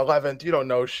team's in 11th. You don't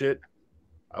know shit.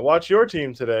 I watched your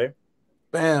team today.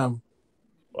 Bam.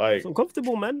 Like, I'm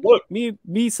comfortable, man. Look,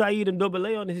 me, Saeed, and Double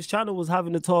A on his channel was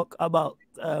having a talk about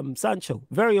Sancho.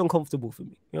 Very uncomfortable for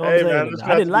me. You know what I'm saying?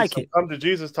 I didn't like it. Come to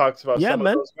Jesus talks about some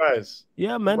of those guys.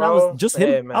 Yeah, man. Bro, I was just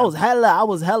him. Man. I was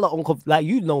hella uncomfortable. Like,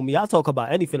 you know me. I talk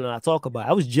about anything that I talk about.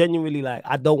 I was genuinely like,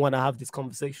 I don't want to have this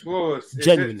conversation. Whoa,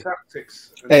 genuinely.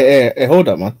 Hey, hold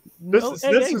up, man. This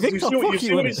is Victor, you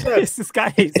see what he said. This guy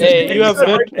hates Hey, you have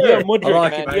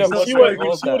Mudrick. You see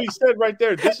what he said right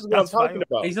there. This is what I'm talking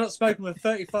about. He's not spoken for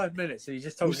 35 minutes, so he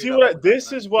just told you see what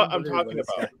this is what I'm talking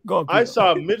about. I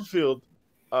saw a midfield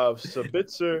of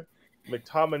Sabitzer,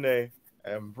 McTominay,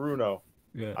 and Bruno.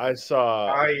 Yeah. I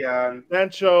saw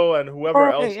Sancho and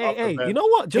whoever else. Hey, you know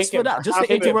what? Just for that, just for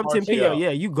interrupting Pierre.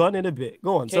 Yeah, you gone in a bit.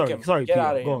 Go on. Sorry,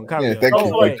 Pierre. Go on. Carry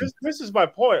on. This is my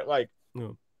point. Like,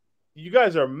 you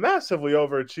guys are massively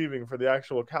overachieving for the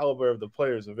actual caliber of the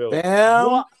players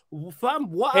available.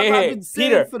 What have I been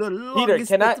saying for the longest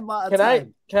amount of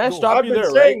time? Can I stop you there?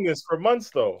 I've been saying this for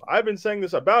months, though. I've been saying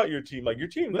this about your team. Like, your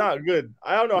team's not good.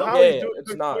 I don't know how he's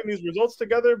putting these results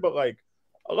together, but like,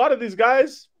 a lot of these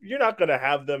guys, you're not going to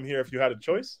have them here if you had a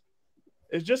choice.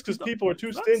 It's just because people are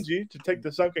too stingy to take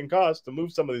the sunken cost to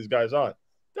move some of these guys on.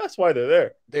 That's why they're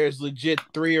there. There's legit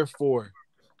 3 or 4.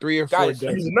 Guys,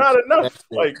 he's not enough.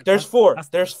 Like, there's 4.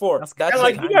 There's 4. That's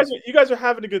like you guys are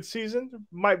having a good season. There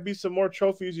might be some more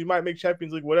trophies. You might make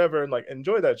Champions League, whatever, and like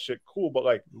enjoy that shit. Cool, but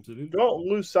like, don't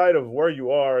lose sight of where you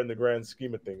are in the grand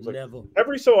scheme of things. Like,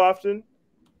 every so often,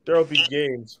 there'll be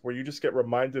games where you just get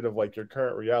reminded of like your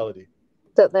current reality.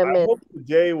 I hope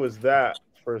today was that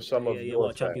for some of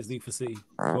your Champions League for City.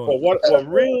 But what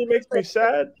really makes me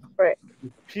sad?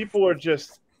 People are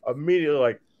just immediately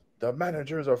like, the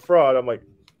manager's a fraud. I'm like,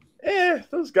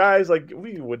 those guys, like,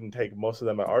 we wouldn't take most of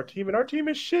them at our team, and our team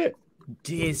is shit.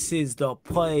 This is the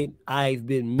point I've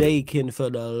been making for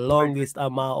the longest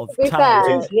amount of To be time.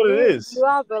 fair, It is what it is. You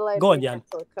are below Go on, Jan.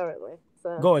 Newcastle currently.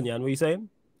 So. Go on, Jan. What are you saying?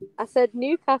 I said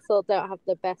Newcastle don't have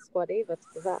the best squad either. To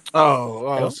be fair.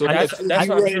 So that's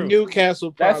not true.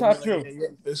 Newcastle. That's not true.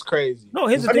 It's crazy. No,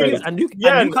 here's the thing is,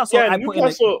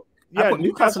 Newcastle.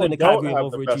 Newcastle in the don't category have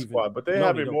of the best overachieving. squad, but they No,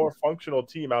 have they a don't. more functional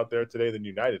team out there today than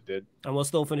United did. And we'll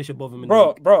still finish above them. In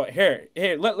Bro, here.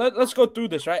 Let's go through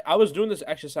this, right? I was doing this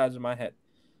exercise in my head.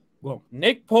 Well,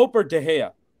 Nick Pope or De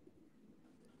Gea?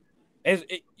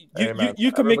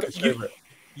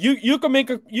 You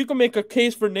can make a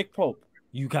case for Nick Pope.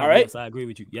 You can. All right? Yes, I agree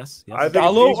with you. Yes. I think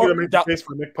it's easier to make the case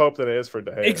for Nick Pope than it is for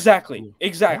De Gea. Exactly.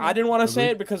 I didn't want to say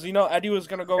it because Eddie was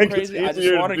gonna go crazy. I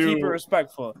just want to keep it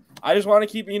respectful. I just want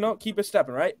to keep it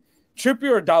stepping, right?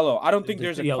 Trippier or Dalot? I don't think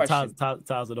there's a question.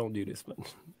 Taza, don't do this, man.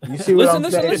 You see what I'm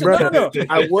saying? Listen. No.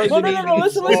 I wasn't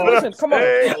Listen. Come on.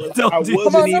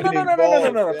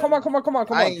 Come on.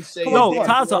 I ain't saying no,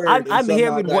 Taza, I'm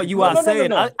hearing what you are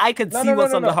saying. I can see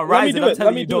what's on the horizon. I'm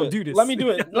telling you, don't do this. Let me do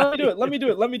it.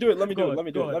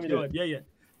 Yeah.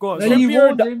 Go on. Hey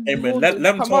man, let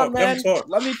him talk.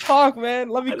 Let me talk, man.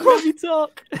 Let me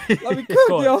talk. Let me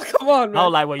cook, yo. Come on, man. I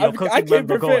don't like what you're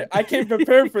cooking. I came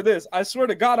prepared for this. I swear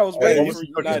to God, I was waiting for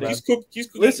United. He's cooking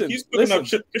up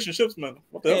fish and chips, man.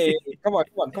 What the hell? Hey, come on.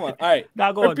 All right.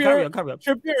 Now go on. Carry on.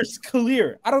 Trippier is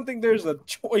clear. I don't think there's a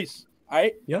choice. All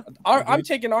right. Yeah. I'm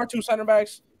taking our two center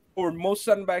backs over most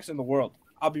center backs in the world.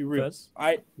 I'll be real. All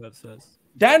right.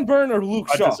 Dan Burn or Luke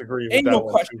Shaw? Ain't no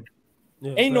question.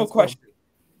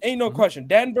 Ain't no question.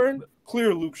 Dan Burn,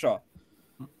 clear Luke Shaw.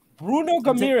 Bruno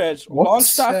Ramirez,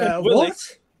 Longstaff, and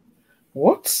Willick.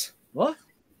 What?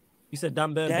 You said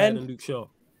Dan Burn and Luke Shaw.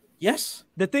 Yes.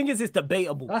 The thing is, it's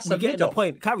debatable. That's We're getting the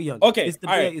point. Carry on. Okay.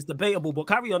 It's debatable, but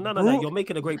carry on. No. You're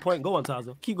making a great point. Go on,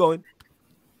 Taza. Keep going.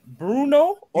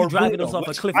 Bruno or driving Bruno? us off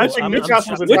a cliff. I think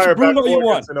Newcastle's entire Bruno you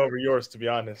want over yours, to be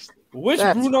honest. Which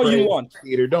Bruno you want?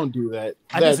 Peter, don't do that.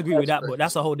 I disagree with that, but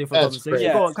that's a whole different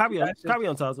conversation. Go on, carry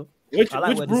on, Taza. Which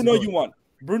Bruno you want?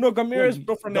 Bruno Ramirez,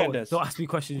 Bruno Fernandes. Don't ask me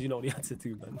questions you know the answer to,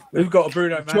 man. We've got a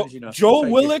Bruno manager now. Joe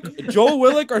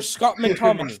Willock or Scott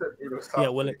McTominay? Yeah,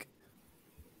 Willock.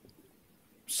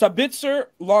 Sabitzer,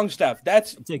 Longstaff.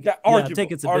 That's arguable. I'm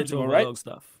taking Sabitzer over right?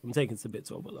 Longstaff. I'm taking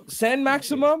Sabitzer over Longstaff. San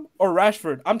Maximum or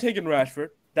Rashford? I'm taking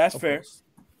Rashford. That's fair. Course.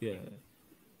 Yeah.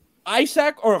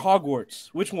 Isaac or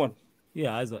Hogwarts? Which one?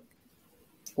 Yeah, Isaac.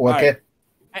 Okay.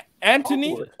 Right.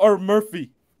 Anthony or Murphy?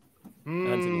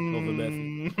 Anthony over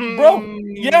Murphy. Bro,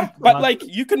 yeah, but like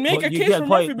you can make a case for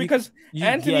Murphy because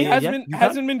Anthony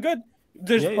hasn't been good.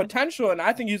 There's potential, and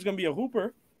I think he's gonna be a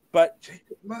hooper. But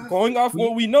going off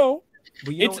what we know,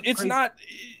 it's not.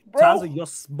 Bro. Taza, you're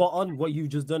spot on what you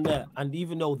just done there. And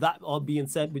even though that all being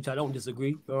said, which I don't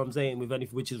disagree, you know what I'm saying, with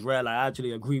anything which is rare, I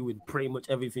actually agree with pretty much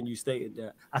everything you stated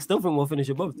there. I still think we'll finish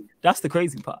above them. That's the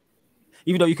crazy part.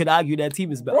 Even though you could argue their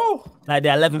team is better. Bro. Like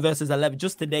the 11 versus 11.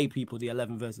 Just today, people, the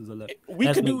 11 versus 11. We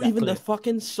could do even the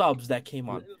fucking subs that came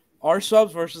on. Our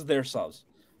subs versus their subs.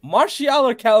 Martial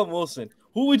or Callum Wilson?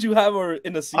 Who would you have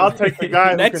in the season? I'll take the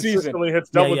guy next who consistently season. hits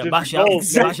double-digit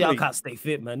goals. Martial can't stay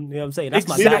fit, man. You know what I'm saying? That's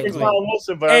my guy.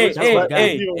 Wilson, but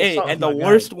hey, and the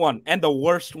worst one.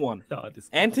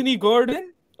 Anthony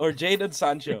Gordon or Jadon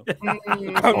Sancho?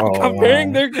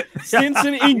 Comparing their stints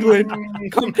in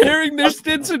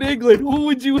England. Who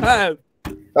would you have?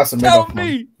 That's a Tell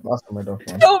me. That's a middle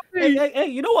one. Tell me. Hey,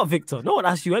 you know what, Victor? No one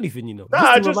asked you anything, you know.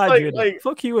 Nah, just like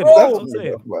fuck you in. Bro,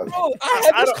 I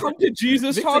had this come to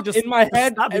Jesus Victor talk in my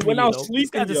head and when I was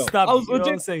sleeping. I was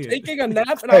legit taking a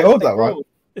nap and I was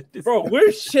like, bro,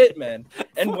 we're shit, man.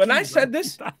 And when I said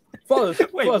this, fellas,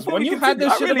 when you had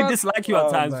this shit, I really dislike you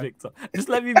at times, Victor. Just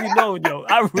let me be known, yo.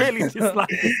 I really dislike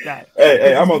this guy.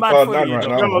 Hey, I'm on cloud nine right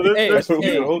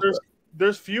now.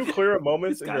 There's few clearer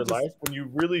moments in your life when you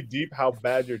really deep how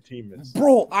bad your team is.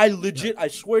 Bro, I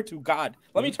swear to God.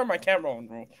 Let me turn my camera on,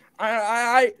 bro.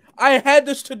 I had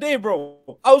this today, bro.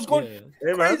 I was going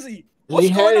crazy. What's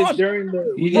going on? During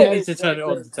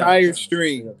the entire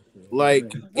stream. Like,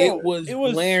 bro, it was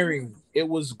glaring. It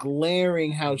was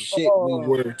glaring how shit we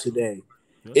were today.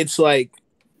 It's like,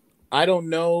 I don't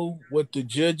know what the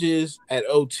judges at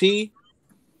OT,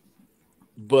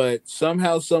 but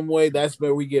somehow, some way, that's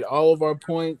where we get all of our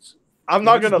points. I'm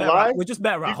not gonna lie. We're just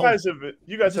better at home.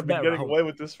 You guys have been getting away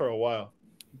with this for a while.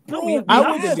 No,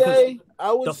 I would say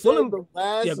the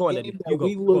last game that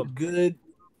we looked good,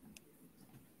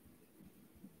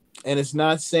 and it's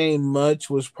not saying much,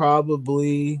 was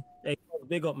probably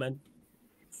big up, man.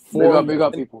 Big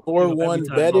up, people.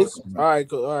 4-1 Betis. All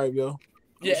right, yo.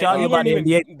 Yeah, you weren't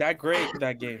even that great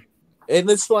that game. And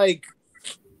it's like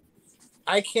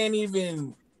I can't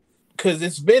even, because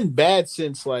it's been bad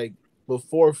since like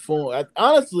before Fulham.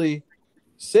 Honestly,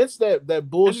 since that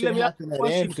bullshit happened at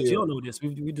Anfield. You don't know this.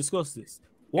 We discussed this.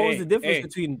 What was the difference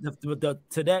between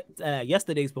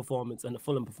yesterday's performance and the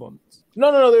Fulham performance?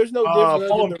 No. There's no difference.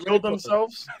 Fulham killed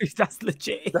themselves. That's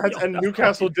legit. And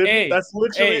Newcastle didn't. That's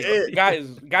literally it.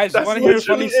 Guys, you want to hear a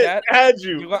funny stat?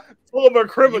 Fulham are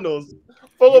criminals.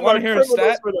 Fulham are criminals for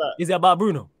that. Is it about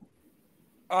Bruno?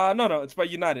 No. It's about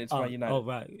United. It's about United. Oh,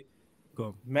 right.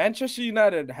 Go. Manchester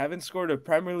United haven't scored a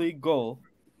Premier League goal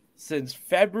since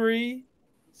February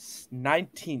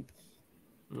 19th.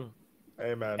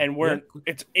 Hey, man. And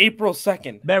it's April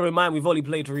 2nd. Bear in mind, we've only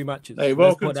played 3 matches. Hey,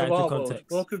 welcome to our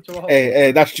context. Welcome to our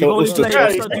Hey, that's true. Let's not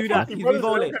do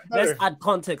that. Let's add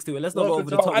context to it. Let's not go over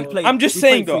the top. I'm just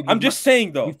saying,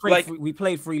 though. We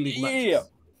played 3 league matches. Yeah.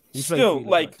 Still,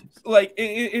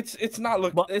 it's not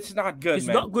it's not good. It's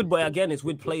not good, but again, it's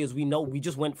with players we know. We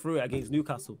just went through it against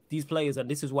Newcastle. These players, and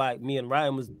this is why me and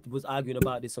Ryan was arguing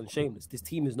about this on Shameless. This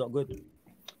team is not good.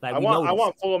 Like, I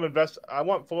want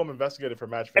Fulham investigated for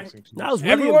match fixing. That was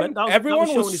everyone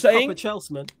was saying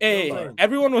Chelsea, man. Hey,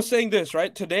 everyone was saying this,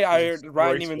 right? Today I heard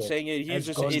Ryan even saying it. He's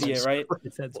just an idiot, right?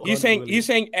 He's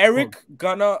saying Eric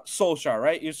Gunnar Solskjaer,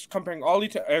 right? He's comparing Ollie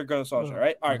to Eric Gunnar Solskjaer,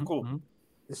 right? All right, cool.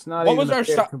 It's not what even was our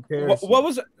style? What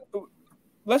was?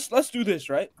 Let's do this,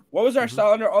 right? What was our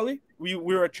style under Ollie? We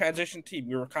were a transition team.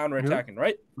 We were counter-attacking,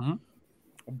 right?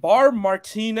 Bar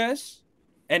Martinez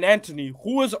and Anthony,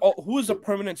 who was the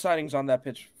permanent signings on that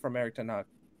pitch from Eric Ten Hag?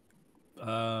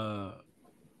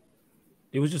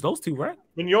 It was just those 2, right? I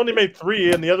mean, you only made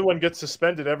 3, and the other one gets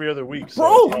suspended every other week.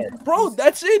 So bro,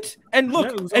 that's it. And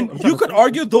look, you could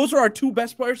argue those are our 2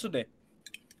 best players today.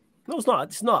 No, it's not.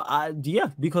 It's not. Yeah,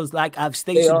 because like I've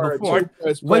stated before,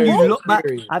 when you look back,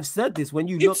 I've said this. When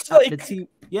you look at the team,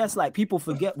 yes, like people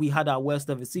forget we had our worst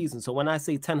ever season. So when I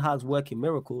say Ten Hag's working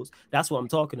miracles, that's what I'm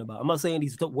talking about. I'm not saying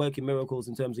he's working miracles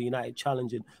in terms of United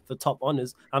challenging for top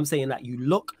honors. I'm saying that you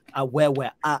look at where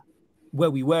we're at, where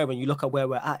we were, and you look at where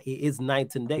we're at. It is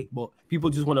night and day. But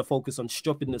people just want to focus on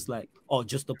stupidness, like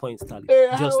just the points tally.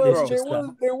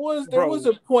 There was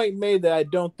a point made that I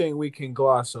don't think we can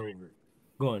gloss over.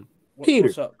 Go on.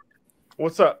 Peter,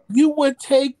 what's up? You would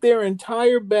take their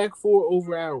entire back 4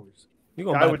 over ours.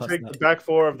 I would take the back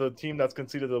 4 of the team that's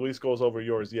conceded the least goals over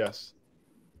yours. Yes.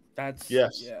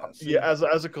 Yes.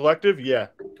 As a collective, yeah,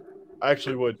 I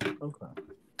actually would. Okay.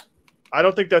 I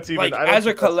don't think that's even as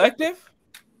a collective.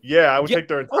 Yeah, I would take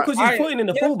their entire. Because you're putting in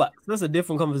the fullback. That's a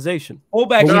different conversation.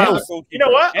 Fullback. You know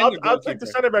what? I'll take the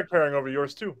center back pairing over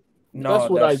yours too. No, that's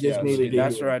what I just needed.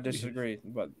 That's where I disagree.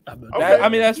 But I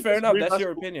mean, that's fair enough. That's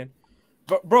your opinion.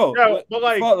 But bro, but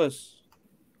like,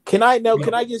 can I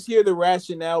just hear the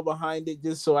rationale behind it,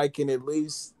 just so I can at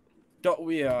least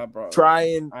bro.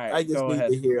 Try and I just need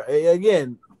to hear.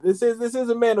 Again, this is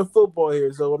a man of football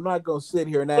here, so I'm not gonna sit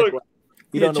here and act like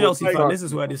you don't know Chelsea fan. This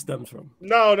is where this stems from.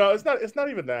 No, it's not. It's not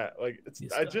even that. Like,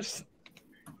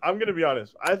 I'm gonna be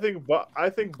honest. I think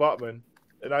Botman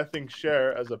and I think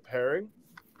Cher as a pairing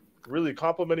really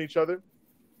complement each other,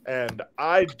 and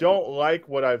I don't like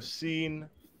what I've seen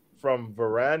from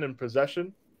Varane in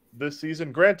possession this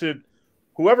season. Granted,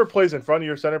 whoever plays in front of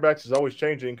your center backs is always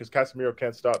changing because Casemiro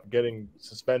can't stop getting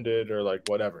suspended or like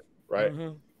whatever, right?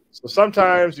 So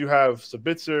sometimes you have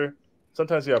Sabitzer,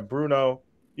 sometimes you have Bruno.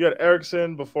 You had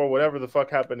Eriksson before whatever the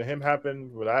fuck happened to him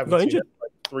happened. But I haven't seen it in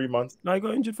like 3 months. No, he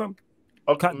got injured from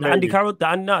the Andy Carroll. The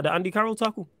Andy Carroll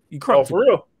tackle. You cracked for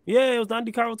real? Yeah, it was the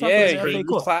Andy Carroll tackle.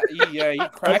 Yeah, he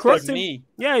cracked his knee.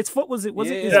 Yeah, his foot was it? Was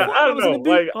it? Yeah, I don't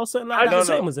know. Like, or something like that.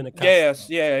 Same was in a cast.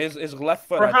 His left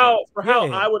foot. For how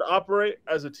I would operate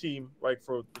as a team, like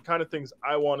for the kind of things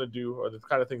I want to do or the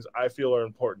kind of things I feel are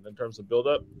important in terms of build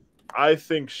up, I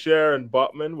think Cher and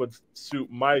Botman would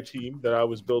suit my team that I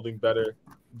was building better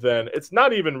than. It's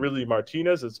not even really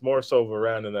Martinez. It's more so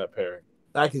Varane in that pairing.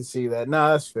 I can see that.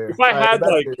 No, that's fair. If I had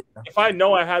if I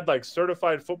know I had like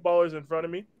certified footballers in front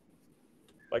of me,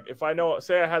 like if I know,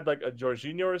 say I had like a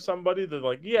Jorginho or somebody, then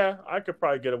like yeah, I could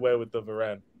probably get away with the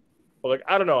Varane. But like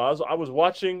I don't know, I was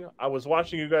watching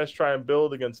you guys try and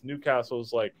build against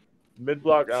Newcastle's like mid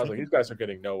block. I was like, these guys are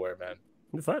getting nowhere, man.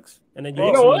 The facts, and then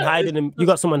you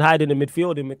got someone hiding in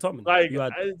midfield in McTominay.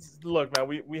 Like, look,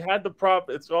 man, we had the prop.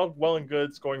 It's all well and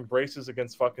good scoring braces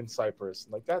against fucking Cyprus.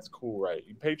 Like that's cool, right?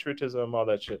 Patriotism, all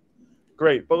that shit,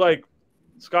 great. But like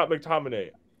Scott McTominay,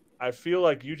 I feel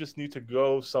like you just need to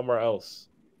go somewhere else.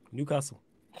 Newcastle.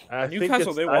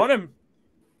 Newcastle, they want him.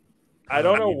 I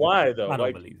don't know why though. I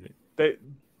don't believe it.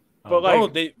 But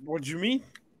like, what do you mean?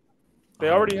 They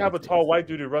already have a tall white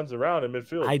dude who runs around in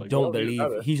midfield. I don't believe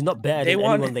he's not better than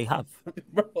anyone they have.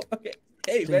 Bro, okay.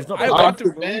 Hey, So man, he's not I better. want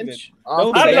to believe it. I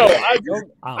don't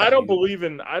know. I don't believe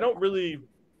in. I don't really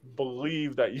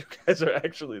believe that you guys are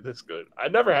actually this good. I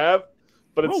never have,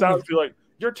 but it sounds like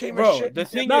your team is shit. The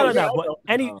thing No, is, but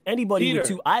anybody Peter, with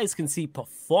 2 eyes can see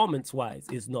performance-wise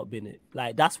is not been it.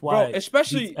 Like that's why,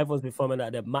 especially everyone's performing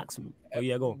at their maximum. Oh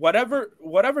yeah, go.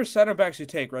 Whatever center backs you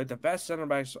take, right? The best center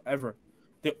backs ever,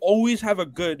 they always have a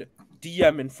good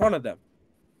DM in front of them,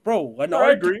 bro.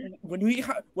 I agree. When we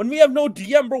have no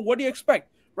DM, bro, what do you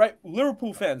expect, right?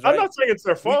 Liverpool fans, right? I'm not saying it's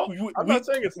their fault. I'm not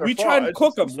saying it's their fault. We try and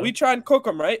cook them. We try and cook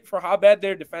them, right? For how bad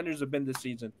their defenders have been this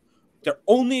season. Their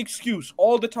only excuse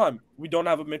all the time, we don't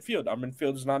have a midfield. Our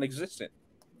midfield is non-existent.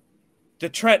 The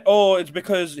Trent, it's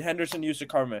because Henderson used to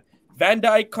cover. Van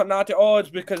Dijk, Konate, it's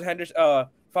because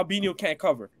Fabinho can't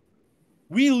cover.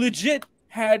 We legit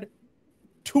had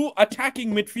 2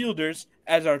 attacking midfielders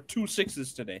as our 2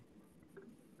 6s today.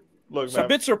 Look,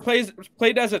 Sabitzer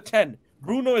played as a 10.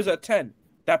 Bruno is a 10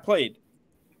 that played.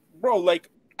 Bro,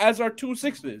 like, as our 2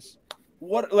 6s.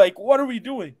 What are we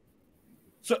doing?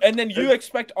 So, and then you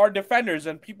expect our defenders,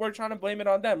 and people are trying to blame it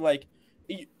on them. Like,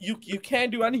 you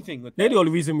can't do anything with that. They're the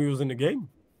only reason we was in the game.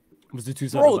 Was the 2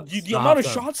 Bro, the amount of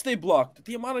shots they blocked.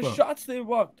 The amount of shots they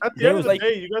blocked. At the end of the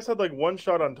day, you guys had like 1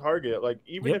 shot on target. Like,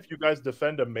 even if you guys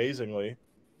defend amazingly,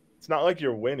 it's not like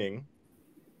you're winning.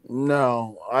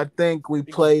 No, I think we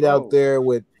played out there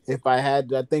with.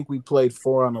 I think we played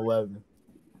 4 on 11.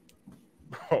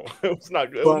 Bro, it was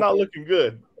not good. It was not looking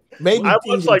good. Maybe I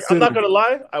was I'm not gonna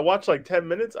lie. I watched like 10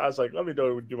 minutes. I was like, let me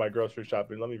go do my grocery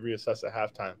shopping. Let me reassess at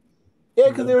halftime. Yeah,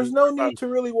 because there was no need to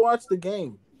really watch the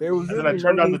game. There was. And then I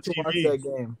turned on the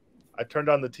TV. I turned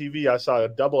on the TV. I saw a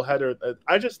double header.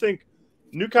 I just think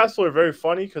Newcastle are very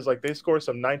funny because like they score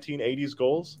some 1980s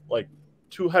goals, like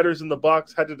 2 headers in the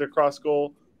box, headed across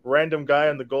goal, random guy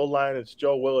on the goal line. It's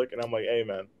Joe Willock, and I'm like, hey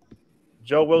man,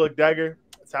 Joe Willock dagger.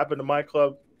 It's happened to my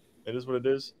club. It is what it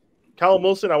is. Callum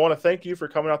Wilson, I want to thank you for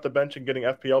coming off the bench and getting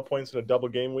FPL points in a double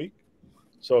game week.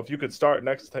 So if you could start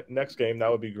next game,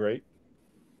 that would be great.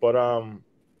 But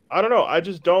I don't know. I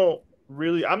just don't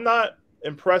really. I'm not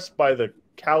impressed by the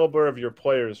caliber of your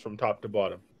players from top to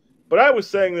bottom. But I was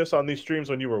saying this on these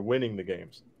streams when you were winning the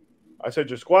games. I said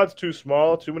your squad's too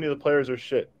small. Too many of the players are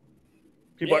shit.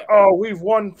 People are like, oh, we've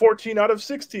won 14 out of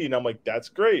 16. I'm like, that's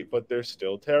great, but they're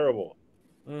still terrible.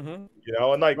 Mm-hmm. You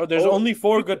know, and like, there's only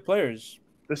 4 good players.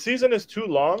 The season is too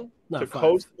long to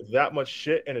coast with that much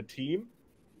shit in a team,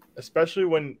 especially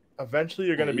when eventually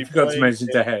you're going to be playing. To mention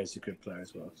De Gea is a good player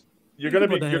as well. You're going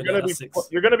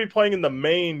to be playing in the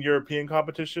main European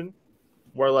competition,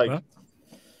 where like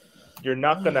you're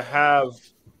not going to have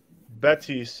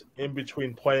Betis in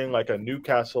between playing like a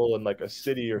Newcastle and like a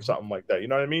City or something like that. You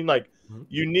know what I mean? Like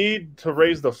you need to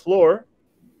raise the floor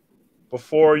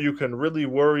before you can really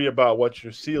worry about what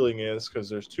your ceiling is, because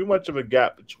there's too much of a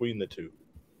gap between the two.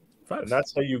 And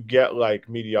that's how you get like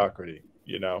mediocrity,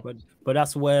 you know. But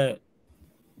that's where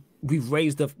we've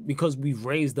raised because we've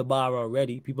raised the bar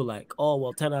already. People are like, oh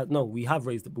well, 10 out. No, we have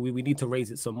raised it, but we need to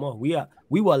raise it some more. We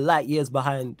were light years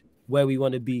behind where we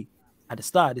want to be at the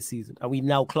start of the season. Are we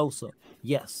now closer?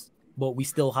 Yes, but we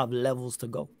still have levels to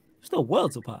go. Still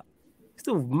worlds apart.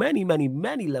 Still many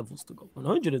levels to go.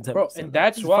 110%. Bro, and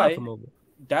that's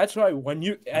why when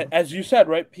you, as you said,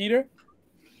 right, Peter.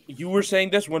 You were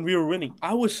saying this when we were winning.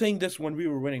 I was saying this when we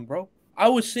were winning, bro. I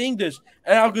was saying this.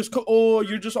 And I was just,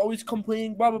 you're just always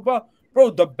complaining, blah, blah, blah.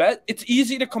 Bro, it's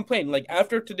easy to complain. Like,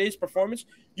 after today's performance,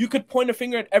 you could point a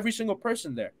finger at every single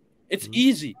person there. It's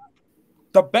easy.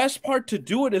 The best part to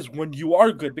do it is when you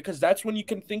are good, because that's when you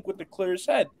can think with the clearest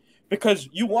head. Because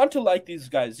you want to like these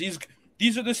guys.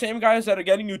 These are the same guys that are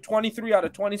getting you 23 out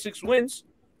of 26 wins.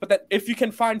 But that if you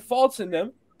can find faults in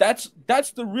them, that's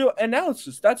the real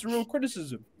analysis. That's the real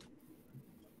criticism.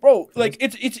 Bro, like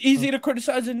it's easy to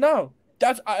criticize it now.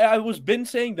 I was been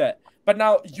saying that. But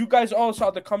now you guys all saw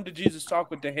the come to Jesus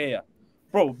talk with De Gea.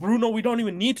 Bro, Bruno, we don't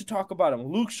even need to talk about him.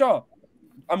 Luke Shaw.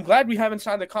 I'm glad we haven't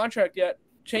signed the contract yet.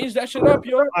 Change that shit up,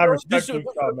 yo. I respect Luke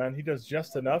Shaw, man. He does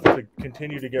just enough to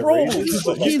continue to get raises.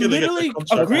 He literally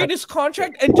agreed his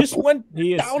contract and just went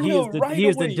downhill right away. He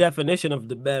is the definition of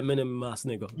the bare minimum ass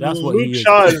nigga. That's what Luke he is.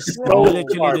 Shaw is so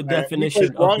literally smart, the man. definition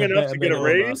He's long of the enough to get a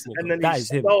raise, and then he's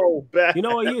so bad. You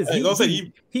know what he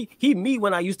is? He me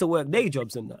when I used to work day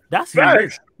jobs and that. That's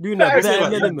Facts. doing that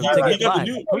bare minimum to get by.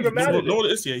 You know what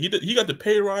it is? Yeah, he got the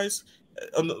pay rise.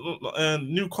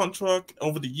 new contract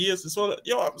over the years. It's all like,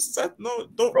 yo, I'm set. No,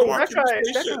 don't. Bro, That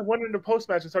guy went into post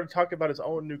match and started talking about his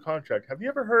own new contract. Have you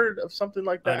ever heard of something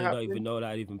like that? I did not even know that.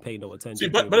 I didn't even pay no attention. See,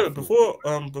 but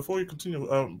before you continue,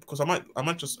 because I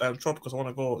might just drop because I want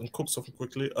to go and cook something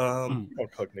quickly. Don't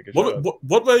cook, nigga.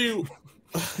 What were you?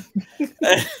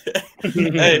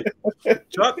 Hey,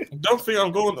 don't think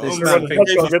I'm going. All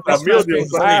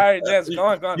right, yes, go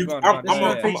on. I'm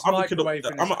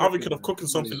an advocate of cooking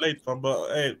something late, but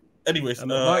hey. Anyways,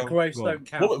 microwaves don't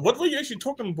count. What were you actually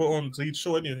talking about on Zaid's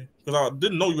show anyway? Because I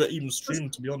didn't know you were even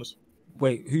streaming, to be honest.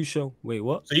 Wait, whose show? Wait,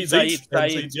 what? Zaid.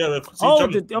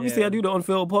 Obviously I do the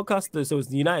Unfiltered podcast, so it's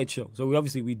the United show. So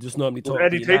we just normally talk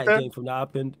the United game from that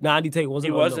happened. No, Andy Tate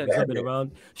wasn't. He's been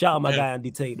around. Shout out my guy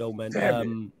Andy Tate though,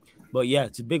 man. But yeah,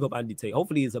 it's a big up Andy Tate.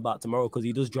 Hopefully it's about tomorrow because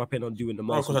he does drop in on doing the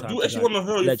most. Because I do actually want to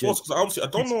hear your thoughts because obviously I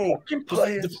don't know.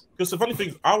 Because the funny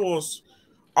thing, I was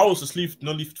asleep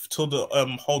nearly till the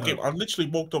whole game. I literally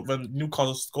woke up when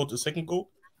Newcastle scored the second goal.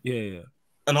 Yeah.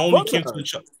 And I only came to the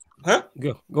chat. Huh?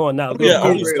 Go on now.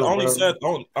 I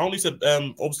only said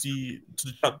obviously to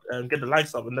the chat and get the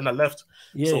lights up, and then I left.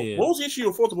 What was the issue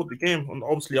you thought about the game? And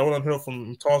obviously, I want to hear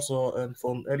from Tarsa and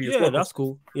from Eddie as well. Yeah, that's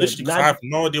cool. Literally, I have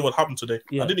no idea what happened today.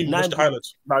 I didn't even watch the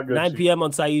highlights. 9 p.m.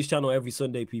 on Saeed's channel every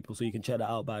Sunday, people. So you can check that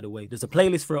out. By the way, there's a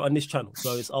playlist for it on this channel,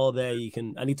 so it's all there.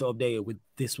 I need to update it with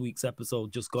this week's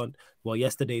episode just gone. Well,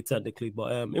 yesterday technically,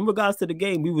 but in regards to the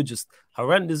game, we were just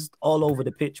horrendous all over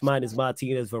the pitch. Minus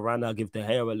Martinez, Varane. I'll give De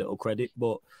Gea a little credit,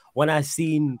 but when I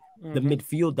seen the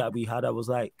midfield that we had, I was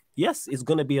like, yes, it's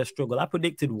going to be a struggle. I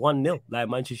predicted 1-0, like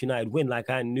Manchester United win.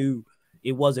 Like I knew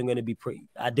it wasn't going to be pretty.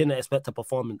 I didn't expect a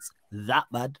performance that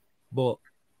bad, but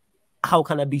how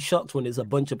can I be shocked when there's a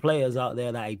bunch of players out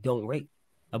there that I don't rate?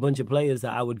 A bunch of players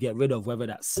that I would get rid of, whether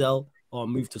that's sell or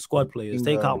move to squad players.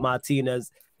 Take out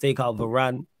Martinez, take out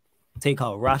Varane, take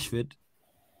out Rashford.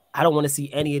 I don't want to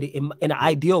see any of the, in an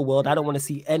ideal world, I don't want to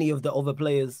see any of the other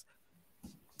players.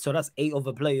 So that's 8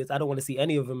 other players. I don't want to see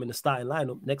any of them in the starting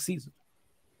lineup next season.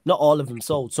 Not all of them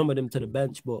sold, some of them to the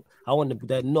bench, but I want to,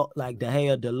 they're not like De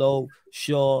Gea, Delo,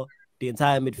 Shaw, the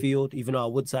entire midfield, even though I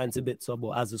would sign to bit, so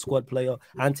but as a squad player,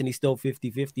 Anthony's still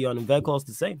 50-50 on him. Verco's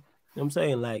the same. You know what I'm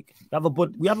saying? Like,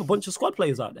 we have a bunch of squad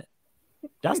players out there.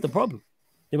 That's the problem.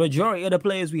 The majority of the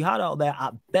players we had out there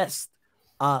at best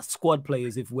are squad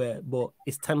players but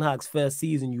it's Ten Hag's first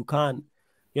season.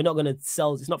 You're not going to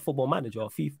sell. It's not Football Manager or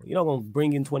FIFA. You're not going to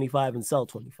bring in 25 and sell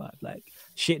 25. Like,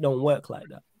 shit don't work like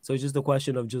that. So it's just a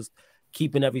question of just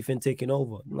keeping everything taking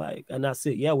over. Like, and that's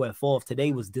it. Yeah, we're 4th.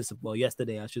 Today was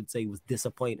yesterday, I should say, was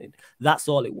disappointing. That's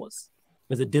all it was.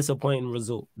 It was a disappointing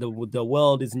result. The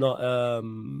world is not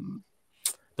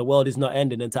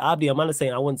ending. And to Abdi, I'm not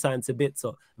saying I wouldn't sign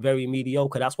Sabitzer, very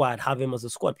mediocre. That's why I'd have him as a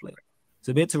squad player.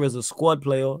 Sabitzer as a squad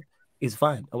player is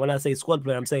fine. And when I say squad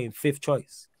player, I'm saying 5th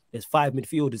choice. There's 5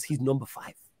 midfielders. He's number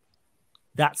 5.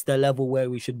 That's the level where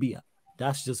we should be at.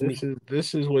 That's just me.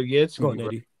 This is what gets me. Go on,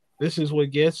 Eddie. This is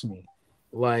what gets me.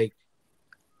 Like,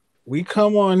 we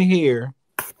come on here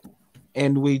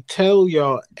and we tell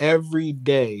y'all every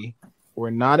day we're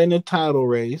not in a title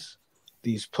race.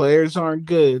 These players aren't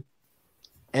good.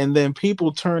 And then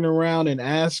people turn around and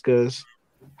ask us,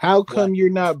 how come you're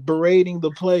not berating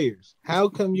the players? How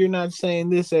come you're not saying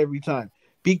this every time?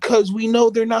 Because we know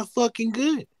they're not fucking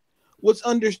good. What's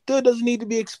understood doesn't need to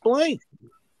be explained.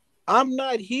 I'm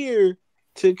not here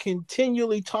to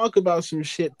continually talk about some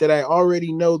shit that I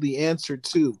already know the answer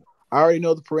to. I already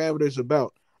know the parameters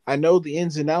about. I know the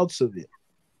ins and outs of it.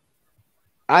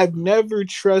 I've never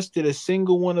trusted a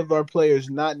single one of our players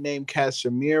not named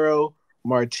Casemiro,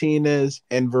 Martinez,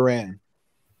 and Varane.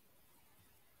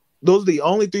 Those are the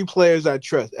only 3 players I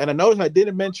trust. And I noticed I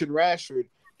didn't mention Rashford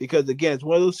because, again, it's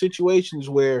one of those situations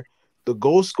where the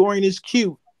goal scoring is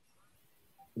cute.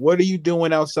 What are you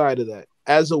doing outside of that?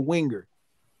 As a winger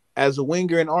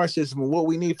in our system, and what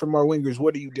we need from our wingers,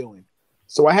 what are you doing?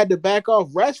 So I had to back off.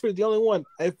 Rashford's the only one.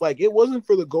 If it wasn't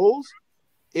for the goals,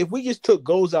 if we just took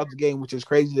goals out the game, which is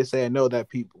crazy to say, I know that,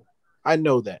 people. I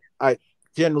know that. I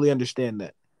generally understand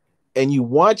that. And you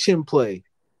watch him play,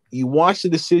 you watch the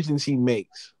decisions he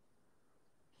makes.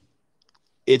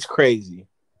 It's crazy.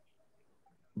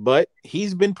 But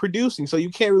he's been producing, so you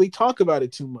can't really talk about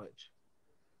it too much.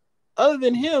 Other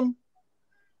than him,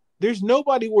 there's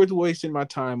nobody worth wasting my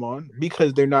time on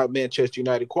because they're not Manchester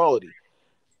United quality.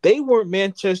 They weren't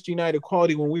Manchester United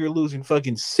quality when we were losing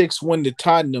fucking 6-1 to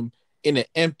Tottenham in an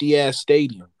empty-ass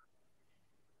stadium.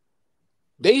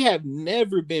 They have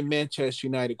never been Manchester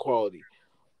United quality.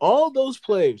 All those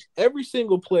players, every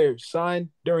single player signed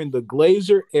during the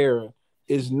Glazer era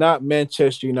is not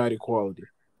Manchester United quality.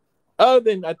 Other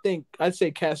than, I think, I'd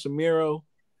say Casemiro,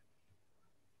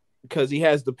 because he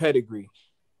has the pedigree.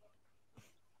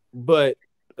 But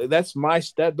those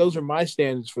are my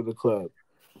standards for the club.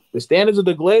 The standards of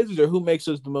the Glazers are who makes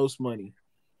us the most money.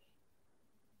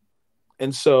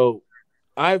 And so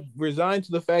I've resigned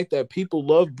to the fact that people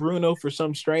love Bruno for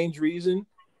some strange reason.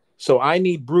 So I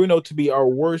need Bruno to be our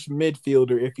worst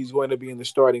midfielder if he's going to be in the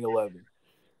starting 11.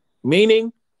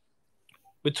 Meaning,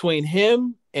 between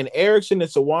him and Eriksen,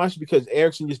 it's a wash because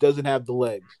Eriksen just doesn't have the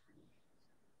legs.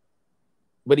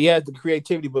 But he has the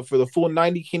creativity. But for the full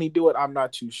 90, can he do it? I'm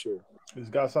not too sure. He's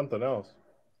got something else.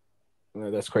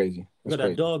 That's crazy. Got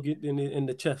that dog in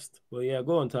the chest. Well, yeah,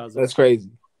 go on, Taza. That's crazy.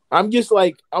 I'm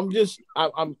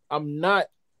not.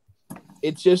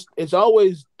 It's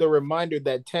always the reminder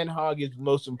that Ten Hag is the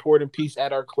most important piece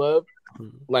at our club.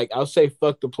 Like, I'll say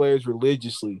fuck the players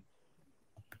religiously.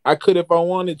 I could if I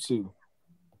wanted to.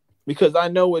 Because I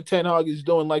know what Ten Hag is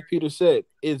doing, like Peter said,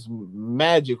 is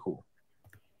magical.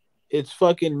 It's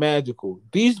fucking magical.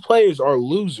 These players are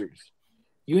losers.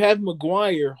 You have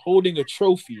Maguire holding a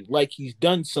trophy like he's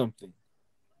done something.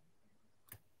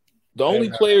 The only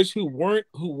players who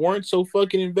weren't so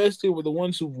fucking invested were the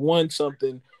ones who've won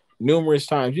something numerous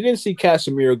times. You didn't see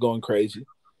Casemiro going crazy.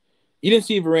 You didn't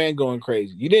see Varane going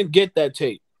crazy. You didn't get that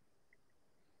tape.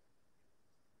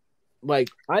 Like,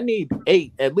 I need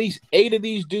at least eight of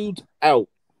these dudes out.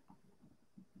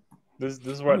 This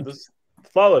is what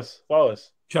flawless.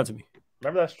 Shout to me.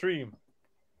 Remember that stream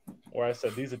where I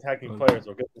said these attacking players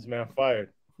will get this man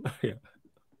fired? Yeah.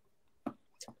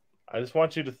 I just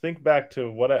want you to think back to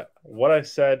what I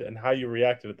said and how you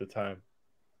reacted at the time.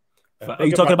 Are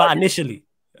you talking about initially?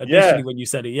 Initially, when you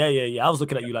said it, yeah. I was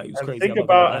looking at you like you was crazy. Think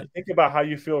about how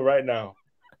you feel right now.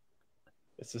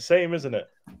 It's the same, isn't it?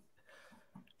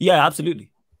 Yeah,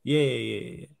 absolutely.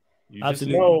 Yeah. You just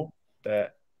know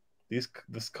that these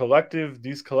collective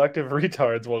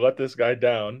retards will let this guy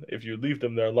down if you leave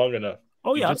them there long enough.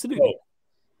 Oh yeah, absolutely.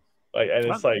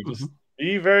 Just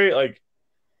be very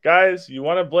guys, you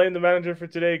want to blame the manager for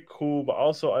today, cool, but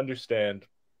also understand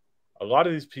a lot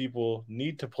of these people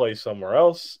need to play somewhere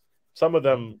else. Some of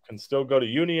them can still go to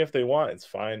uni if they want. It's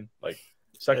fine. Like,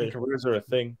 second careers are a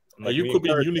thing. You could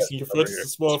be in uni, you first a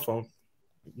smartphone.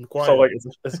 So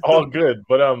it's all good,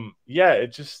 but it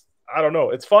just, I don't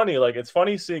know. It's funny. Like, it's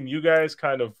funny seeing you guys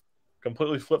kind of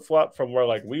completely flip flop from where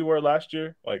we were last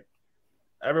year. Like,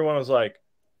 everyone was like,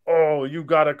 "Oh, you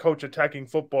gotta coach attacking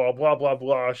football, blah blah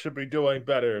blah. Should be doing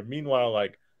better." Meanwhile,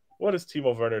 what has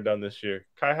Timo Werner done this year?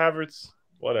 Kai Havertz,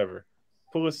 whatever.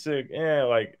 Pulisic,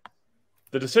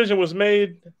 the decision was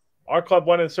made. Our club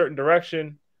went in a certain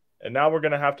direction, and now we're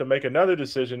gonna have to make another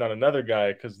decision on another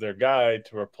guy because their guy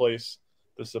to replace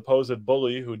the supposed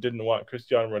bully who didn't want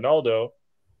Cristiano Ronaldo,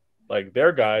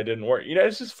 their guy didn't work.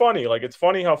 It's just funny. It's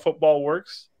funny how football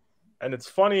works, and it's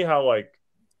funny how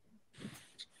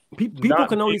people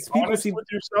can only see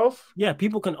with yourself. Yeah,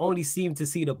 people can only seem to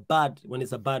see the bad when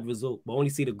it's a bad result, but only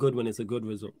see the good when it's a good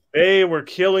result. They were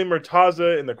killing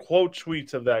Murtaza in the quote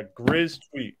tweets of that Grizz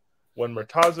tweet when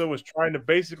Murtaza was trying to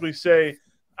basically say,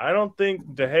 "I don't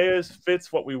think De Gea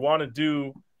fits what we want to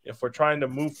do if we're trying to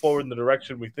move forward in the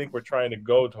direction we think we're trying to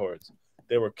go towards."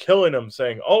 They were killing him,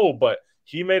 saying, "Oh, but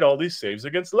he made all these saves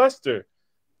against Leicester."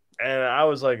 And I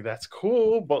was like, that's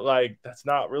cool, but that's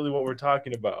not really what we're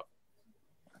talking about.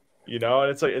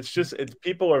 And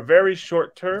people are very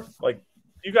short term.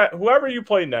 You got whoever you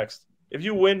play next. If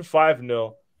you win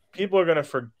 5-0, people are gonna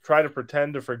try to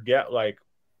pretend to forget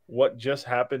what just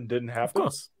happened didn't happen.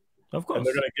 Of course. And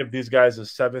they're gonna give these guys a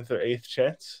 7th or 8th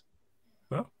chance.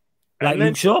 Well,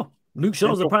 Luke Shaw. Luke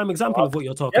Shaw is a prime example of what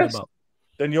you're talking about.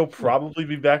 Then you'll probably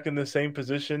be back in the same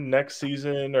position next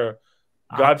season, or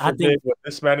God forbid when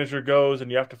this manager goes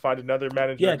and you have to find another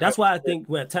manager. Yeah, that's why I think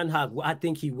where Ten Hag, I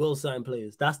think he will sign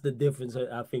players. That's the difference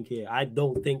I think here. I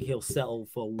don't think he'll settle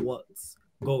for what's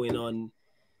going on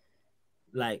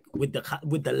with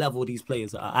the level these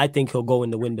players are. I think he'll go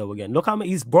in the window again. Look how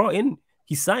many he's brought in.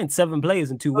 He signed 7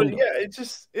 players in 2 windows. Yeah,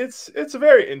 it's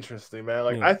very interesting,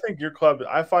 man. I think your club,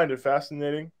 I find it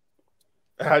fascinating.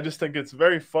 I just think it's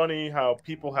very funny how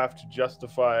people have to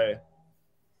justify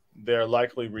their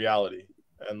likely reality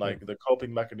and the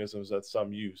coping mechanisms that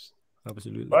some use.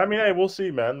 Absolutely. But I mean, hey, we'll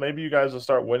see, man. Maybe you guys will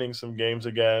start winning some games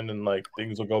again, and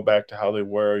things will go back to how they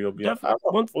were. You'll be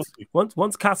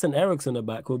once Cass and Eriksen are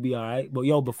back, we'll be all right. But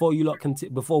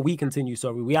before we continue,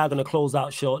 we are gonna close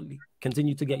out shortly.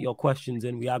 Continue to get your questions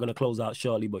in. We are gonna close out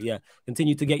shortly, but yeah,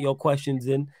 continue to get your questions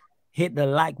in. Hit the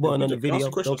like button on the Can I ask video.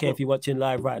 a question Don't care as if you're watching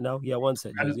live right now. Yeah, one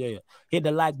sec. Yeah. Hit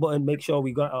the like button. Make sure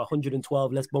we got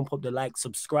 112. Let's bump up the like.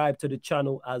 Subscribe to the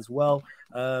channel as well.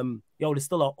 There's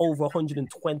still over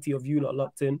 120 of you lot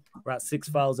locked in. We're at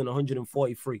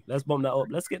 6,143. Let's bump that up.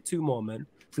 Let's get 2 more, man.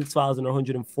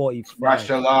 6,145. Smash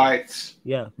the lights.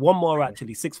 Yeah, 1 more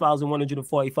actually.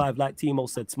 6,145. Like Timo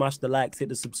said, smash the likes, hit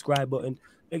the subscribe button.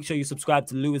 Make sure you subscribe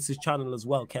to Lewis's channel as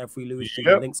well. Carefree Lewis.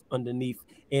 The links underneath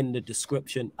in the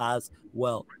description as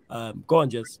well. Go on,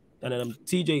 Jess. And then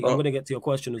TJ, I'm gonna get to your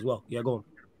question as well. Yeah, go on.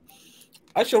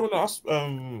 Actually, I want to ask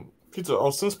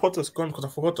Peter, since Potter's gone, because I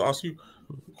forgot to ask you,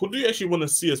 who do you actually want to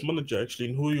see as manager actually,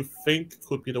 and who you think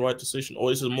could be the right decision?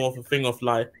 Or is it more of a thing of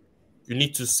like you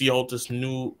need to see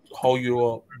how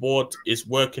your board is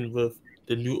working with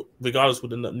the new, regardless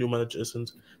within that new manager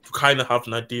isn't, to kind of have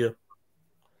an idea?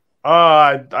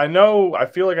 I know. I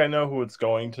feel like I know who it's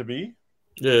going to be.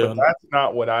 Yeah, but that's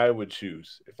not what I would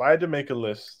choose. If I had to make a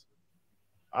list,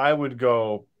 I would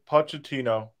go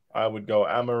Pochettino, I would go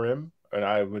Amorim, and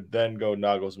I would then go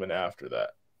Nagelsmann after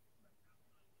that.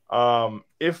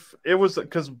 If it was,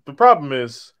 because the problem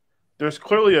is there's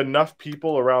clearly enough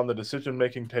people around the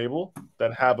decision-making table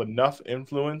that have enough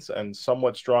influence and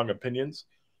somewhat strong opinions,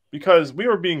 because we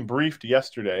were being briefed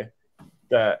yesterday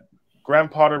that Graham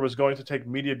Potter was going to take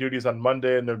media duties on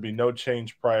Monday and there'd be no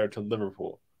change prior to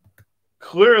Liverpool.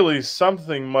 Clearly,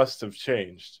 something must have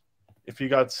changed if he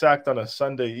got sacked on a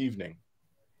Sunday evening.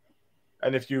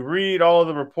 And if you read all of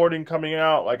the reporting coming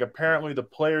out, like apparently the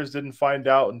players didn't find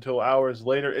out until hours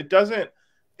later. It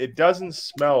doesn't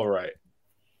smell right.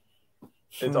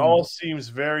 It all seems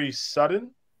very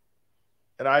sudden.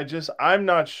 And I'm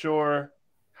not sure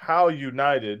how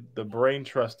united the brain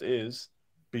trust is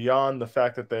beyond the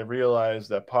fact that they realize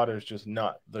that Potter's just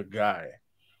not the guy.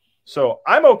 So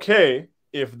I'm okay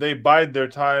if they bide their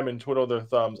time and twiddle their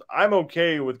thumbs. I'm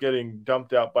okay with getting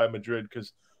dumped out by Madrid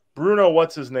because Bruno,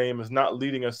 what's his name, is not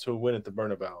leading us to a win at the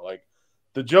Bernabeu. Like,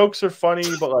 the jokes are funny,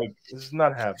 but like this is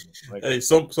not happening. Like, hey,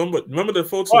 somebody remember the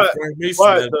photo of Frank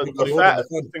Mason?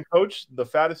 The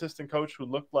fat assistant coach who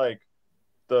looked like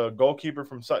the goalkeeper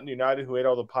from Sutton United who ate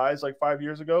all the pies like 5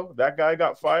 years ago. That guy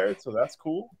got fired, so that's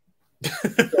cool.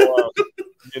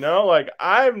 So, like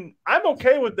I'm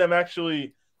okay with them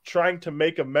actually trying to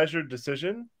make a measured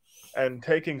decision and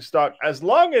taking stock, as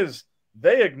long as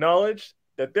they acknowledge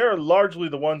that they're largely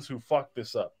the ones who fucked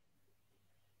this up.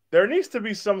 There needs to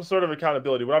be some sort of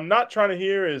accountability. What I'm not trying to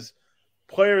hear is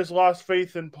players lost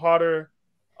faith in Potter,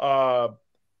 blah,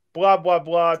 blah,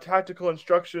 blah, tactical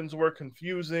instructions were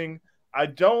confusing. I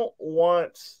don't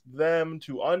want them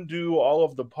to undo all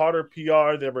of the Potter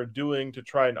PR they were doing to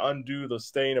try and undo the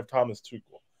stain of Thomas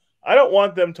Tuchel. I don't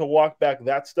want them to walk back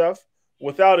that stuff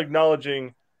without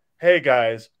acknowledging, hey,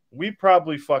 guys, we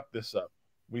probably fucked this up.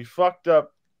 We fucked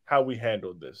up how we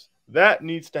handled this. That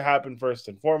needs to happen first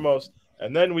and foremost,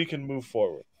 and then we can move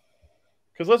forward.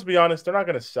 Because let's be honest, they're not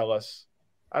going to sell us.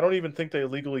 I don't even think they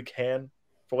legally can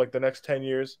for like the next 10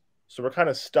 years. So we're kind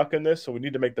of stuck in this, so we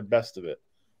need to make the best of it.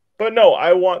 But no,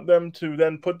 I want them to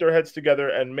then put their heads together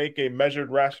and make a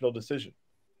measured, rational decision.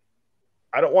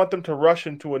 I don't want them to rush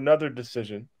into another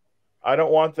decision. I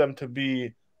don't want them to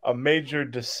be a major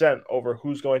dissent over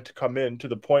who's going to come in, to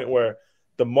the point where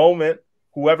the moment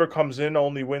whoever comes in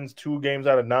only wins 2 games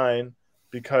out of 9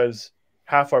 because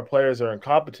half our players are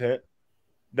incompetent,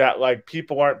 that like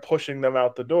people aren't pushing them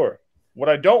out the door. What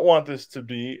I don't want this to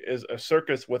be is a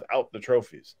circus without the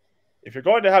trophies. If you're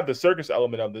going to have the circus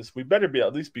element of this, we better be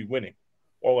at least be winning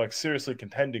or like seriously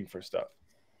contending for stuff.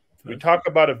 We talk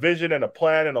about a vision and a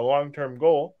plan and a long-term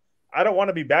goal. I don't want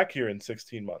to be back here in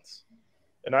 16 months.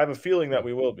 And I have a feeling that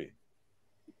we will be.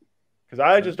 Because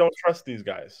I just don't trust these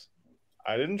guys.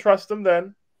 I didn't trust them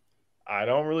then. I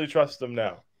don't really trust them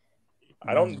now.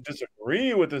 I don't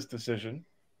disagree with this decision,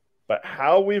 but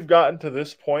how we've gotten to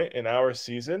this point in our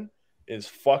season is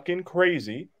fucking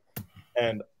crazy.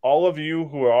 And all of you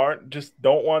who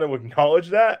don't want to acknowledge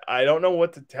that, I don't know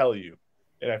what to tell you.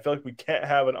 And I feel like we can't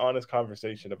have an honest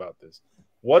conversation about this.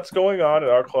 What's going on at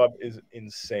our club is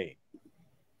insane.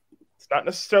 It's not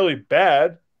necessarily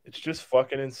bad. It's just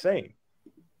fucking insane.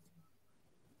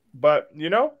 But,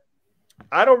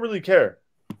 I don't really care.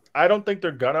 I don't think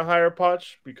they're going to hire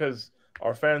Poch because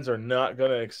our fans are not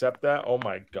going to accept that. Oh,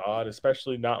 my God.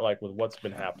 Especially not like with what's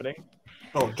been happening.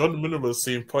 Oh, John Miller was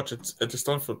seeing Poch at the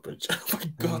Stamford Bridge. Oh, my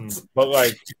God. But,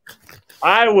 like,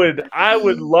 I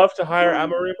would love to hire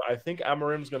Amorim. I think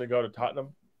Amorim's going to go to Tottenham.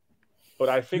 But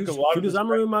I think who does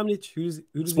Amorim manage? Who's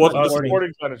the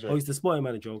sporting manager? Oh, he's the sporting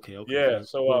manager. Okay. Yeah.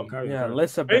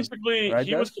 So basically, right,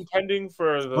 he was contending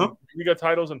for the Liga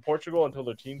titles in Portugal until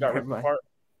their team got ripped apart.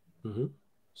 Mm-hmm.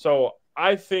 So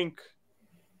I think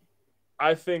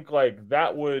like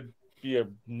that would be a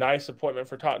nice appointment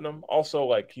for Tottenham. Also,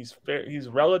 like he's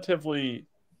relatively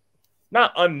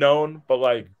not unknown, but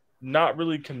like not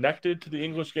really connected to the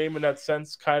English game in that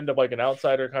sense. Kind of like an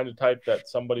outsider kind of type that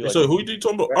somebody. Like so who are you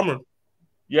talking about? Amorim.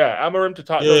 Yeah, Amorim to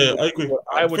Tottenham. Yeah, I agree.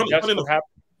 I would guess would happen.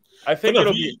 I think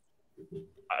it'll be.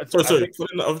 Sorry.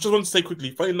 I just want to say quickly.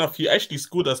 Funny enough, he actually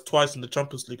scored us twice in the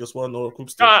Champions League as well. Or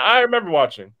group stage. I remember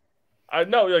watching. I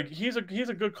know, like he's a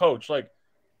good coach. Like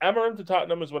Amorim to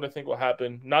Tottenham is what I think will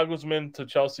happen. Nagelsmann to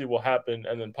Chelsea will happen,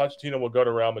 and then Pochettino will go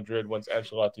to Real Madrid once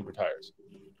Ancelotti retires.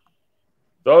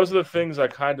 Those are the things I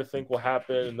kind of think will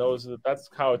happen, and that's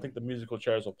how I think the musical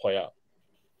chairs will play out.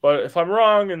 But if I'm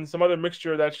wrong and some other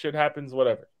mixture of that shit happens,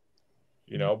 whatever.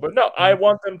 You know, but no, I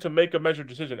want them to make a measured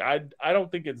decision. I don't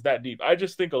think it's that deep. I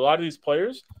just think a lot of these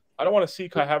players, I don't want to see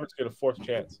Kai Havertz get a fourth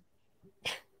chance.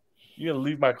 You're gonna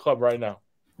leave my club right now.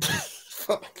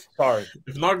 Sorry.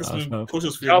 If Nagelsmann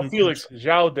pushes for João Felix,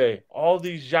 João Day, all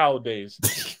these João Days,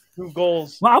 2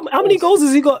 goals. Well, how many goals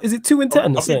has he got? Is it 2 in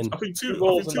 10? I think 2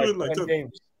 goals in like 10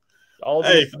 games.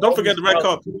 Don't forget the red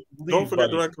card. Don't forget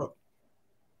the red card.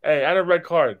 Hey, and a red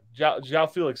card.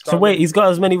 João Felix. So wait, he's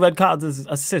got as many red cards as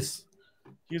assists.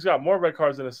 He's got more red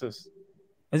cards than assists.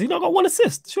 Has he not got 1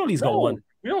 assist? Surely he's got 1.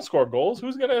 We don't score goals.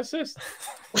 Who's gonna assist?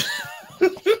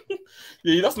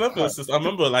 Yeah, he doesn't have to assist. I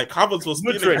remember like Havertz was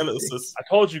stealing hella assists. I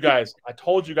told you guys.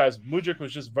 Mudryk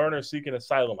was just Werner seeking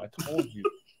asylum. I told you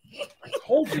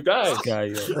guys. That's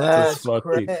crazy.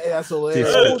 That's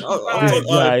hilarious.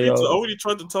 I already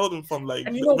tried to tell them from like.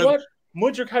 And you know what?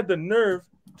 Mudryk had the nerve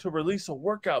to release a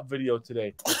workout video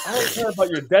today. I don't care about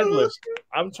your deadlift.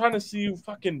 I'm trying to see you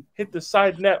fucking hit the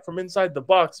side net from inside the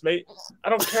box, mate. I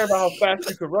don't care about how fast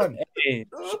you could run.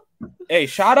 Hey,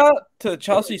 shout out to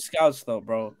Chelsea scouts though,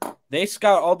 bro. They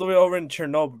scout all the way over in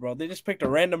Chernobyl, bro. They just picked a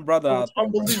random brother out. It's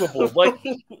unbelievable. Like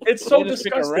it's so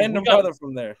disgusting. A random brother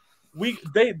from there.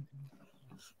 They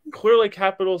clearly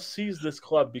Capital sees this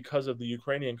club because of the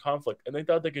Ukrainian conflict, and they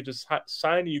thought they could just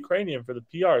sign a Ukrainian for the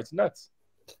PR. It's nuts.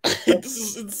 This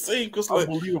is insane. Because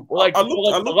unbelievable. Like a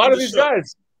lot of these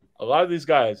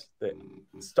guys, they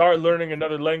start learning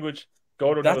another language.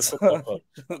 Go to another football club.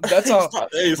 That's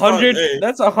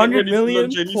 $100 million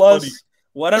plus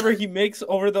whatever he makes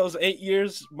over those 8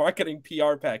 years marketing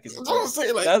PR package. That's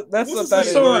what that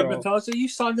is. All right, Matasa, you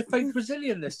signed the fake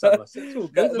Brazilian this summer.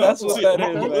 That's what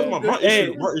that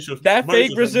is. That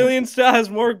fake Brazilian still has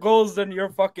more goals than your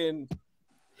fucking.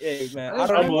 Hey man, I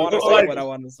don't even want to say what I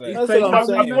want to say. That's what I'm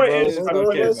saying, bro.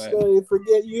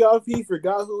 Forget you. He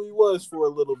forgot who he was for a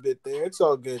little bit there. It's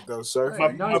all good though, sir. My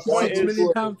 £96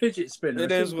 million fidget spinner.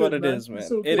 It is what it is, man.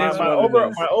 It is.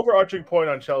 My overarching point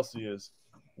on Chelsea is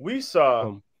we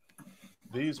saw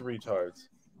these retards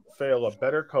fail a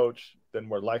better coach than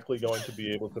we're likely going to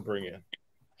be able to bring in.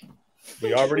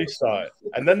 We already saw it,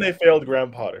 and then they failed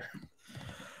Graham Potter.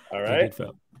 All right.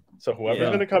 So whoever's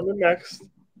going to come in next,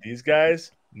 these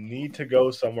guys need to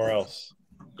go somewhere else.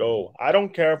 Go. I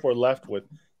don't care if we're left with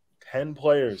 10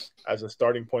 players as a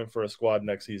starting point for a squad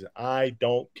next season. I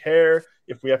don't care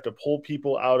if we have to pull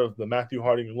people out of the Matthew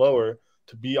Harding lower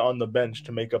to be on the bench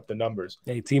to make up the numbers.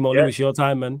 Hey, Timo, it's your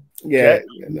time, man. Yeah,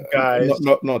 guys,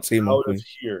 not Timo. Out of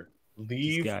here.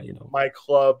 Leave my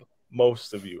club,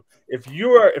 most of you. If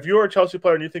you're a Chelsea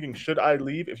player and you're thinking, should I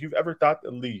leave? If you've ever thought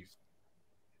to leave,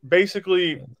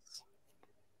 basically,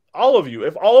 all of you.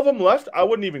 If all of them left, I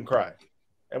wouldn't even cry.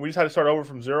 And we just had to start over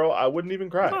from zero. I wouldn't even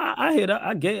cry. I hear that.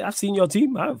 I get it. I've seen your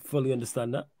team. I fully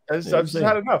understand that. I've just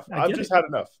had enough. I've just had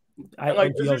enough.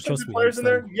 Like, there's some good players in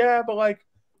there. Yeah, but like,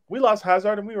 we lost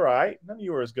Hazard and we were all right. None of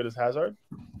you were as good as Hazard.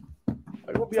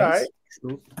 Like, we'll be all right.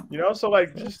 You know, so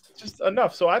like, just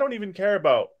enough. So I don't even care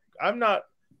about. I'm not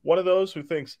one of those who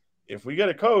thinks if we get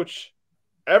a coach,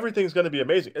 everything's going to be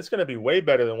amazing. It's going to be way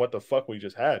better than what the fuck we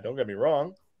just had. Don't get me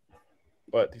wrong.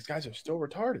 But these guys are still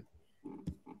retarded.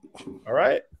 All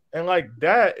right? And like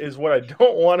that is what I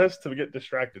don't want us to get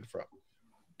distracted from.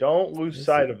 Don't lose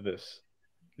sight of this.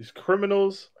 These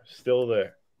criminals are still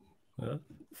there.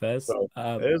 Fairs. So,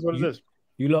 it is what it is.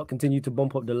 You lot continue to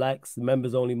bump up the likes. The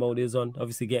members only mode is on.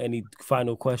 Obviously, get any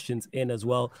final questions in as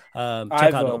well.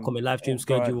 Check out the upcoming live stream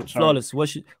schedule. Flawless.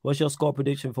 What's your score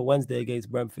prediction for Wednesday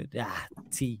against Brentford?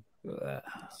 T.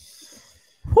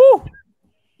 Whoo.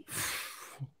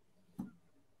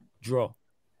 Draw.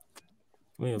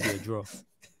 I mean, it'll be a draw. I'm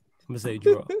gonna say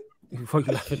draw. Before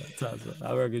you laughing at times,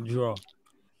 I reckon draw.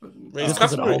 Is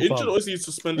Casper injured or is he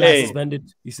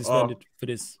suspended? He's suspended for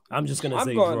this. I'm just gonna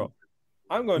say draw.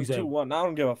 I'm going 2-1. I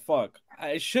don't give a fuck.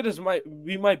 Shit as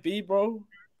we might be, bro.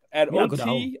 At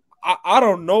OT, I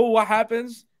don't know what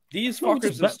happens. These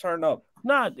fuckers just turn up.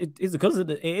 Nah, it's because of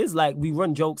it is like we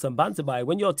run jokes and banter by it.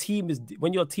 When your team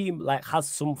like has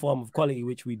some form of quality,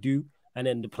 which we do, and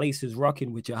then the place is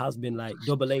rocking, which it has been. Like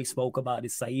Double A spoke about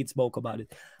this, Saeed spoke about it.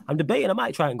 I'm debating. I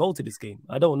might try and go to this game.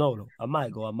 I don't know though. I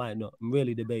might go. I might not. I'm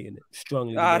really debating it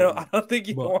strongly. I don't think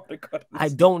you want to go. I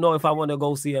don't know if I want to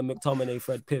go see a McTominay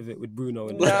Fred pivot with Bruno.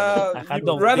 I'd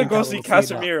rather go see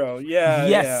Casemiro.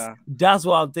 Yeah, that's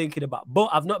what I'm thinking about. But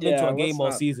I've not been to a game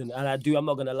all season, and I'm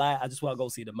not gonna lie. I just want to go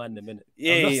see the man in a minute.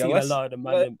 I've not seen a lot of the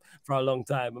man for a long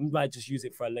time. I might just use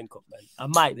it for a link up, man. I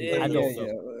might. I don't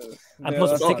know. And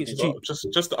plus, the tickets cheap.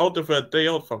 Just out there for a day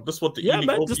out, fam. This is what the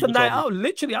man, just a night out.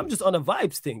 Literally, I'm just on a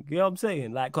vibes thing. You know what I'm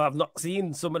saying? Like, I've not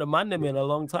seen some of the man in a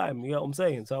long time. You know what I'm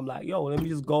saying? So I'm like, yo, let me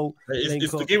just go.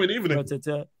 It's the game in the evening.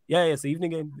 Yeah, it's the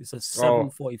evening game. It's a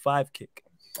 7:45 kick.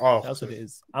 Oh, that's what it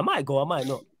is. I might go. I might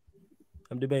not.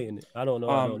 I'm debating it. I don't know.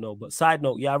 I don't know. But side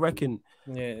note, I reckon.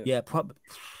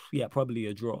 Probably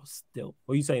a draw still.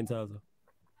 What are you saying, Taza?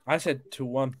 I said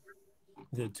 2-1.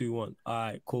 You said 2-1. All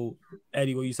right, cool.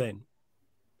 Eddie, what are you saying?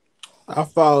 I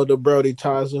followed the Brody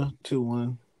Taza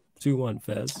 2-1. 2-1,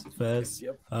 Fairs.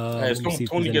 Yep.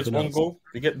 Tony gets one goal.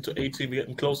 We get into 18. We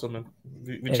getting closer, man.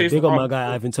 We chase big on my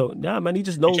guy Ivan Tony. Nah, man, he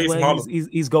just knows where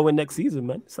he's going next season,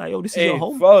 man. It's like, yo, this is your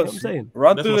home. Fellas, you know what I'm saying?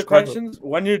 Run through the questions.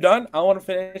 When you're done, I want to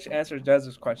finish answering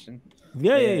Jaz's question.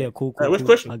 Yeah. Cool. Which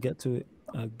question? I'll get to it.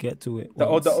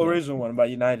 The original one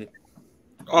about United.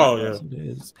 Oh yeah. It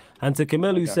is. And to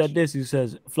Camille, who said this, who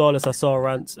says flawless. I saw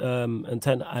rants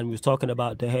and was talking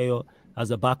about De Gea as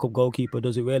a backup goalkeeper.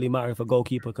 Does it really matter if a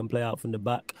goalkeeper can play out from the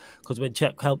back? Because when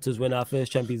Czech helped us win our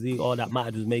first Champions League, all that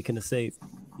mattered was making a save.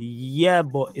 Yeah,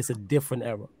 but it's a different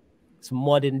era. It's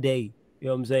modern day. You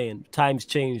know what I'm saying? Times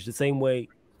changed. The same way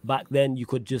back then you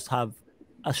could just have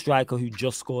a striker who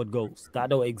just scored goals. That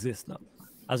don't exist now.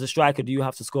 As a striker, do you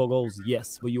have to score goals?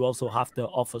 Yes, but you also have to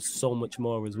offer so much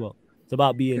more as well. It's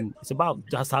about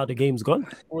that's how the game's gone.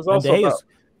 De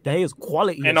Gea's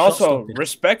quality. And also,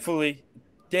 respectfully,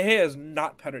 De Gea is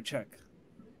not Petr Cech.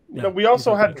 Yeah, we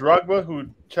also had Drogba, who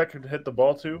Cech could hit the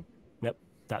ball to. Yep,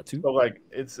 that too. So,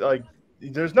 it's like,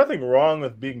 there's nothing wrong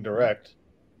with being direct.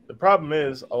 The problem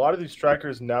is, a lot of these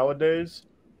strikers nowadays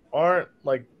aren't,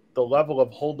 like, the level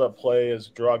of hold-up play as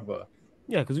Drogba.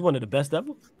 Yeah, because he's one of the best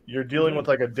ever. You're dealing with,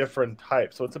 like, a different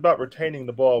type. So it's about retaining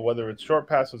the ball, whether it's short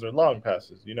passes or long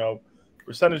passes. You know,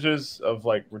 percentages of,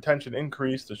 like, retention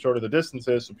increase the shorter the distance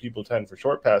is, so people tend for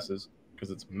short passes because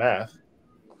it's math.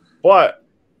 But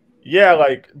yeah,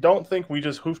 like, don't think we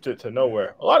just hoofed it to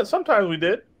nowhere. Sometimes we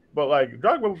did, but like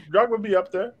Drogba be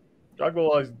up there.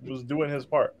 Drogba was doing his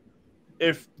part.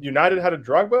 If United had a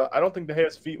Drogba, I don't think De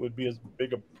Gea's feet would be as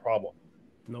big a problem.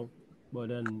 No, but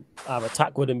then our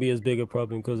attack wouldn't be as big a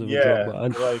problem because of Drogba.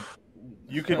 And like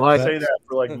you could say that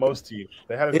for like most teams.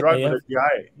 They had a Drogba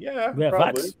probably.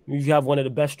 Facts. You have one of the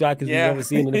best strikers we've ever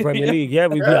seen in the Premier League. Yeah,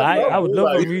 I would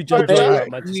love to rejudge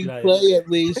that. We play at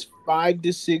least 5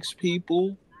 to 6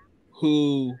 people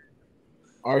who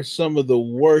are some of the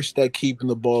worst at keeping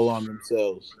the ball on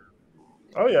themselves.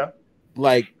 Oh yeah.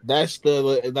 Like that's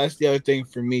the other thing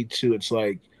for me too. It's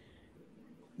like,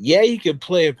 yeah, you can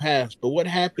play a pass, but what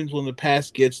happens when the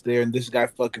pass gets there and this guy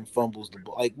fucking fumbles the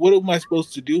ball? Like, what am I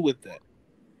supposed to do with that?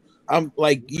 I'm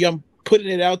putting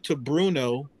it out to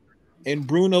Bruno, and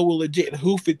Bruno will legit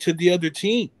hoof it to the other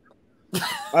team.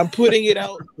 I'm putting it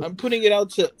out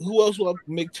to who else will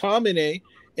McTominay,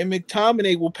 and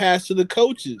McTominay will pass to the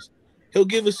coaches. He'll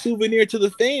give a souvenir to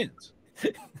the fans.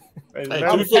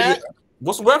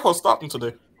 What's Weghorst starting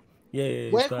today?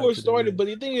 Yeah. Weghorst started, but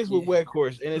the thing is with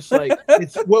Weghorst, and it's like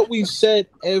it's what we've said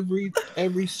every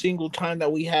single time that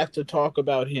we have to talk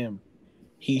about him.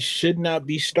 He should not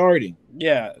be starting.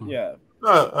 Yeah. No,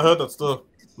 I heard that stuff.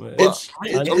 I'm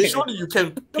sure you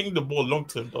can ping the ball long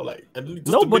term though. Like,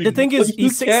 no, but the thing is,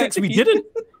 he's 6'6". We didn't.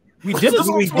 We did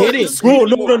it. Bro,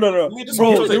 no.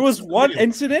 Bro, there was one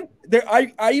incident.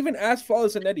 I even asked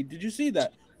Flawless and Eddie, did you see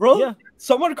that? Bro, yeah.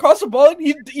 Someone crossed the ball and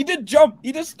he did jump.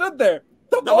 He just stood there.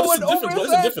 The ball went over his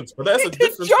head. But that's a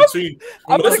difference between...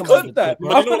 I'm going to clip that.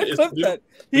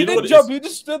 He didn't jump. He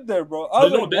just stood there, bro.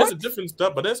 There's a difference,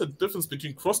 but there's a difference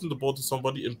between crossing the ball to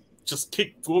somebody and just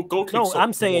goal kick. No,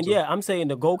 I'm saying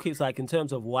the goal kicks, like in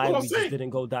terms of why we just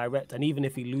didn't go direct. And even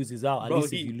if he loses out, at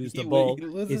least if you lose the ball,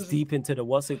 it's deep into the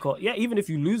what's it called? Yeah, even if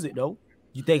you lose it though,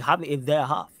 they have it in their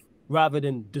half rather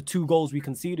than the 2 goals we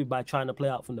conceded by trying to play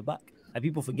out from the back. And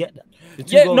people forget that. I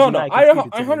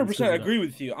 100% agree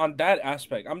with you on that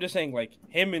aspect. I'm just saying, like,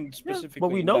 him in specifically.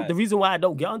 But we know the reason why I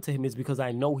don't get onto him is because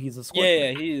I know he's a squad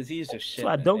player. He's just shit. So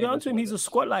I don't get onto him. He's a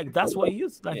squad, like, that's what he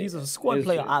is. Like, he's a squad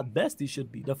player at best, he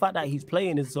should be. The fact that he's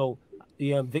playing is so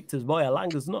Victor's boy,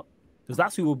 Alanga's not. Because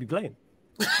that's who will be playing.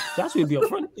 That's what be up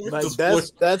front. Like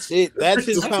that's it. That's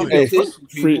his competition.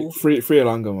 Hey, free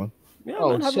Elanga, man. Yeah,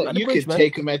 oh, man, so you could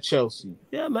take him at Chelsea.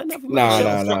 Yeah, man. Nah.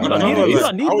 You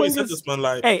don't need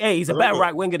wingers. Hey, he's a better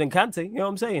right winger than Kante. You know what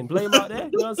I'm saying? Play him out there.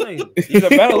 You know what I'm saying? He's a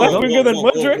better left winger than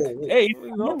Mudryk. Hey, he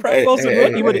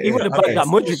would have backed that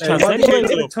Mudryk chance anyway.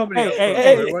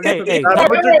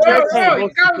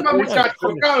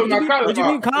 What do you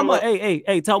mean, Karma?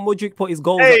 Hey, tell Mudryk put his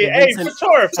goals. Hey, Fator,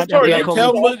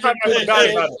 tell Mudryk.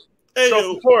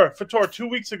 So Fator, 2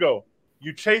 weeks ago,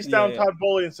 you chased down Todd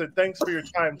Bowley and said, "Thanks for your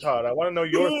time, Todd. I want to know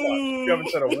your thoughts." You haven't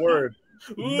said a word.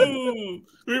 We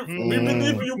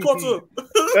believe you, Potter.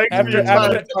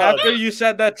 After you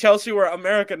said that Chelsea were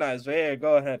Americanized. Yeah,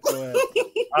 go ahead.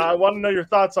 I want to know your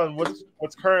thoughts on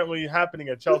what's currently happening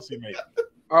at Chelsea, mate.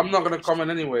 I'm not gonna comment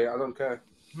anyway. I don't care.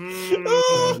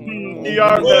 Let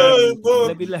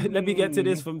me get to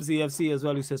this from CFC as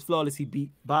well, who says flawlessly beat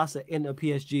Barca, Inter,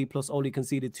 PSG, plus only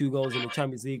conceded 2 goals in the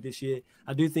Champions League this year.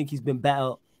 I do think he's been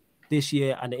better this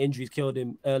year, and the injuries killed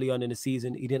him early on in the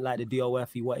season. He didn't like the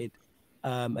DOF. He wanted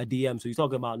a DM. So he's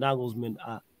talking about Nagelsmann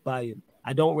at Bayern.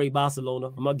 I don't rate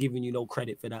Barcelona. I'm not giving you no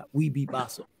credit for that. We beat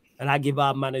Barca, and I give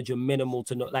our manager minimal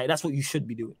to no. Like, that's what you should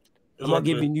be doing. I'm not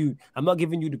giving you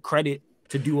the credit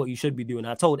to do what you should be doing.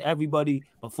 I told everybody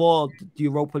before the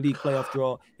Europa League playoff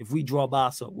draw, if we draw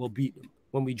Barca, we'll beat them.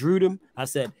 When we drew them, I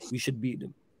said we should beat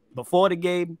them. Before the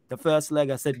game, the first leg,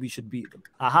 I said we should beat them.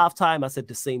 At halftime, I said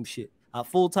the same shit. At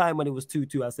full time, when it was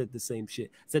 2-2, I said the same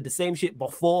shit. I said the same shit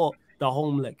before the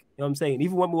home leg. You know what I'm saying?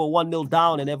 Even when we were 1-0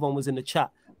 down and everyone was in the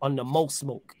chat on the most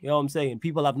smoke. You know what I'm saying?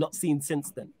 People I've not seen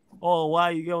since then. Oh, why?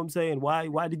 You know what I'm saying?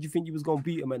 Why did you think you was going to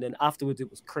beat him? And then afterwards, it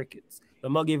was crickets.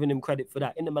 I'm not giving him credit for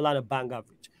that. Inter Milan are bang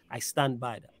average. I stand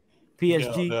by that.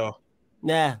 PSG,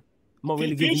 nah. I'm not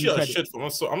really giving you credit. Shit for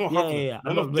I'm not happy.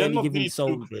 I'm not really giving you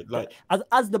so. Like,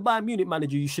 as the Bayern Munich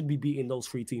manager, you should be beating those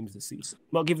 3 teams this season.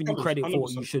 I'm not giving you credit for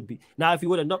what you should be. Now, if you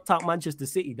would have knocked out Manchester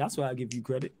City, that's where I give you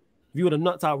credit. If you would have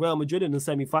knocked out Real Madrid in the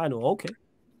semi-final, okay.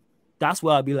 That's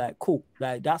where I'd be like, cool.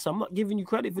 Like, I'm not giving you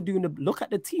credit for doing look at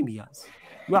the team he has.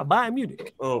 You are Bayern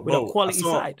Munich with a quality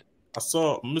side. I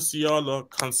saw Musiala,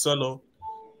 Cancelo,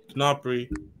 Gnabry,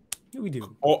 we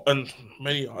do, and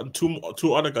many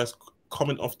two other guys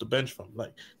coming off the bench from.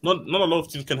 Like, not a lot of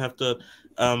teams can have the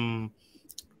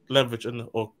leverage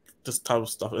or this type of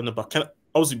stuff in the back.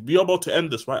 Obviously, we're about to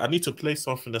end this, right? I need to play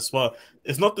something as well.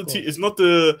 It's not the it's not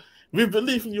the we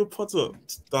believe in you, Potter.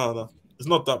 No, it's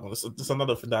not that one. It's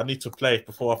another thing that I need to play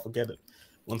before I forget it.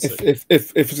 If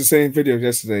it's the same video as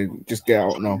yesterday, just get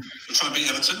out now. We'll try and beat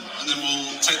Everton, and then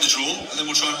we'll take the draw, and then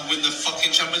we'll try and win the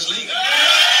fucking Champions League.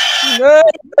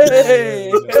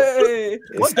 Hey.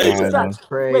 What day was that?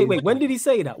 Wait, when did he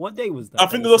say that? What day was that? I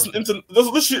think there was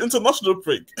literally international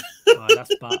break. Oh,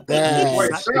 that's bad.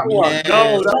 Wait,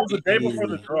 that was the day before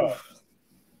the draw.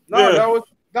 No,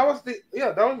 that was the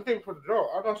day before the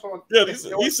draw. I don't know. Yeah,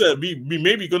 he said we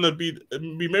maybe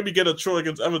get a draw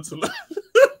against Everton.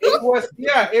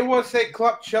 It was a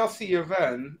club Chelsea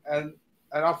event, and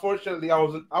unfortunately I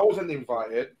wasn't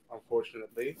invited.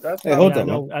 Unfortunately, hold that,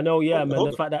 man. I know, yeah, man.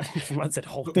 The fact that man said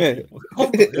hold that,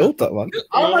 man.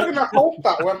 How am I gonna hold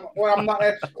that when I'm not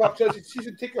a club Chelsea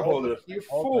season ticket holder? You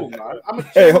fool, man! I'm a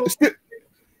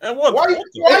and what? Why are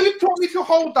you telling me to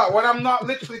hold that when I'm not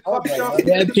literally club Chelsea?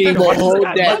 That team will hold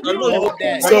that.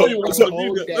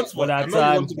 When I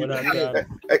time.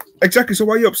 Exactly. So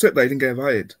why are you upset that you didn't get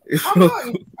invited? I'm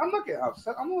not getting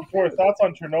upset. I'm not. For thoughts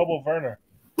on Chernobyl Werner.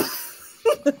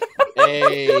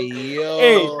 Hey,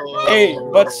 yo. Hey,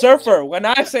 but Surfer, when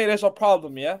I say there's a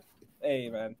problem, yeah? Hey,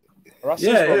 man. Russ is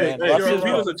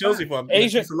a Chelsea fan.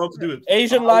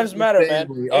 Asian lives matter, man.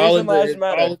 Asian lives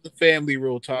matter. All of the family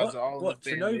rule, Taza. All of the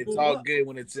family. It's all good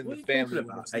when it's in the family.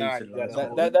 When it's not,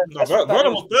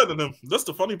 Werner was better than him. That's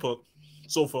the funny part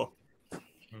so far.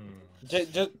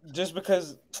 Just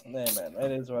because, man,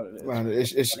 it is what it is. Man, it's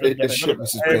shit.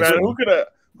 Hey, man,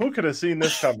 who could have seen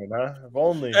this coming, huh? If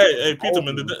only. Hey,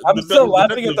 Peterman. I'm still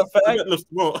laughing at the fact.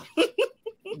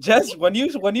 Jess, when you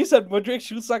said Mudryk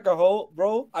shoots like a hole,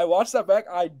 bro, I watched that back.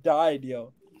 I died,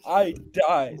 yo. I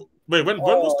died. Wait, when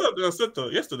was that? I said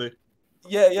that yesterday.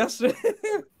 Yeah, yesterday.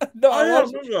 No, I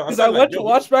went to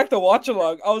watch back the watch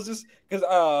along. I was just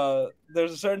because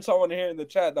there's a certain someone here in the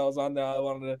chat that was on there. I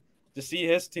wanted to see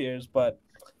his tears, but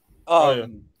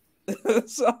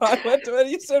so I went to it.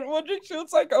 He said Mudryk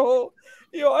shoots like a hole.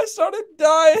 Yo, I started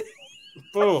dying.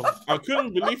 Bro, I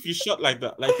couldn't believe he shot like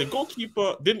that. Like, the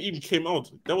goalkeeper didn't even came out.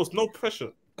 There was no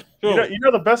pressure. You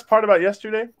know the best part about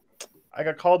yesterday? I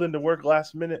got called into work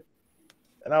last minute,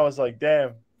 and I was like,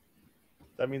 damn,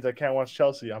 that means I can't watch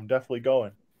Chelsea. I'm definitely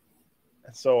going.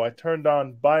 And so I turned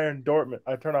on Bayern Dortmund.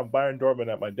 I turned on Bayern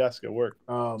Dortmund at my desk at work.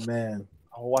 Oh man,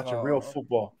 I was watching real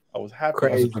football. I was happy.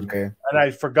 Crazy. And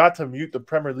I forgot to mute the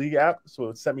Premier League app, so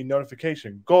it sent me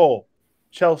notification. Goal,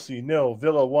 Chelsea 0,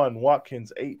 Villa 1,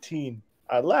 Watkins 18.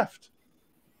 I left.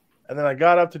 And then I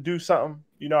got up to do something.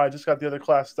 You know, I just got the other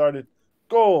class started.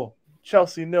 Goal,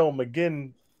 Chelsea 0,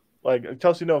 McGinn, like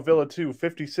Chelsea 0, Villa 2,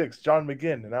 56, John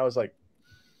McGinn. And I was like,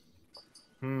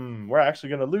 we're actually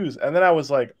going to lose. And then I was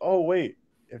like, oh, wait,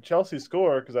 if Chelsea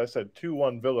score, because I said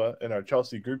 2-1 Villa in our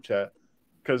Chelsea group chat,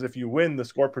 because if you win the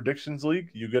Score Predictions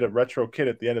League, you get a retro kit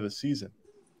at the end of the season.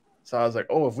 So I was like,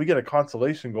 oh, if we get a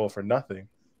consolation goal for nothing,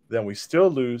 then we still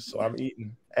lose, so I'm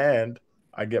eating, and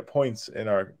I get points in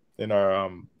our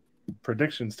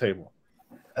predictions table.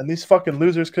 And these fucking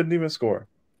losers couldn't even score.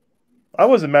 I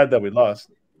wasn't mad that we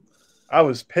lost. I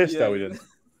was pissed that we didn't.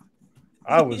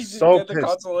 I was so pissed.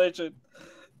 Consolation.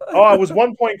 Oh, I was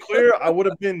 1 point clear. I would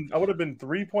have been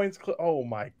 3 points clear. Oh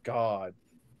my god.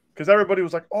 Because everybody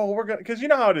was like, oh, we're gonna, because you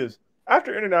know how it is.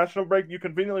 After international break, you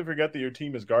convenently forget that your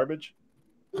team is garbage.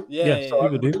 Yeah, so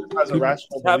people do. Has a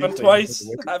rational happened twice.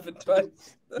 Happened twice.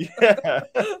 Yeah.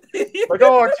 Like,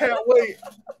 oh, I can't wait.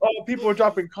 Oh, people are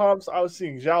dropping comps. I was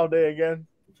seeing Zhao Day again.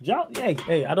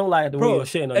 Hey, I don't like the way you're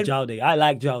shitting on Zhao Day. I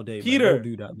like Zhao Day. Peter, don't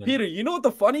do that, man. Peter, you know what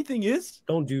the funny thing is?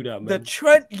 Don't do that, man. The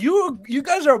trench. You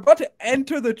guys are about to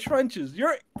enter the trenches.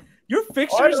 Your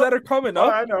fixtures that are coming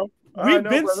up. I know. We've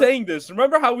been saying this.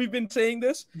 Remember how we've been saying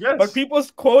this? Yes. But people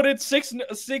quoted six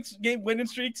game winning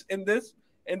streaks in this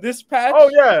patch. Oh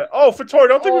yeah. Oh, for Tori,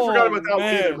 don't think we forgot about that one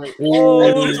either.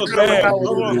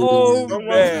 Oh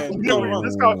man.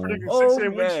 This guy predicted 6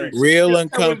 game win streaks. Real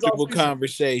uncomfortable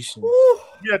conversation.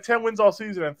 Yeah, 10 wins all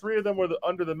season, and 3 of them were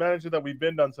under the manager that we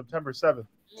binned on September 7th.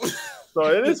 So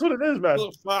it is what it is, man.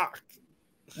 Fuck.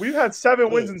 We've had 7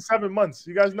 wins in 7 months.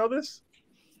 You guys know this?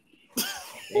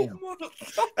 Hey,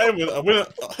 I'm in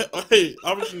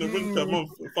the win per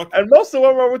month. And most of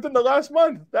them are within the last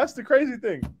month. That's the crazy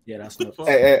thing. Yeah, that's not.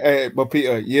 Hey, but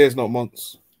Peter, years, not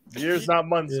months. Years, not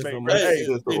months, mate. Hey,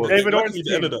 David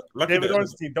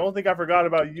Ornstein, don't think I forgot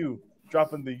about you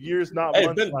dropping the years, not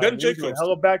months. Ben Jacobs.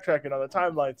 Hella backtracking on the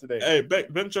timeline today. Hey,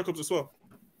 Ben Jacobs as well.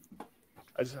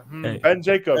 Ben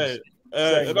Jacobs.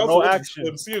 And no action.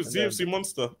 CFC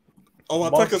Monster. Oh,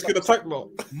 attackers can attack now.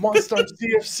 Monster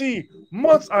CFC.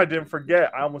 I didn't forget.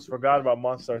 I almost forgot about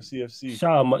Monster CFC.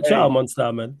 Shout out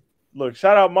Monster, man. Look,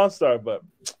 shout out Monster, but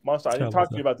Monster, I need to talk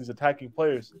to you about these attacking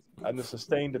players and the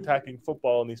sustained attacking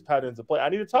football and these patterns of play. I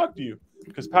need to talk to you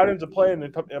because patterns of play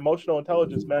and emotional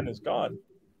intelligence, man, is gone.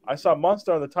 I saw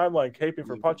Monster on the timeline caping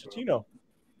for Pochettino.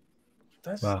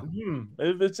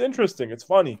 It's interesting. It's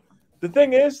funny. The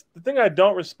thing I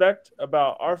don't respect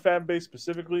about our fan base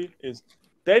specifically is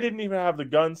they didn't even have the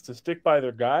guns to stick by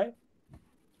their guy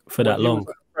for that long.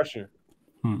 Pressure.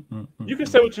 You can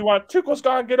say what you want. Tuchel's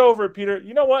gone. Get over it, Peter.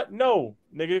 You know what? No,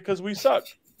 nigga, because we suck.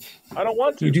 I don't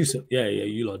want to. You do so. Yeah,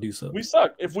 you lot do so. We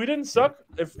suck. If we didn't suck,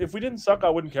 if we didn't suck, I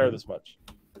wouldn't care this much.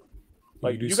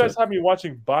 Like you guys have me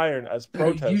watching Bayern as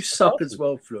protest. You suck as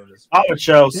well, Flores. Oh,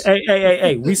 Chelsea.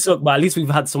 Hey, we suck, but at least we've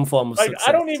had some form of success.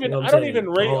 I don't even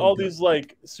rate all these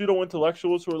like pseudo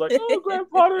intellectuals who are like, oh, Graham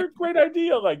Potter, great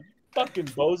idea. Like fucking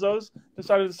bozos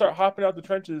decided to start hopping out the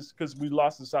trenches because we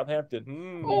lost to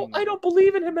Southampton. Oh, I don't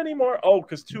believe in him anymore. Oh,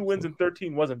 because 2 wins in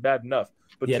 13 wasn't bad enough.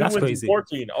 But yeah, 2 that's wins crazy. in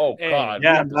 14. Oh God.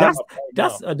 Yeah,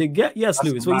 yes,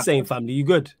 Lewis. What are you saying, family? You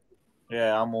good?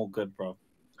 Yeah, I'm all good, bro.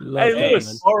 Hey,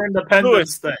 Lewis. Or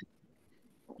Independence Day.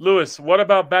 Lewis, what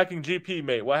about backing GP,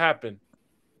 mate? What happened?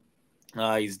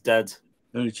 He's dead.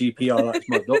 No, GP, I like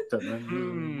my doctor,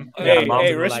 man.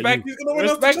 Hey, respect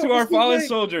to our fallen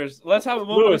soldiers. Let's have a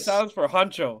moment of silence for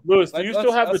Huncho. Lewis, do you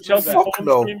still have the Chelsea Fulham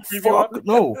stream preview up?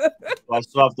 No. I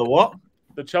still have the what?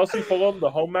 The Chelsea Fulham, the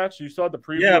home match. You saw the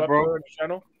preview up bro. on the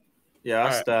channel? Yeah,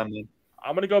 that's standing.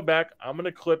 I'm going to go back. I'm going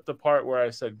to clip the part where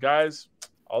I said, guys,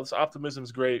 all this optimism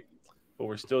is great, but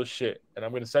we're still shit. And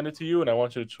I'm going to send it to you, and I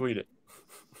want you to tweet it.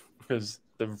 Because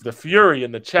the fury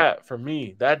in the chat for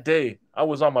me that day, I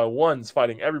was on my ones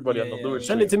fighting everybody on the Lewis.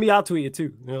 Send it to me. I'll tweet it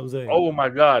too. You know what I'm saying? Oh my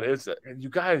God, you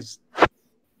guys.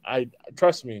 I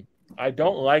trust me. I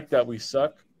don't like that we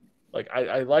suck. Like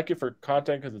I like it for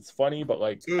content because it's funny, but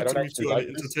like I don't actually like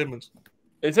entertainment.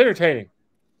 It's entertaining.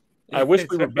 I wish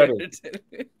we were better.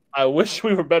 I wish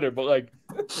we were better, but like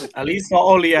at least our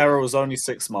Oli era was only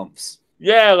 6 months.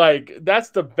 Yeah, like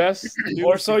that's the best.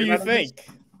 Or so you think.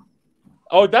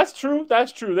 Oh, that's true.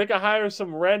 That's true. They could hire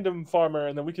some random farmer,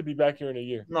 and then we could be back here in a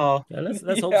year. No, let's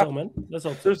hope so, man. Let's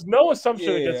hope so. There's no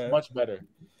assumption it gets much better.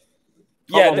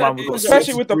 Yeah,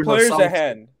 especially with the players at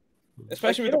hand.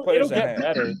 especially like, with the players it'll that get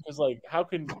have. better because like how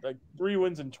can like 3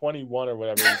 wins in 21 or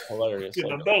whatever is hilarious. Yeah,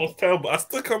 Like, that was terrible. I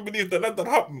still can't believe that let that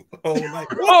happen. Oh, like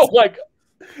oh, like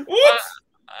what?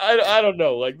 I don't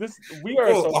know. Like this, we are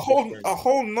Bro, so a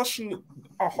whole national,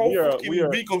 a whole fucking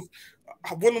week of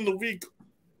one in the week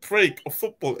break of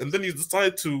football, and then you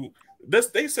decide to.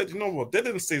 They said, you know what? They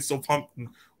didn't say Southampton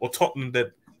or Tottenham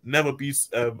that never beats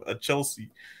a Chelsea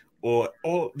or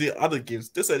all the other games.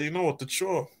 They said, you know what? The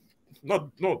draw,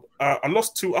 I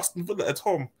lost to Aston Villa at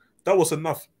home. That was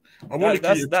enough.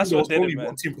 Ironically, that's what there was did it, only man.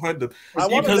 one team behind them.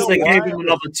 Because they gave him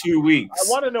another 2 weeks. I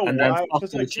want to know and then why. stuff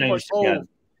Because will like, people are change again.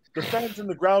 the fans in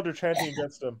the ground are chanting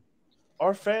against them.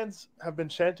 Our fans have been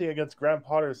chanting against Graham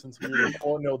Potter since we were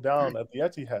 4-0 down at the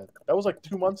Etihad. That was like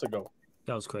 2 months ago.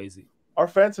 That was crazy. Our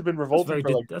fans have been revolting for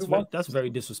like 2 months. That's very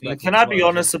disrespectful. Can I be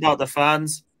honest about the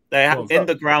fans? They in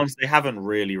the grounds they haven't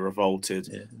really revolted.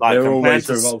 Yeah. Like They're compared always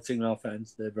to revolting our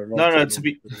fans. They're revolting. no, to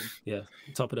be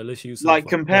top of the list. You like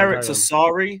compare it to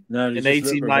Sari No, in it's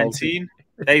just look 1819.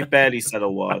 They've barely said a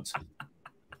word.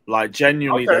 Like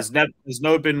genuinely, Okay. there's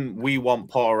no been we want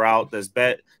Potter out.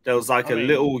 There was like a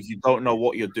little you don't know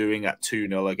what you're doing at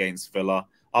 2-0 against Villa.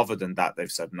 Other than that,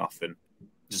 they've said nothing.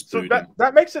 Just So booed him.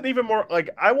 that makes it even more like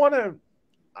I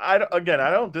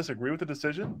don't disagree with the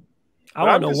decision. I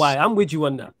don't know why. I'm with you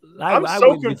on that. I'm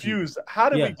so confused. How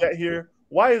did we get here?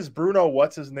 Why is Bruno,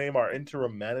 what's his name, our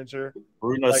interim manager?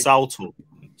 Bruno Salto.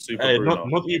 Super Hey, Bruno.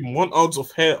 not even 1 ounce of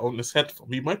hair on his head.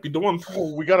 He might be the one.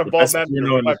 Oh, we got a The bald best manager.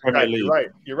 Bruno in the Premier You're League. right.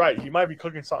 You're right. He might be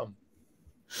cooking something.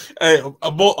 Hey,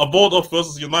 a board of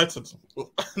versus United. So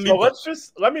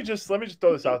let me just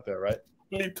throw this out there, right?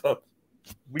 Leave that.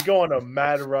 We go on a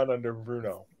mad run under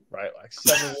Bruno, right? Like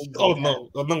 7 wins. Oh no,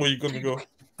 I know where you're gonna go.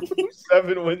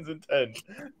 7 wins in 10.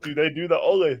 Do they do the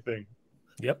Ole thing?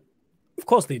 Yep. Of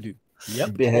course they do.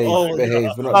 Yep. Behave. Oh,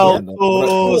 Behave. We're not doing that. We're not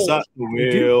doing that. That's the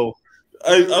wheel.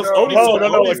 I only No,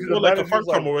 like the a manager's fan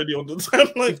cam already on the time.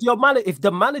 Like, If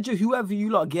the manager, whoever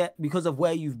you lot get, because of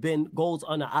where you've been, goes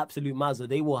on an absolute mazza,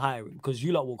 they will hire him because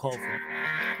you lot will call for him.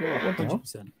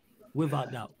 100%.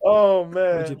 Without doubt. Oh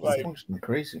man, 100%. like,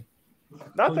 crazy.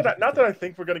 not that I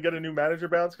think we're gonna get a new manager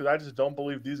bounce because I just don't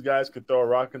believe these guys could throw a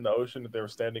rock in the ocean if they were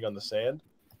standing on the sand.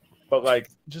 But like,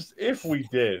 just if we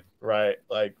did, right?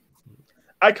 Like,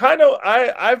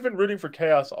 I've been rooting for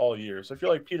chaos all year. So I feel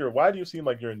like Peter, why do you seem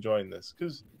like you're enjoying this?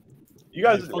 Because you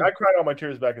guys, I cried all my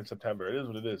tears back in September. It is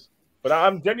what it is. But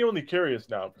I'm genuinely curious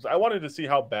now because I wanted to see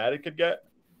how bad it could get,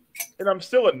 and I'm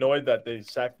still annoyed that they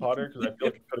sacked Potter because I feel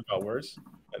like it could have got worse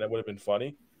and it would have been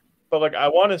funny. But like, I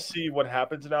want to see what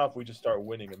happens now if we just start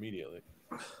winning immediately.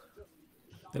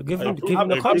 Give him I'm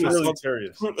the really contract.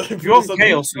 curious. If you're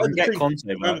chaos, you can get Conte,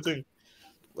 man.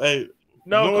 Hey,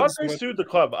 No, what's Conte sued the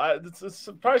club. It's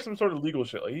probably some sort of legal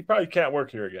shit. Like, he probably can't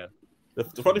work here again. The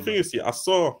funny thing is, I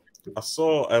saw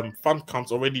fan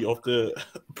counts already of the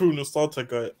Bruno Salta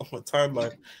guy on my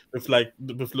timeline with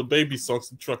the baby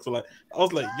socks and trucks. So like, I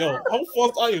was like, yo, how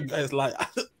fast are you guys? Like,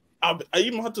 I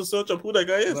even had to search up who that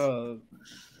guy is.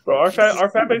 Bro, our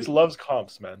fan base loves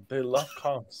comps, man. They love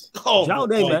comps. Oh,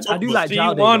 Jaude, man. I do like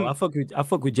Jaude. I fuck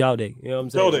with Jaude. You know what I'm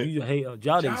saying? Jaude. You hate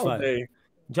Jaude's fire.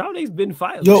 Jaude's been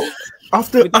fired. Yo,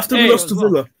 after we lost to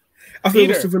Villa, after we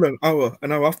Peter. lost to Villa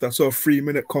an hour after, I saw a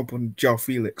 3-minute comp on João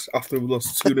Felix after we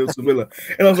lost 2-0 to Villa.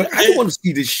 And I was like, I don't want to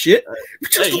see this shit. We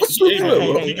just lost to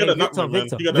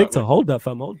Villa. Victor, hold that,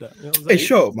 fam. Hold that. You know what I'm Hey, saying?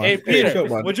 shut up, man. Hey Peter, shut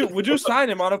up, man. would you sign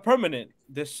him on a permanent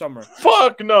this summer?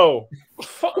 Fuck no.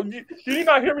 Fuck. Did you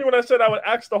not hear me when I said I would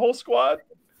axe the whole squad?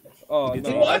 Oh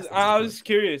no, I was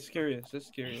curious,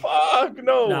 just curious. Fuck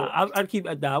no. Nah, I'd keep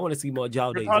that. I want to see more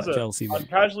Jaude at Chelsea. On Man.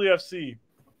 Casually FC.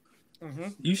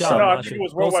 You No, I think it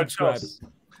was Worldwide Chelsea.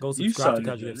 Go subscribe to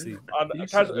Casual FC.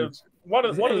 One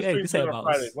of the Hey, streams say on about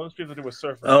Friday. us. One of the streams I did was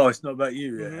Surfer. Oh, it's not about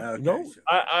you. Yeah. Okay. No.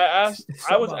 I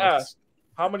was asked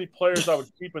how many players I would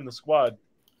keep in the squad,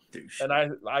 and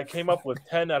I came up with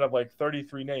 10 out of like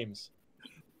 33 names.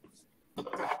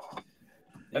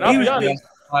 And I'll be honest,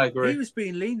 I agree. He was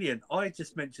being lenient. I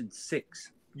just mentioned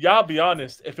 6. yeah, I'll be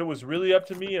honest. If it was really up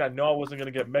to me, and I know I wasn't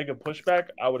gonna get mega pushback,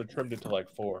 I would have trimmed it to like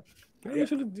 4. Yeah, you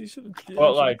should've,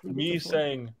 But like me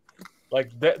saying,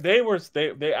 like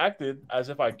they acted as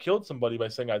if I killed somebody by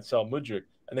saying I'd sell Mudryk,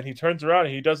 and then he turns around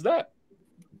and he does that.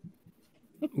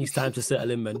 It's time to settle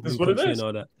in, man. That's what it is. And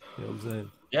all that. You know what I'm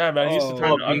saying? Yeah, man. He used to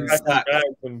turn unpack his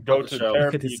bags and go to therapy.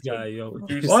 Look at this guy, yo.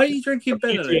 Why are you drinking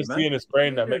Benelli, man? PTSD in his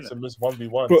brain that makes him miss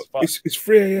 1v1. Bro, it's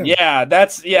 3 a.m.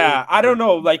 Yeah, I don't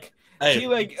know. Like, Hey, see,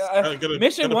 like gotta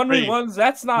mission pray. 1v1s.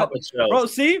 That's not, Not bro.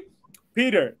 See,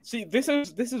 Peter. See, this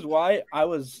is why I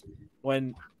was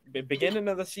when beginning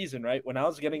of the season, right? When I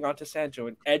was getting onto Sancho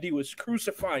and Eddie was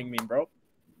crucifying me, bro.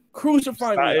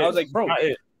 crucifying me. I was like, bro,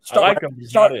 start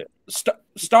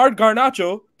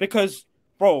Garnacho because,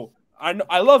 bro,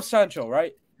 I love Sancho,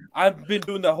 right? I've been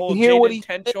doing the whole Jadon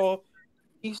Tencho.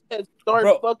 He said start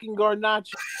fucking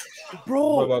Garnacho,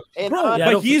 bro.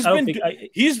 Yeah, but he's been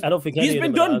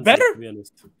doing better,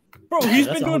 bro. He's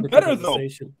been doing better though.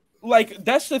 Like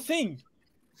that's the thing.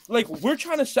 Like we're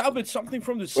trying to salvage something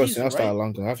from the season, right?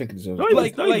 I think it's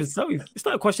it's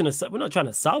not a question of we're not trying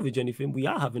to salvage anything.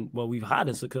 We've had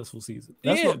a successful season.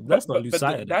 Let's not lose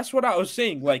sight of that. That's what I was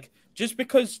saying. Like just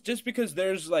because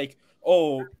there's like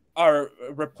our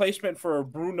replacement for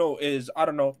Bruno is I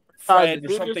don't know. Fred or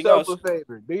something else. Do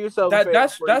yourself a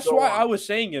favor. That's why I was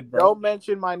saying it, bro. Don't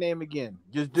mention my name again.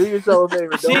 Just do yourself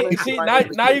a favor.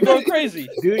 Now you're going crazy.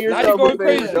 Do yourself a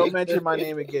favor. Don't mention my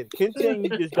name again.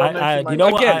 Continue. Just don't mention my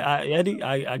name again. Eddie,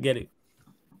 I get it.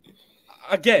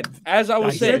 Again, as I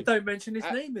was saying, said don't mention his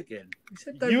name again. He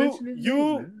said don't mention his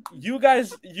name. You guys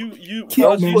said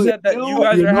that you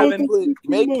guys are having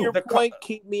make your point.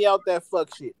 Keep me out that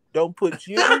fuck shit. Don't put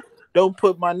you. Don't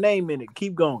put my name in it.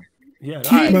 Keep going. Yeah,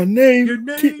 keep my name.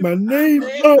 Keep my name.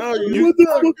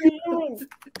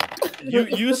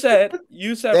 You said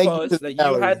Buzz, that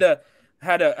you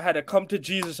had to come to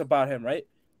Jesus about him, right,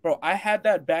 bro? I had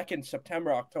that back in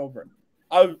September, October.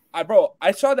 I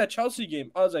saw that Chelsea game.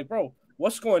 I was like, bro,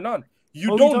 what's going on?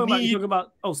 You talking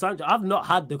about Sancho. I've not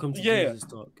had the come to Jesus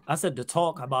talk. I said the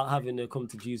talk about having the come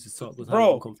to Jesus talk was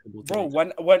uncomfortable. Bro,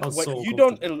 when you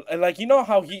don't like, you know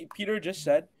how Peter just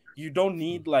said. You don't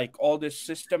need like all this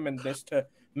system and this to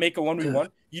make a 1v1.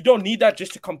 You don't need that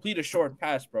just to complete a short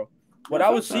pass, bro. What I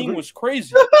was seeing was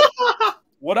crazy.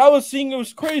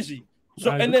 So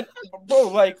and then, bro,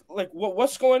 like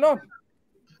what's going on?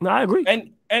 No, I agree.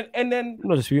 And then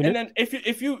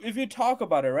if you talk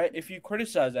about it, right? If you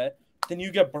criticize that, then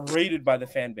you get berated by the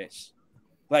fan base.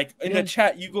 Like in the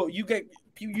chat, you go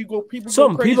people.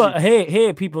 Some go crazy. people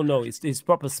here people know it's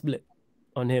proper split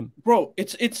on him, bro.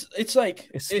 It's like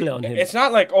it's split on him. It's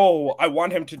not like I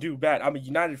want him to do bad. I'm a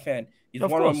United fan. He's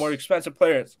one of the more expensive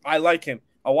players. I like him.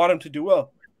 I want him to do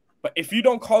well. But if you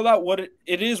don't call out what it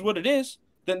is,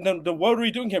 then what are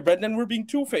we doing here, Brett? Then we're being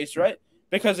two-faced, right?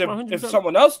 Because if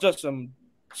someone else does some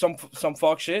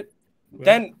fuck shit,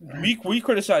 then we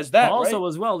criticize that. But also, right?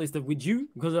 as well, is that with you,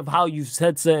 because of how you've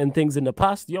said certain things in the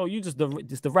past, you just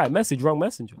the right message, wrong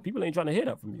messenger. People ain't trying to hear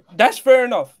that from you. That's fair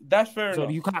enough. So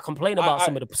you can't complain about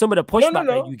some of the pushback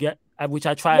that you get, which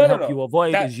I try and help you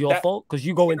avoid, is your fault because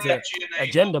you go into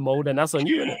agenda mode, and that's on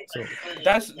you. Innit? So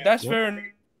that's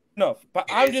fair enough. But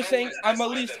I'm just saying, I'm at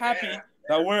least happy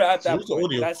that we're at that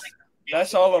point.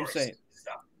 That's all I'm saying.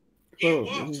 Yo.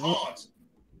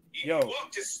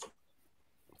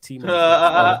 Team.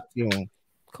 Of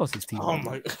course, it's team. Oh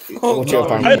my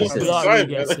god!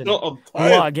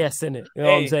 I guess in it. You know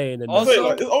what I'm saying? And also,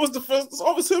 it's always the first. It's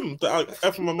always him that I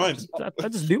have in my mind. I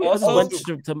just do it. I just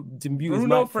went to mute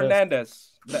Bruno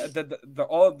Fernandes.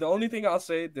 The only thing I'll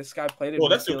say, this guy played it. Oh,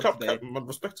 that's your cup.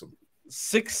 Respect him.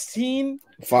 16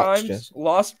 times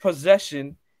lost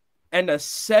possession and a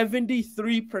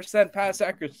 73% pass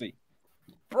accuracy,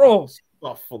 bro.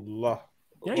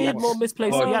 Yeah, he had more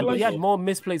misplaced. He had more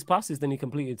misplaced passes than he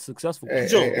completed successful. But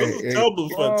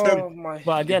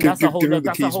again, that's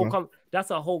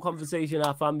a whole conversation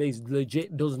our fan base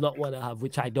legit does not want to have,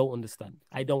 which I don't understand.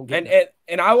 I don't get.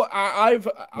 I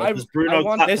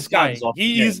want this guy.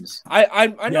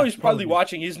 I know he's probably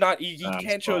watching. He's not. He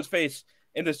can't show his face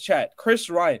in this chat. Chris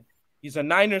Ryan, he's a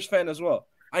Niners fan as well.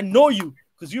 I know you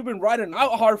because you've been riding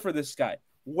out hard for this guy.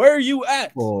 Where are you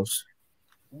at?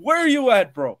 Where are you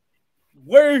at, bro?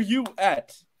 Where are you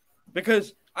at?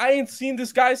 Because I ain't seen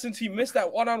this guy since he missed that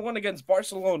one-on-one against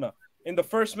Barcelona in the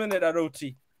first minute at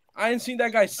OT. I ain't seen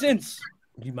that guy since.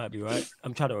 You might be right.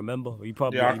 I'm trying to remember. You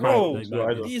probably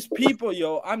these people,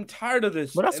 yo, I'm tired of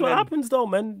this. But that's what happens though,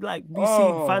 man. Like we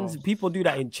see fans, people do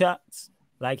that in chats.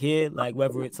 Like here, like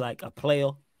whether it's like a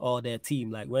player or their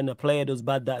team. Like when a player does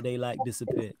bad that day, like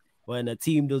disappear. When a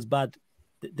team does bad,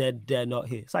 they're not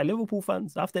here. It's like Liverpool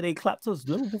fans. After they clapped us,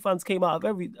 Liverpool fans came out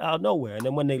of nowhere, and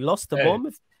then when they lost to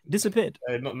Bournemouth, disappeared.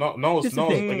 No,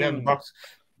 again.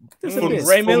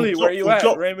 Ray Millie, where you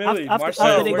at? Ray Millie,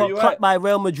 after they got clapped by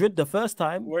Real Madrid the first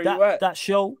time, that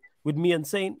show with me and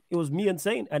Saint, it was me and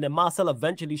Saint, and then Marcel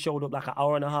eventually showed up like an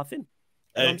hour and a half in.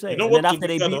 You know what I'm saying? And then after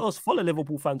they beat us, full of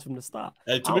Liverpool fans from the start.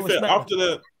 To be fair, after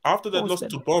they lost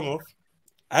to Bournemouth,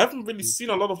 I haven't really seen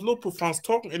a lot of Liverpool fans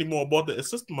talking anymore about the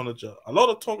assistant manager. A lot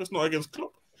of talk is not against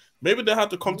Klopp. Maybe they had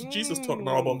to come to Jesus talk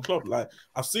now about Klopp. Like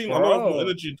I've seen a lot of more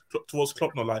energy towards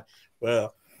Klopp now. Like where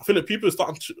I feel like people are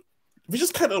starting to. It's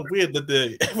just kind of weird that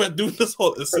we're doing this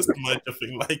whole assistant manager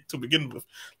thing. Like to begin with,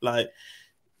 like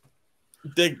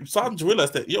they starting to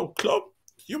realize that Klopp,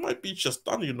 you might be just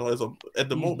done, at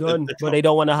the moment. Done, but they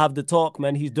don't want to have the talk,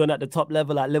 man. He's done at the top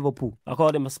level at Liverpool. I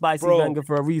called him a spicy Wenger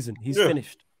for a reason. He's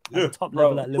finished at the top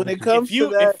level at Liverpool. When it comes to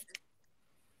that,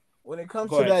 when it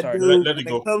comes to that, dude,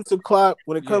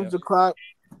 when it comes to Klopp,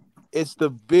 it's the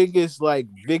biggest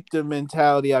victim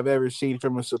mentality I've ever seen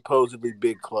from a supposedly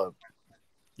big club.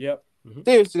 Yep.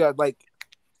 Seriously,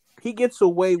 he gets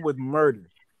away with murder.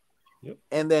 Yep.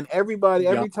 And then every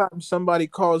time somebody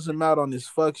calls him out on his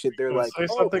fuck shit, they're like, say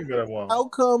something that I want.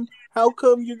 How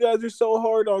come you guys are so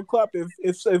hard on Klopp?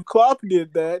 If Klopp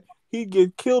did that, he'd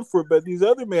get killed for it, but these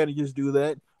other managers do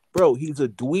that. Bro, he's a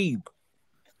dweeb.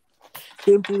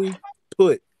 Simply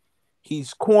put,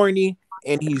 he's corny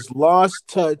and he's lost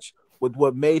touch with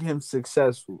what made him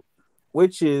successful,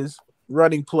 which is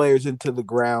running players into the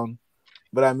ground.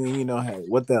 But I mean, hey,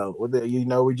 what the hell?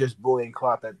 We're just bullying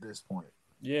Klopp at this point.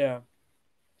 Yeah.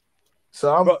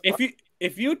 So bro,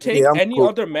 if you take any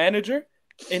other manager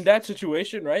in that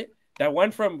situation, right, that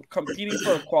went from competing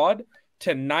for a quad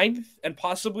to 9th and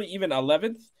possibly even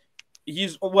 11th,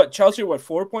 he's Chelsea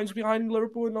 4 points behind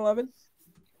Liverpool in 11th?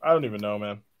 I don't even know,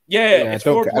 man. Yeah, it's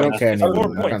 4 points. I don't care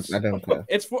anymore. 4 points. I don't care.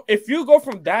 If you go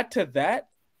from that to that,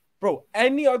 bro,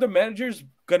 any other manager's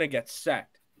gonna get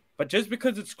sacked. But just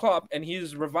because it's Klopp and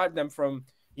he's revived them from,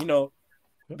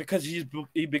 because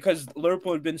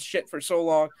Liverpool had been shit for so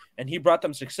long and he brought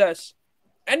them success,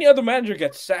 any other manager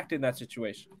gets sacked in that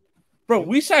situation. Bro,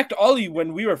 we sacked Ollie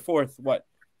when we were 4th. What?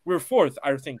 We were 4th,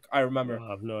 I think. I remember.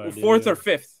 I have no idea. 4th or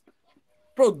 5th.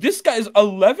 Bro, this guy's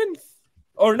 11th?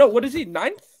 Or no, what is he?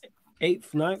 9th?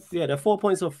 8th, 9th. Yeah, they're 4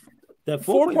 points off. They're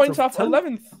 4 points off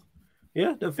 11th.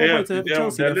 Yeah, they're 4 points ahead of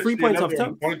Chelsea. They're 3 points off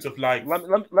 10th. Points of let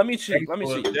me see.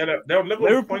 They're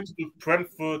level points with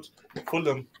Brentford,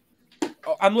 Fulham.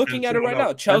 Oh, I'm looking at it right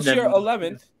now. Chelsea are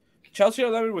 11th. Chelsea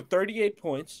are 11th with 38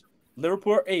 points.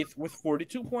 Liverpool are 8th with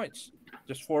 42 points.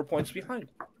 Just 4 points behind.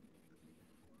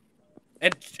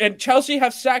 And Chelsea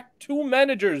have sacked 2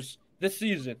 managers this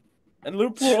season. And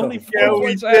Liverpool are only 4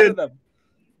 points ahead of them.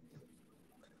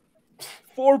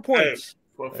 4 points.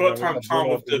 For a third time charm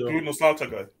with the Bruno Salta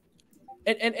guy.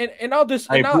 And all this.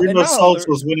 Bruno Salta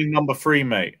was winning number 3,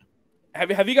 mate.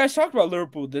 Have you guys talked about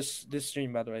Liverpool this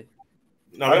stream, by the way?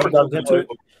 No, get to it.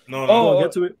 No,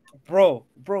 get to it, bro.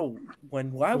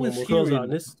 When I was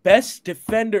hearing best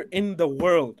defender in the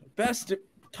world,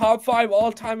 top 5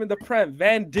 all time in the Prem,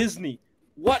 Van Disney.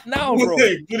 What now, bro?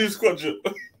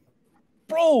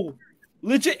 Bro,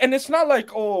 legit, and it's not like,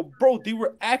 they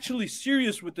were actually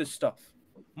serious with this stuff.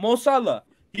 Mo Salah,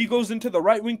 he goes into the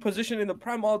right wing position in the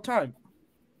Prem all the time.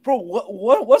 Bro,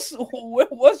 what's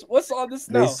all this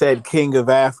now? They said King of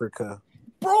Africa.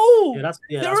 Bro,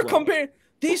 they were comparing.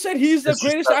 They said he's the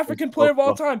greatest African player of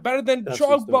all time, better than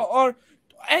Drogba or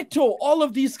Eto'o, all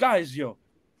of these guys, yo.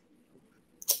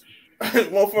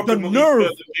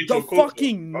 the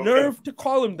fucking nerve to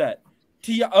call him that.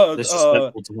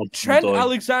 Trent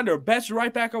Alexander, best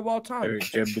right back of all time.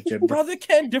 Brother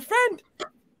can't defend.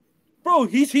 Bro,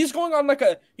 he's going on like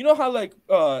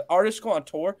how artists go on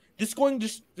tour. This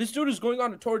dude is going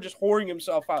on a tour just whoring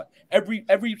himself out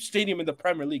every stadium in the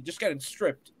Premier League, just getting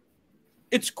stripped.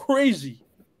 It's crazy.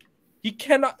 He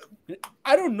cannot.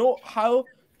 I don't know how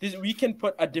we can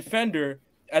put a defender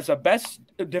as a best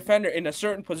defender in a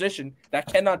certain position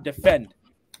that cannot defend.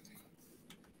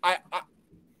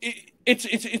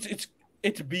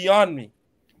 It's beyond me.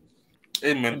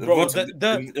 Amen. Bro,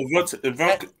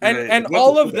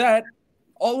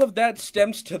 all of that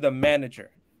stems to the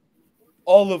manager.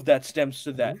 All of that stems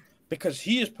to that because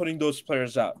he is putting those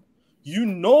players out. You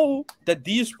know that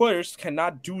these players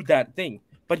cannot do that thing,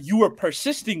 but you are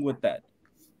persisting with that.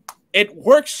 It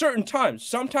works certain times.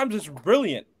 Sometimes it's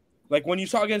brilliant, like when you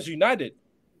saw against United.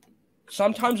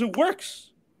 Sometimes it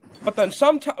works, but then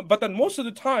most of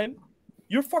the time,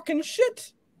 you're fucking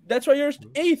shit. That's why you're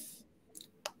 8th.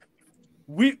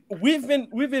 We've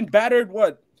been battered.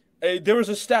 What? There was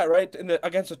a stat right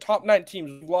against the top 9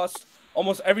 teams. We lost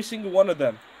almost every single one of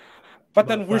them. But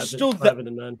then we're still 5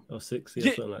 and 9 or 6,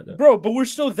 something like that. Bro, but we're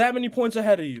still that many points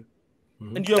ahead of you,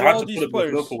 and you have all these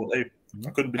players.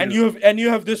 And you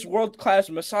have this world-class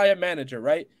Messiah manager,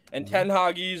 right? And Ten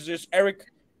Hag, he's just Eric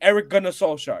Gunnar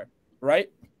Solskjaer, right?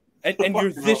 And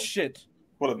you're this shit.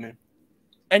 What a name.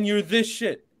 And you're this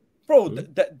shit. Bro,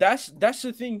 that's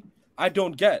the thing I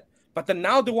don't get. But then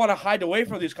now they want to hide away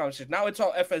from these conversations. Now it's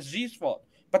all FSG's fault.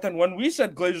 But then when we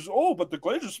said Glazers, but the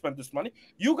Glazers spent this money.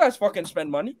 You guys fucking spend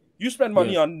money. You spend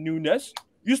money on Nunes.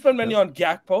 You spend money on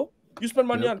Gakpo. You spend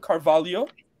money on Carvalho.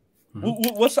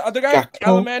 What's the other guy?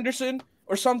 Callum Anderson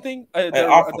or something?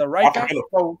 The right back?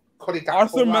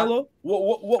 Arthur Melo.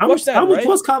 What's that, How much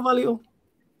was Carvalho?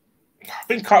 I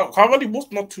think Carvalho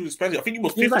was not too expensive. I think he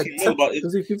was 15 mil, but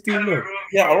was it 15 mil?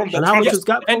 Yeah, around that. And how much was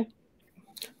Gakpo? And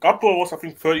Gakpo was, I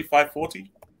think, 35,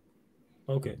 40.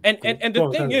 Okay. And the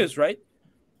thing is, right?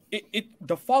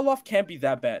 The fall off can't be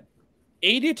that bad.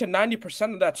 80 to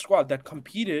 90% of that squad that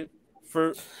competed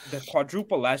for the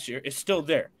quadruple last year is still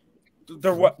there.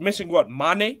 They're missing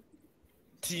Mane,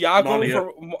 Thiago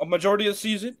for a majority of the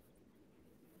season.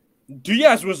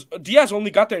 Diaz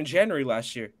only got there in January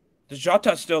last year. The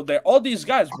Jota's still there. All these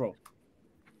guys, bro.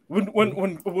 When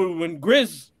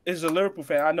Grizz is a Liverpool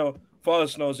fan, I know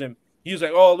Flawless knows him. He was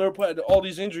like, "Oh, Liverpool had all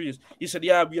these injuries." He said,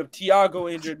 "Yeah, we have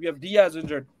Thiago injured, we have Diaz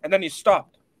injured," and then he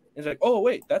stopped. He's like, "Oh,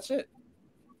 wait, that's it."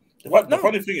 The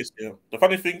funny thing is, the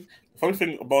funny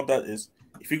thing about that is,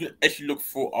 if you can actually look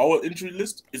for our injury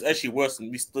list, it's actually worse, and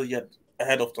we still yet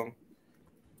ahead of them,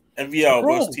 and we are a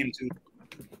worse team too.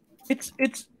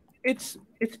 It's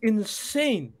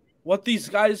insane what these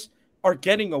guys are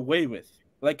getting away with.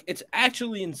 Like, it's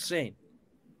actually insane,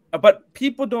 but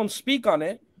people don't speak on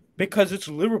it because it's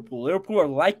Liverpool. Liverpool are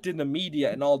liked in the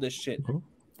media and all this shit.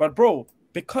 But bro,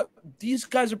 because these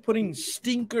guys are putting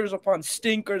stinkers upon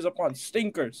stinkers upon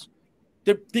stinkers.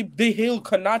 They hail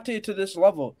Konate to this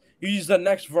level. He's the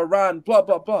next Varane, blah,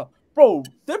 blah, blah. Bro,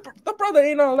 the brother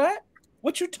ain't all that.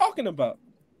 What you talking about?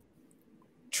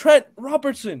 Trent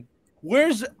Robertson,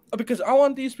 because I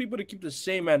want these people to keep the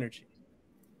same energy.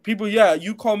 People, yeah,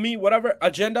 you call me whatever,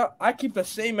 agenda, I keep the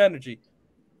same energy.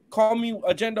 Call me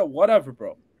agenda, whatever,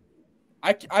 bro.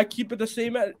 I keep it the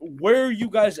same. Where are you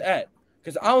guys at?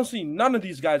 Because I don't see none of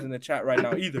these guys in the chat right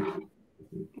now either.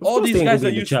 All these guys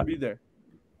that used to be there.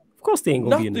 Of course they ain't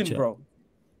gonna be in the chat, bro.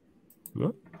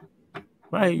 No?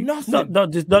 Right? Nothing.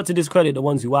 Not to discredit the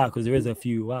ones who are, because there is a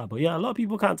few who are. But yeah, a lot of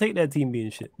people can't take their team being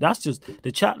shit. That's just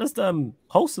the chat. That's the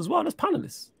hosts as well. That's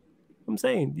panelists. I'm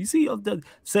saying, you see the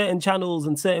certain channels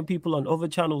and certain people on other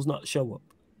channels not show up.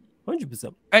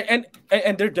 100%.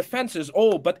 And their defense is,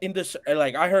 oh, but in this,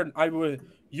 like I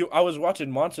was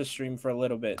watching Monster stream for a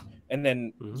little bit, and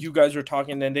then you guys were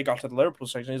talking, and then they got to the Liverpool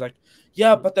section. He's like,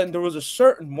 yeah, but then there was a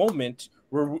certain moment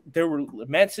where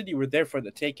Man City were there for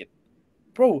the taking.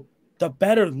 Bro, the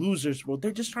better losers, bro.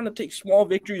 They're just trying to take small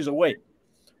victories away.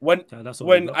 When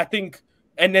I think,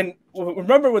 and then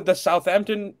remember with the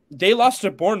Southampton, they lost to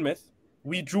Bournemouth.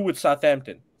 We drew with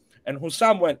Southampton, and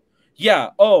Hussam went, yeah,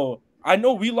 oh, I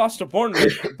know we lost to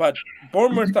Bournemouth, but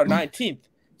Bournemouth are 19th.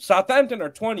 Southampton are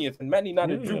 20th, and Man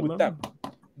United drew with them.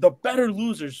 The better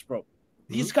losers, bro.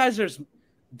 These guys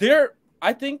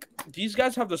I think these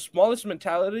guys have the smallest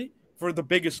mentality for the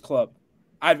biggest club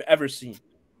I've ever seen.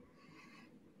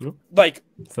 Like,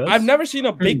 I've never seen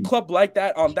a big club like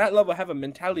that on that level have a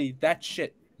mentality that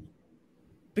shit.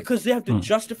 Because they have to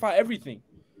justify everything.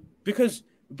 Because,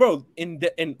 bro,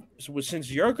 since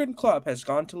Jurgen Klopp has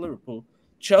gone to Liverpool,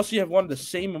 Chelsea have won the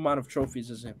same amount of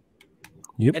trophies as him.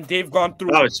 Yep. And they've gone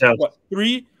through what,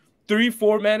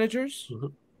 four managers,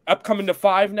 upcoming to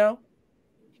 5 now.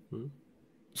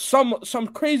 Some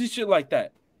crazy shit like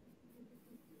that.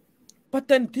 But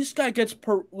then this guy gets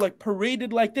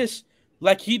paraded like this,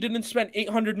 like he didn't spend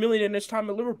 800 million in his time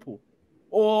at Liverpool.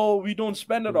 Oh, we don't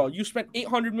spend it all. You spent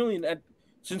 800 million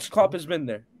since Klopp has been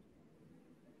there.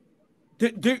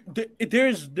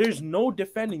 There's no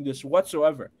defending this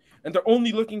whatsoever. And they're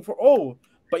only looking for,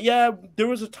 but yeah, there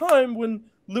was a time when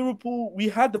Liverpool, we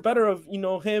had the better of,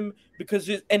 him because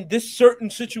and this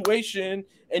certain situation,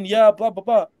 and yeah, blah, blah,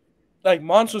 blah. Like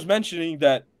Mons was mentioning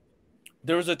that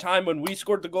there was a time when we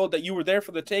scored the goal that you were there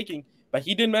for the taking, but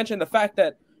he didn't mention the fact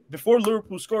that before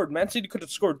Liverpool scored, Man City could have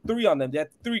scored 3 on them. They had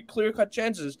 3 clear-cut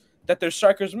chances that their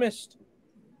strikers missed.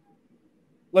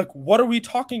 Like, what are we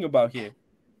talking about here?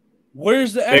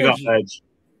 Where's the energy?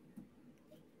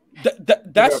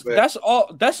 That's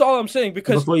all I'm saying,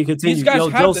 because before you continue, these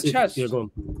guys have Joseph, the chance. Yeah, go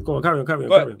on, carry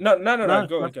on. No,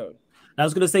 go on. I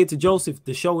was gonna say to Joseph,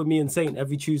 the show with me and Saint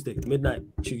every Tuesday, midnight,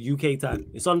 UK time.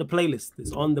 It's on the playlist.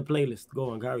 Go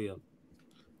on, carry on.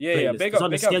 Yeah, it's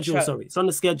on the schedule. Sorry, it's on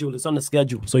the schedule. It's on the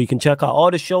schedule, so you can check out all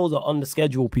the shows are on the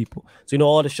schedule, people. So you know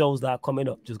all the shows that are coming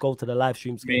up. Just go to the live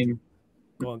stream schedule.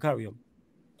 Go on, carry on.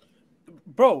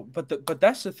 Bro, but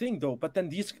that's the thing though. But then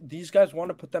these guys want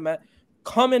to put them at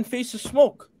come and face the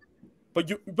smoke, but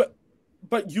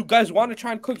you guys want to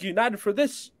try and cook United for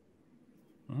this,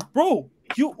 bro.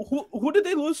 Who did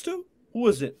they lose to? Who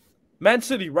was it? Man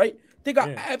City, right? They got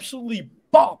absolutely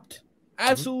bopped,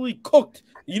 absolutely cooked.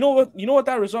 You know what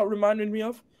that result reminded me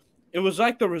of? It was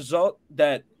like the result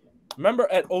that, remember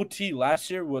at OT last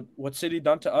year what City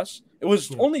done to us? It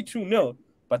was only 2-0.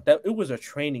 But it was a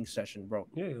training session, bro.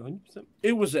 Yeah, 100%.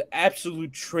 It was an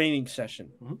absolute training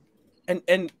session.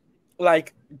 And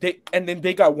like then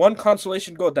they got one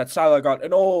consolation goal that Salah got,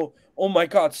 and oh my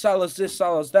God, Salah's this,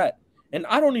 Salah's that, and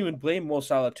I don't even blame Mo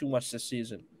Salah too much this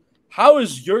season. How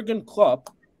is Jurgen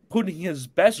Klopp putting his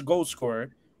best goal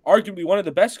scorer, arguably one of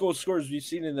the best goal scorers we've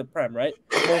seen in the Prem, right,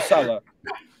 Mo Salah?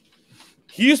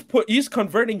 He's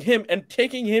converting him and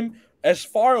taking him as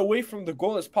far away from the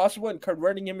goal as possible and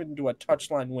converting him into a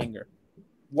touchline winger.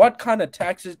 What kind of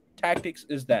tactics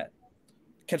is that?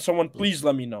 Can someone please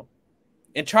let me know?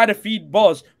 And try to feed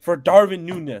balls for Darwin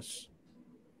Núñez.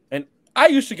 And I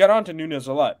used to get on to Núñez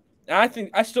a lot. And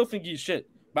I still think he's shit,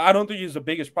 but I don't think he's the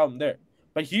biggest problem there.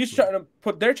 But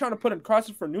they're trying to put in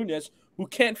crosses for Núñez, who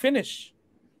can't finish.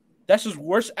 That's his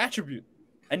worst attribute.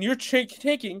 And you're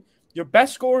taking your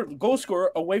best goal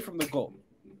scorer away from the goal.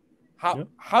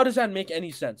 How does that make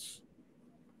any sense?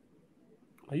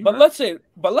 But let's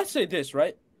say this,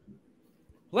 right?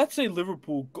 Let's say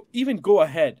Liverpool even go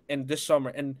ahead in this summer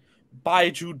and buy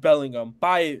Jude Bellingham,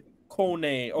 buy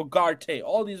Kone, Ugarte,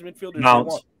 all these midfielders they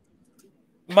want.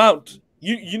 Mount.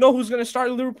 You know who's going to start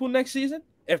at Liverpool next season?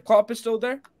 If Klopp is still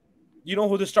there? You know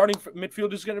who the starting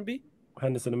midfielder is going to be?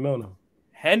 Henderson and Milner.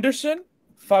 Henderson,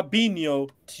 Fabinho,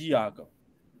 Thiago.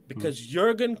 Because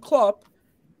Jurgen Klopp,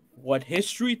 what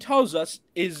history tells us,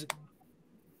 is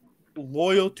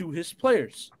loyal to his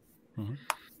players.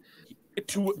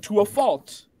 To a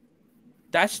fault.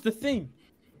 That's the thing.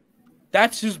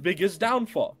 That's his biggest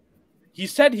downfall. He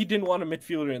said he didn't want a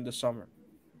midfielder in the summer.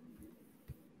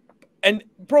 And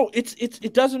bro,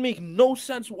 it doesn't make no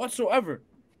sense whatsoever.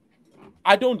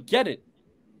 I don't get it.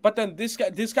 But then this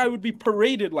guy would be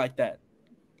paraded like that.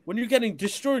 When you're getting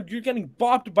destroyed, you're getting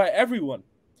bopped by everyone.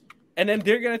 And then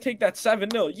they're going to take that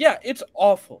 7-0. Yeah, it's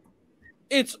awful.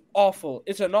 It's awful.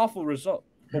 It's an awful result.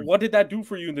 But what did that do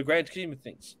for you in the grand scheme of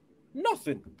things?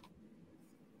 Nothing.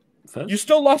 You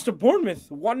still lost to Bournemouth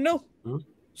 1-0.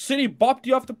 City bopped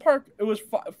you off the park. It was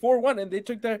 4-1, and they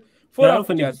took their foot off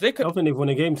the gas. I don't think they've won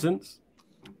a game since.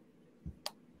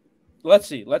 Let's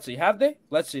see. Have they?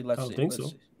 Let's see. I don't think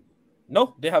so.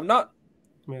 No, they have not.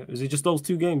 Yeah, is it just those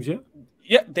 2 games, yeah?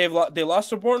 Yeah, they lost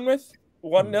to Bournemouth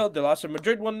 1-0. They lost to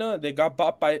Madrid 1-0, and they got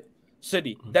bopped by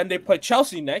City. Then they play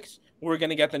Chelsea next. We're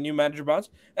going to get the new manager bounce.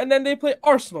 And then they play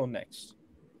Arsenal next.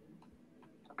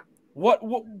 What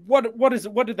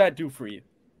did that do for you?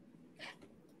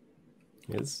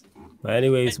 Yes. But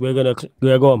anyways, we're gonna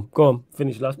go on.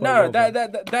 Finish last part. No,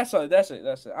 that's it.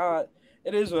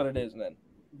 It is what it is, man.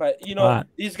 But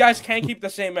these guys can't keep the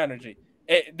same energy.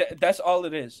 That's all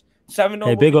it is. 7-0.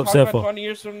 Hey, big up, Sefa. 20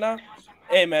 years from now.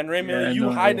 Hey man, Raymond, you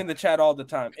hide in the chat all the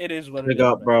time. It is what it is. Big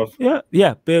up, bro.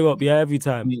 Yeah, big up. Yeah, every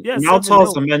time. Yeah, now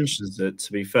Tarsa mentions it.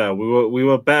 To be fair, we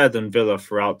were better than Villa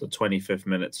throughout the 25th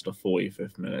minute to the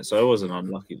 45th minute, so it was an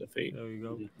unlucky defeat. There you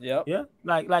go. Yeah, yeah.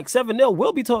 Like 7-0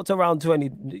 will be talked around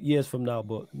 20 years from now,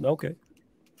 but okay.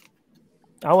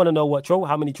 I want to know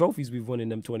how many trophies we've won in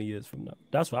them 20 years from now.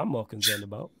 That's what I'm more concerned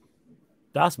about.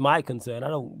 That's my concern. I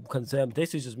don't concern.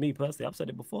 This is just me personally. I've said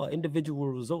it before. Individual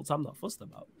results, I'm not fussed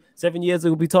about. 7 years,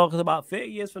 we'll be talking about 30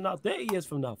 years from now, 30 years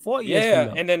from now, 40 years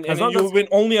from now. And then you'll win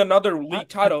only another league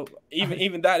title,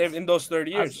 even that in those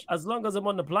 30 years. As long as I'm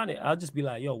on the planet, I'll just be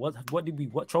like, yo,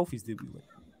 what trophies did we win?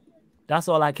 That's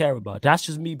all I care about. That's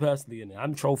just me personally.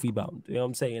 I'm trophy bound. You know what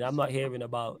I'm saying? I'm not hearing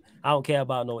about, I don't care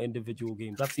about no individual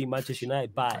games. I've seen Manchester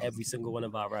United buy every single one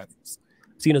of our rivals.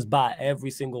 Seen us buy every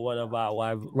single one of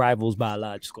our rivals by a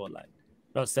large score line.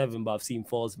 Not 7, but I've seen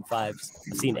 4s and 5s.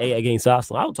 I've seen 8 against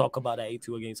Arsenal. I don't talk about that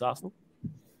 8-2 against Arsenal.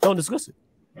 Don't discuss it.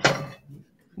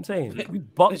 I'm saying we've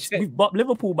bopped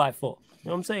Liverpool by 4. You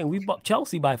know what I'm saying? We've bopped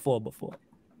Chelsea by 4 before.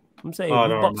 I'm saying we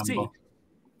bopped City.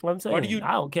 What I'm saying,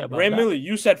 I don't care about that. Miller,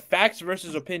 you said facts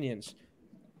versus opinions.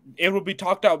 It will be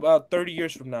talked about 30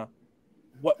 years from now.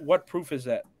 What proof is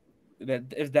that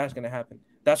if that's going to happen?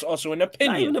 That's also an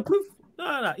opinion. Not even the proof.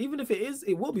 No. Even if it is,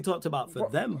 it will be talked about for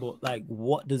them. But like,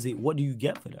 what do you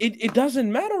get for that? It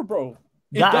doesn't matter, bro.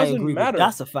 It doesn't matter.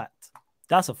 That's a fact.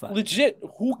 That's a fact. Legit.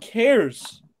 Who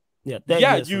cares? Yeah.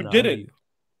 You did it.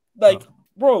 Like,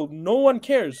 bro, no one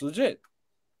cares. Legit.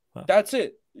 That's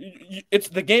it. It's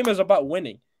the game is about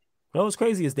winning. You know what's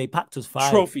crazy is they packed us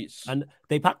 5 trophies, and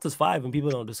they packed us 5, and people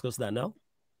don't discuss that now.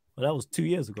 Well, that was 2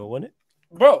 years ago, wasn't it?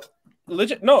 Bro,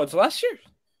 legit. No, it's last year.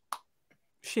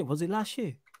 Shit, was it last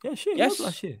year? Yeah, shit, yes. It was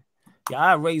last year. Yeah,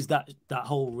 I raised that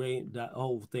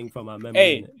whole thing from my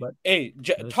memory.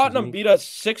 Tottenham beat us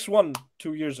 6-1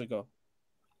 2 years ago.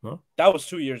 Huh? That was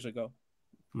 2 years ago.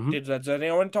 Mm-hmm. Does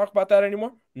anyone talk about that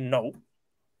anymore? No.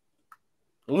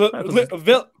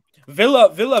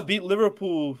 Villa beat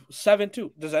Liverpool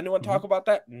 7-2. Does anyone talk about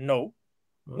that? No.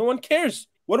 No one cares.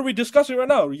 What are we discussing right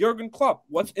now? Jurgen Klopp.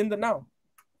 What's in the now?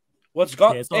 What's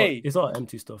got? Yeah, it's all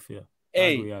empty stuff. Yeah.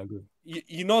 Hey, I agree.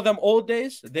 You know them old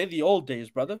days? They're the old days,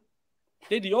 brother.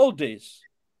 They're the old days.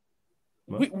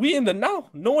 We in the now.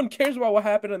 No one cares about what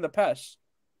happened in the past.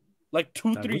 Like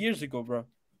 2-3 years ago, bro.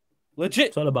 Legit.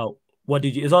 It's all about what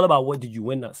did you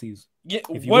win that season? Yeah.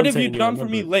 What have you done for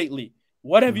me lately?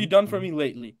 What have you done for me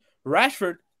lately?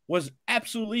 Rashford was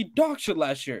absolutely dog shit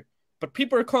last year, but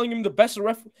people are calling him the best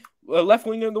left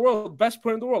winger in the world, best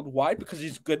player in the world. Why? Because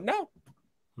he's good now.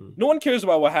 No one cares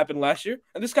about what happened last year,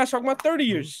 and this guy's talking about 30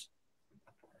 years,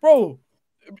 bro.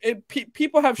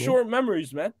 People have short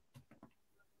memories, man.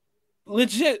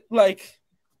 Legit, like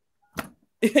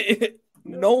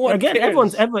no one cares.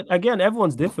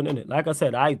 Everyone's different, isn't it? Like I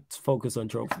said, I focus on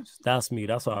trophies. That's me.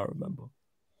 That's what I remember.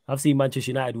 I've seen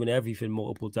Manchester United win everything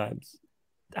multiple times.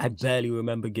 I barely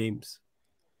remember games,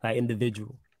 like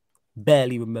individual.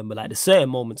 Barely remember. Like the certain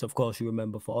moments, of course, you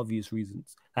remember for obvious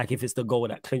reasons. Like if it's the goal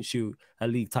that clinched you a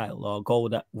league title, or a goal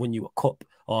that won you a cup,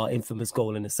 or infamous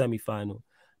goal in the semi-final.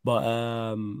 But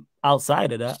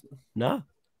outside of that, nah.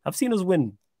 I've seen us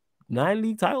win 9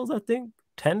 league titles, I think.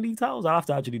 10 league titles. I have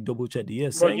to actually double check the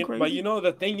years. But you know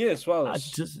the thing is, well,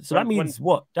 that means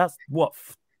what? That's what?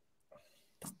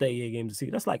 That's 38 games a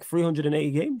season. That's like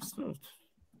 380 games.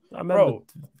 I remember. Bro,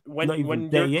 when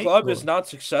your club is not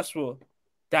successful,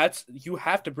 you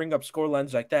have to bring up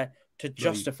scorelines like that to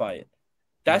justify it.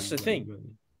 That's the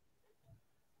thing.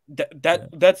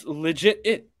 That's legit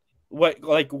it.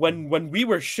 When we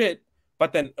were shit,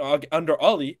 but then under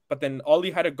Ollie, but then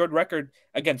Ollie had a good record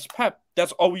against Pep.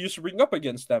 That's all we used to bring up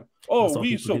against them. Oh, we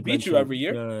used to beat you every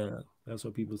year. Yeah. That's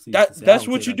what people see. That's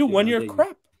what you do when you're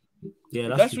crap.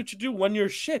 Yeah, that's what you do when you're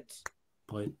shit.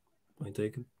 Point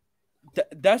taken.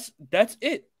 That's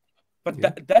it. But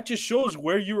that just shows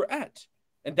where you're at,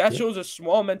 and that shows a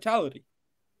small mentality.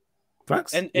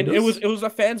 Facts. And it was the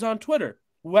fans on Twitter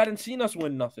who hadn't seen us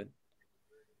win nothing.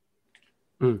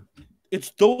 It's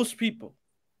those people,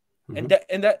 and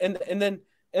then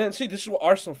see, this is what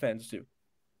Arsenal fans do,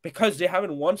 because they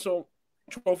haven't won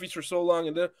trophies for so long,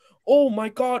 and they're, oh my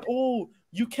god, oh,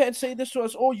 you can't say this to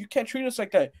us, oh, you can't treat us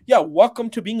like that. Yeah,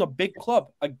 welcome to being a big club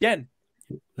again.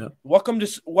 Yeah. Welcome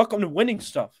to winning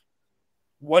stuff.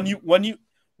 When you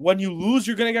lose,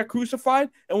 you're gonna get crucified,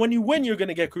 and when you win, you're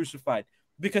gonna get crucified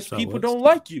because people don't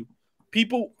like you.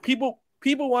 People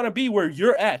want to be where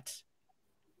you're at,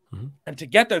 and to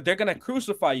get there, they're gonna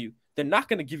crucify you. They're not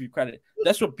gonna give you credit.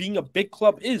 That's what being a big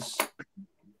club is,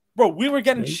 bro. We were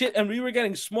getting shit and we were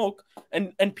getting smoke,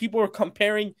 and people were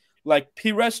comparing like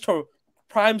Pires to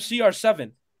prime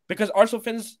CR7 because Arsenal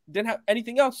fans didn't have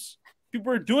anything else.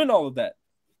 People were doing all of that.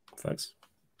 Facts.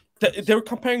 They were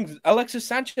comparing Alexis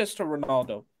Sanchez to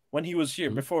Ronaldo when he was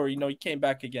here before, he came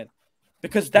back again.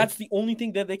 Because that's the only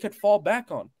thing that they could fall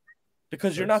back on.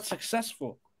 Because you're not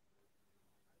successful.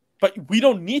 But we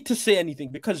don't need to say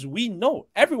anything because we know.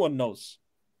 Everyone knows.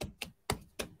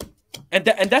 And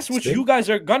that's what you guys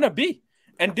are going to be.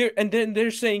 And then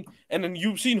they're saying, and then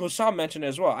you've seen Hussam mention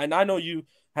as well. And I know you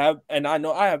have, and I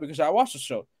know I have because I watched the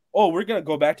show. Oh, we're going to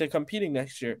go back to competing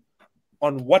next year.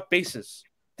 On what basis?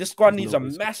 This squad needs a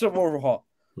massive overhaul.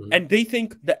 And they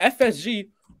think the FSG,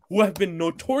 who have been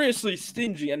notoriously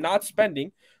stingy and not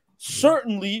spending,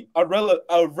 certainly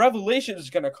a revelation is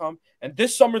going to come. And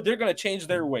this summer, they're going to change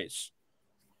their ways.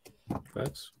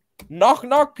 Facts. Knock,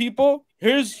 knock, people.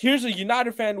 Here's a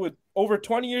United fan with over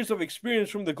 20 years of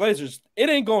experience from the Glazers. It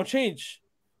ain't going to change.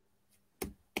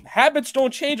 Habits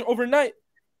don't change overnight.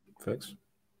 Facts.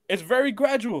 It's very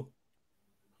gradual.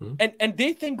 And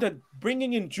they think that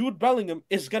bringing in Jude Bellingham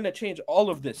is going to change all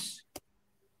of this.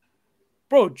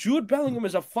 Bro, Jude Bellingham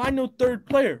is a final third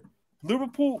player.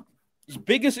 Liverpool's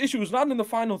biggest issue is not in the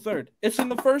final third. It's in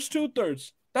the first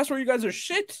 2/3. That's where you guys are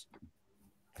shit.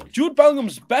 Jude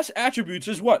Bellingham's best attributes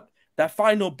is what? That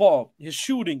final ball. His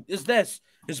shooting is this.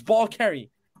 His ball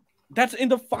carry. That's in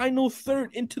the final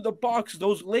third into the box.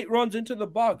 Those late runs into the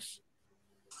box.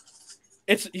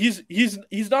 He's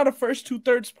not a first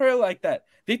 2/3 player like that.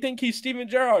 They think he's Steven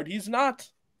Gerrard. He's not.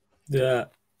 Yeah.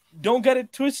 Don't get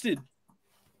it twisted.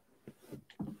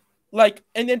 Like,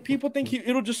 and then people think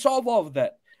it'll just solve all of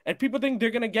that. And people think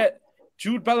they're gonna get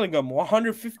Jude Bellingham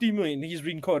 150 million. He's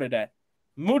being quoted at.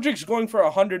 Mudrik's going for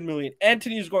 100 million.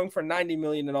 Anthony's going for 90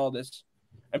 million and all this.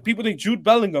 And people think Jude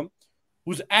Bellingham,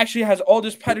 who's actually has all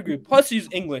this pedigree, plus he's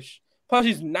English, plus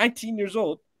he's 19 years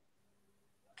old.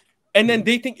 And then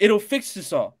they think it'll fix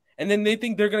this all. And then they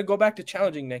think they're going to go back to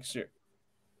challenging next year.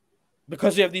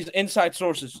 Because they have these inside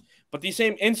sources. But these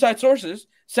same inside sources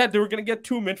said they were going to get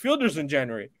 2 midfielders in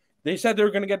January. They said they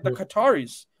were going to get the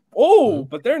Qataris. Oh,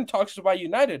 but they're in talks about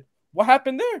United. What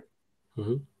happened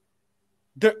there?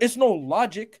 There is no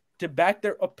logic to back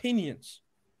their opinions.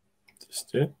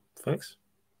 Yeah, thanks.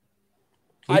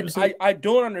 I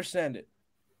don't understand it.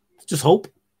 Just hope.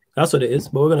 That's what it is.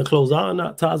 But we're going to close out on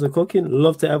that. Tars of cooking.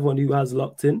 Love to everyone who has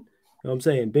locked in. You know what I'm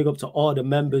saying? Big up to all the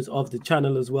members of the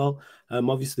channel as well.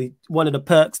 Obviously, one of the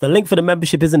perks, the link for the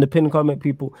membership is in the pinned comment,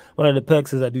 people. One of the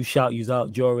perks is I do shout yous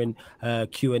out during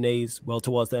Q&As, well,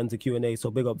 towards the end of Q&A. So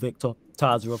big up Victor,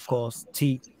 Taza, of course,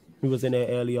 T, who was in there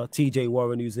earlier, TJ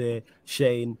Warren, who's here,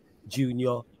 Shane,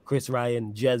 Junior, Chris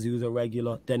Ryan, Jez, who's a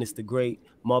regular, Dennis the Great,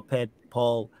 Moped,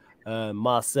 Paul,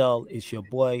 Marcel, it's your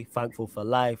boy, Thankful for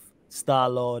Life,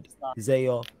 Starlord,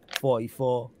 Zayo,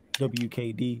 44,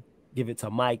 WKD, Give It to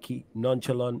Mikey,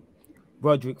 Nonchalant,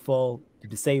 Roderick Fall, the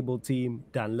Disabled Team,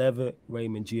 Dan Levitt,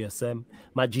 Raymond GSM,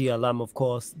 Magia Lam, of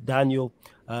course, Daniel,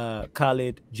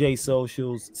 Khalid, J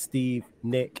Socials, Steve,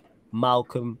 Nick,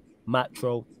 Malcolm,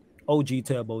 Matro, OG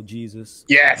Turbo Jesus.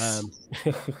 Yes.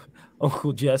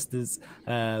 Uncle Jesters,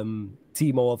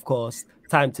 Timo, of course,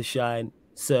 Time to Shine,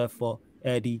 Surfer,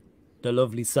 Eddie, the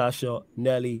lovely Sasha,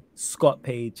 Nelly, Scott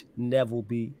Page, Neville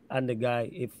B, and the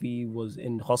guy, if he was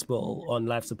in hospital on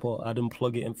life support, I'd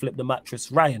unplug it and flip the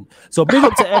mattress, Ryan. So big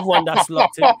up to everyone that's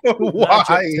locked in. Why?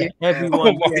 To everyone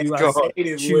Oh who my has God.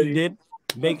 tuned in.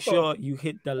 Make sure you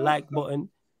hit the like button.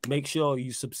 Make sure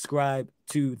you subscribe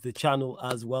to the channel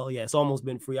as well. Yeah, it's almost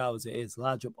been 3 hours. It is.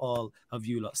 Large up all of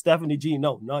you lot. Stephanie G,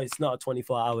 no, it's not a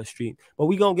 24-hour stream, but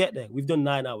we're going to get there. We've done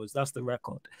 9 hours. That's the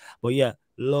record. But yeah,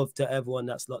 love to everyone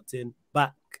that's locked in.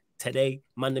 Back today,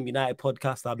 Mandem United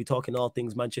podcast. I'll be talking all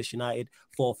things Manchester United,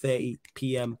 4:30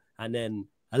 p.m. and then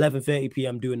 11:30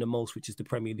 p.m. doing the most, which is the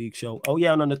Premier League show. Oh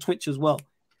yeah, and on the Twitch as well,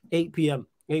 8 p.m.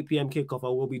 kickoff. I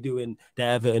will be doing the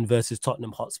Everton versus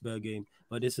Tottenham Hotspur game.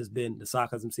 But this has been the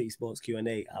Sarcasm City Sports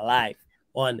Q&A live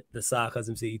on the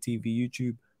Sarcasm City TV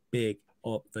YouTube. Big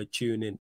up for tuning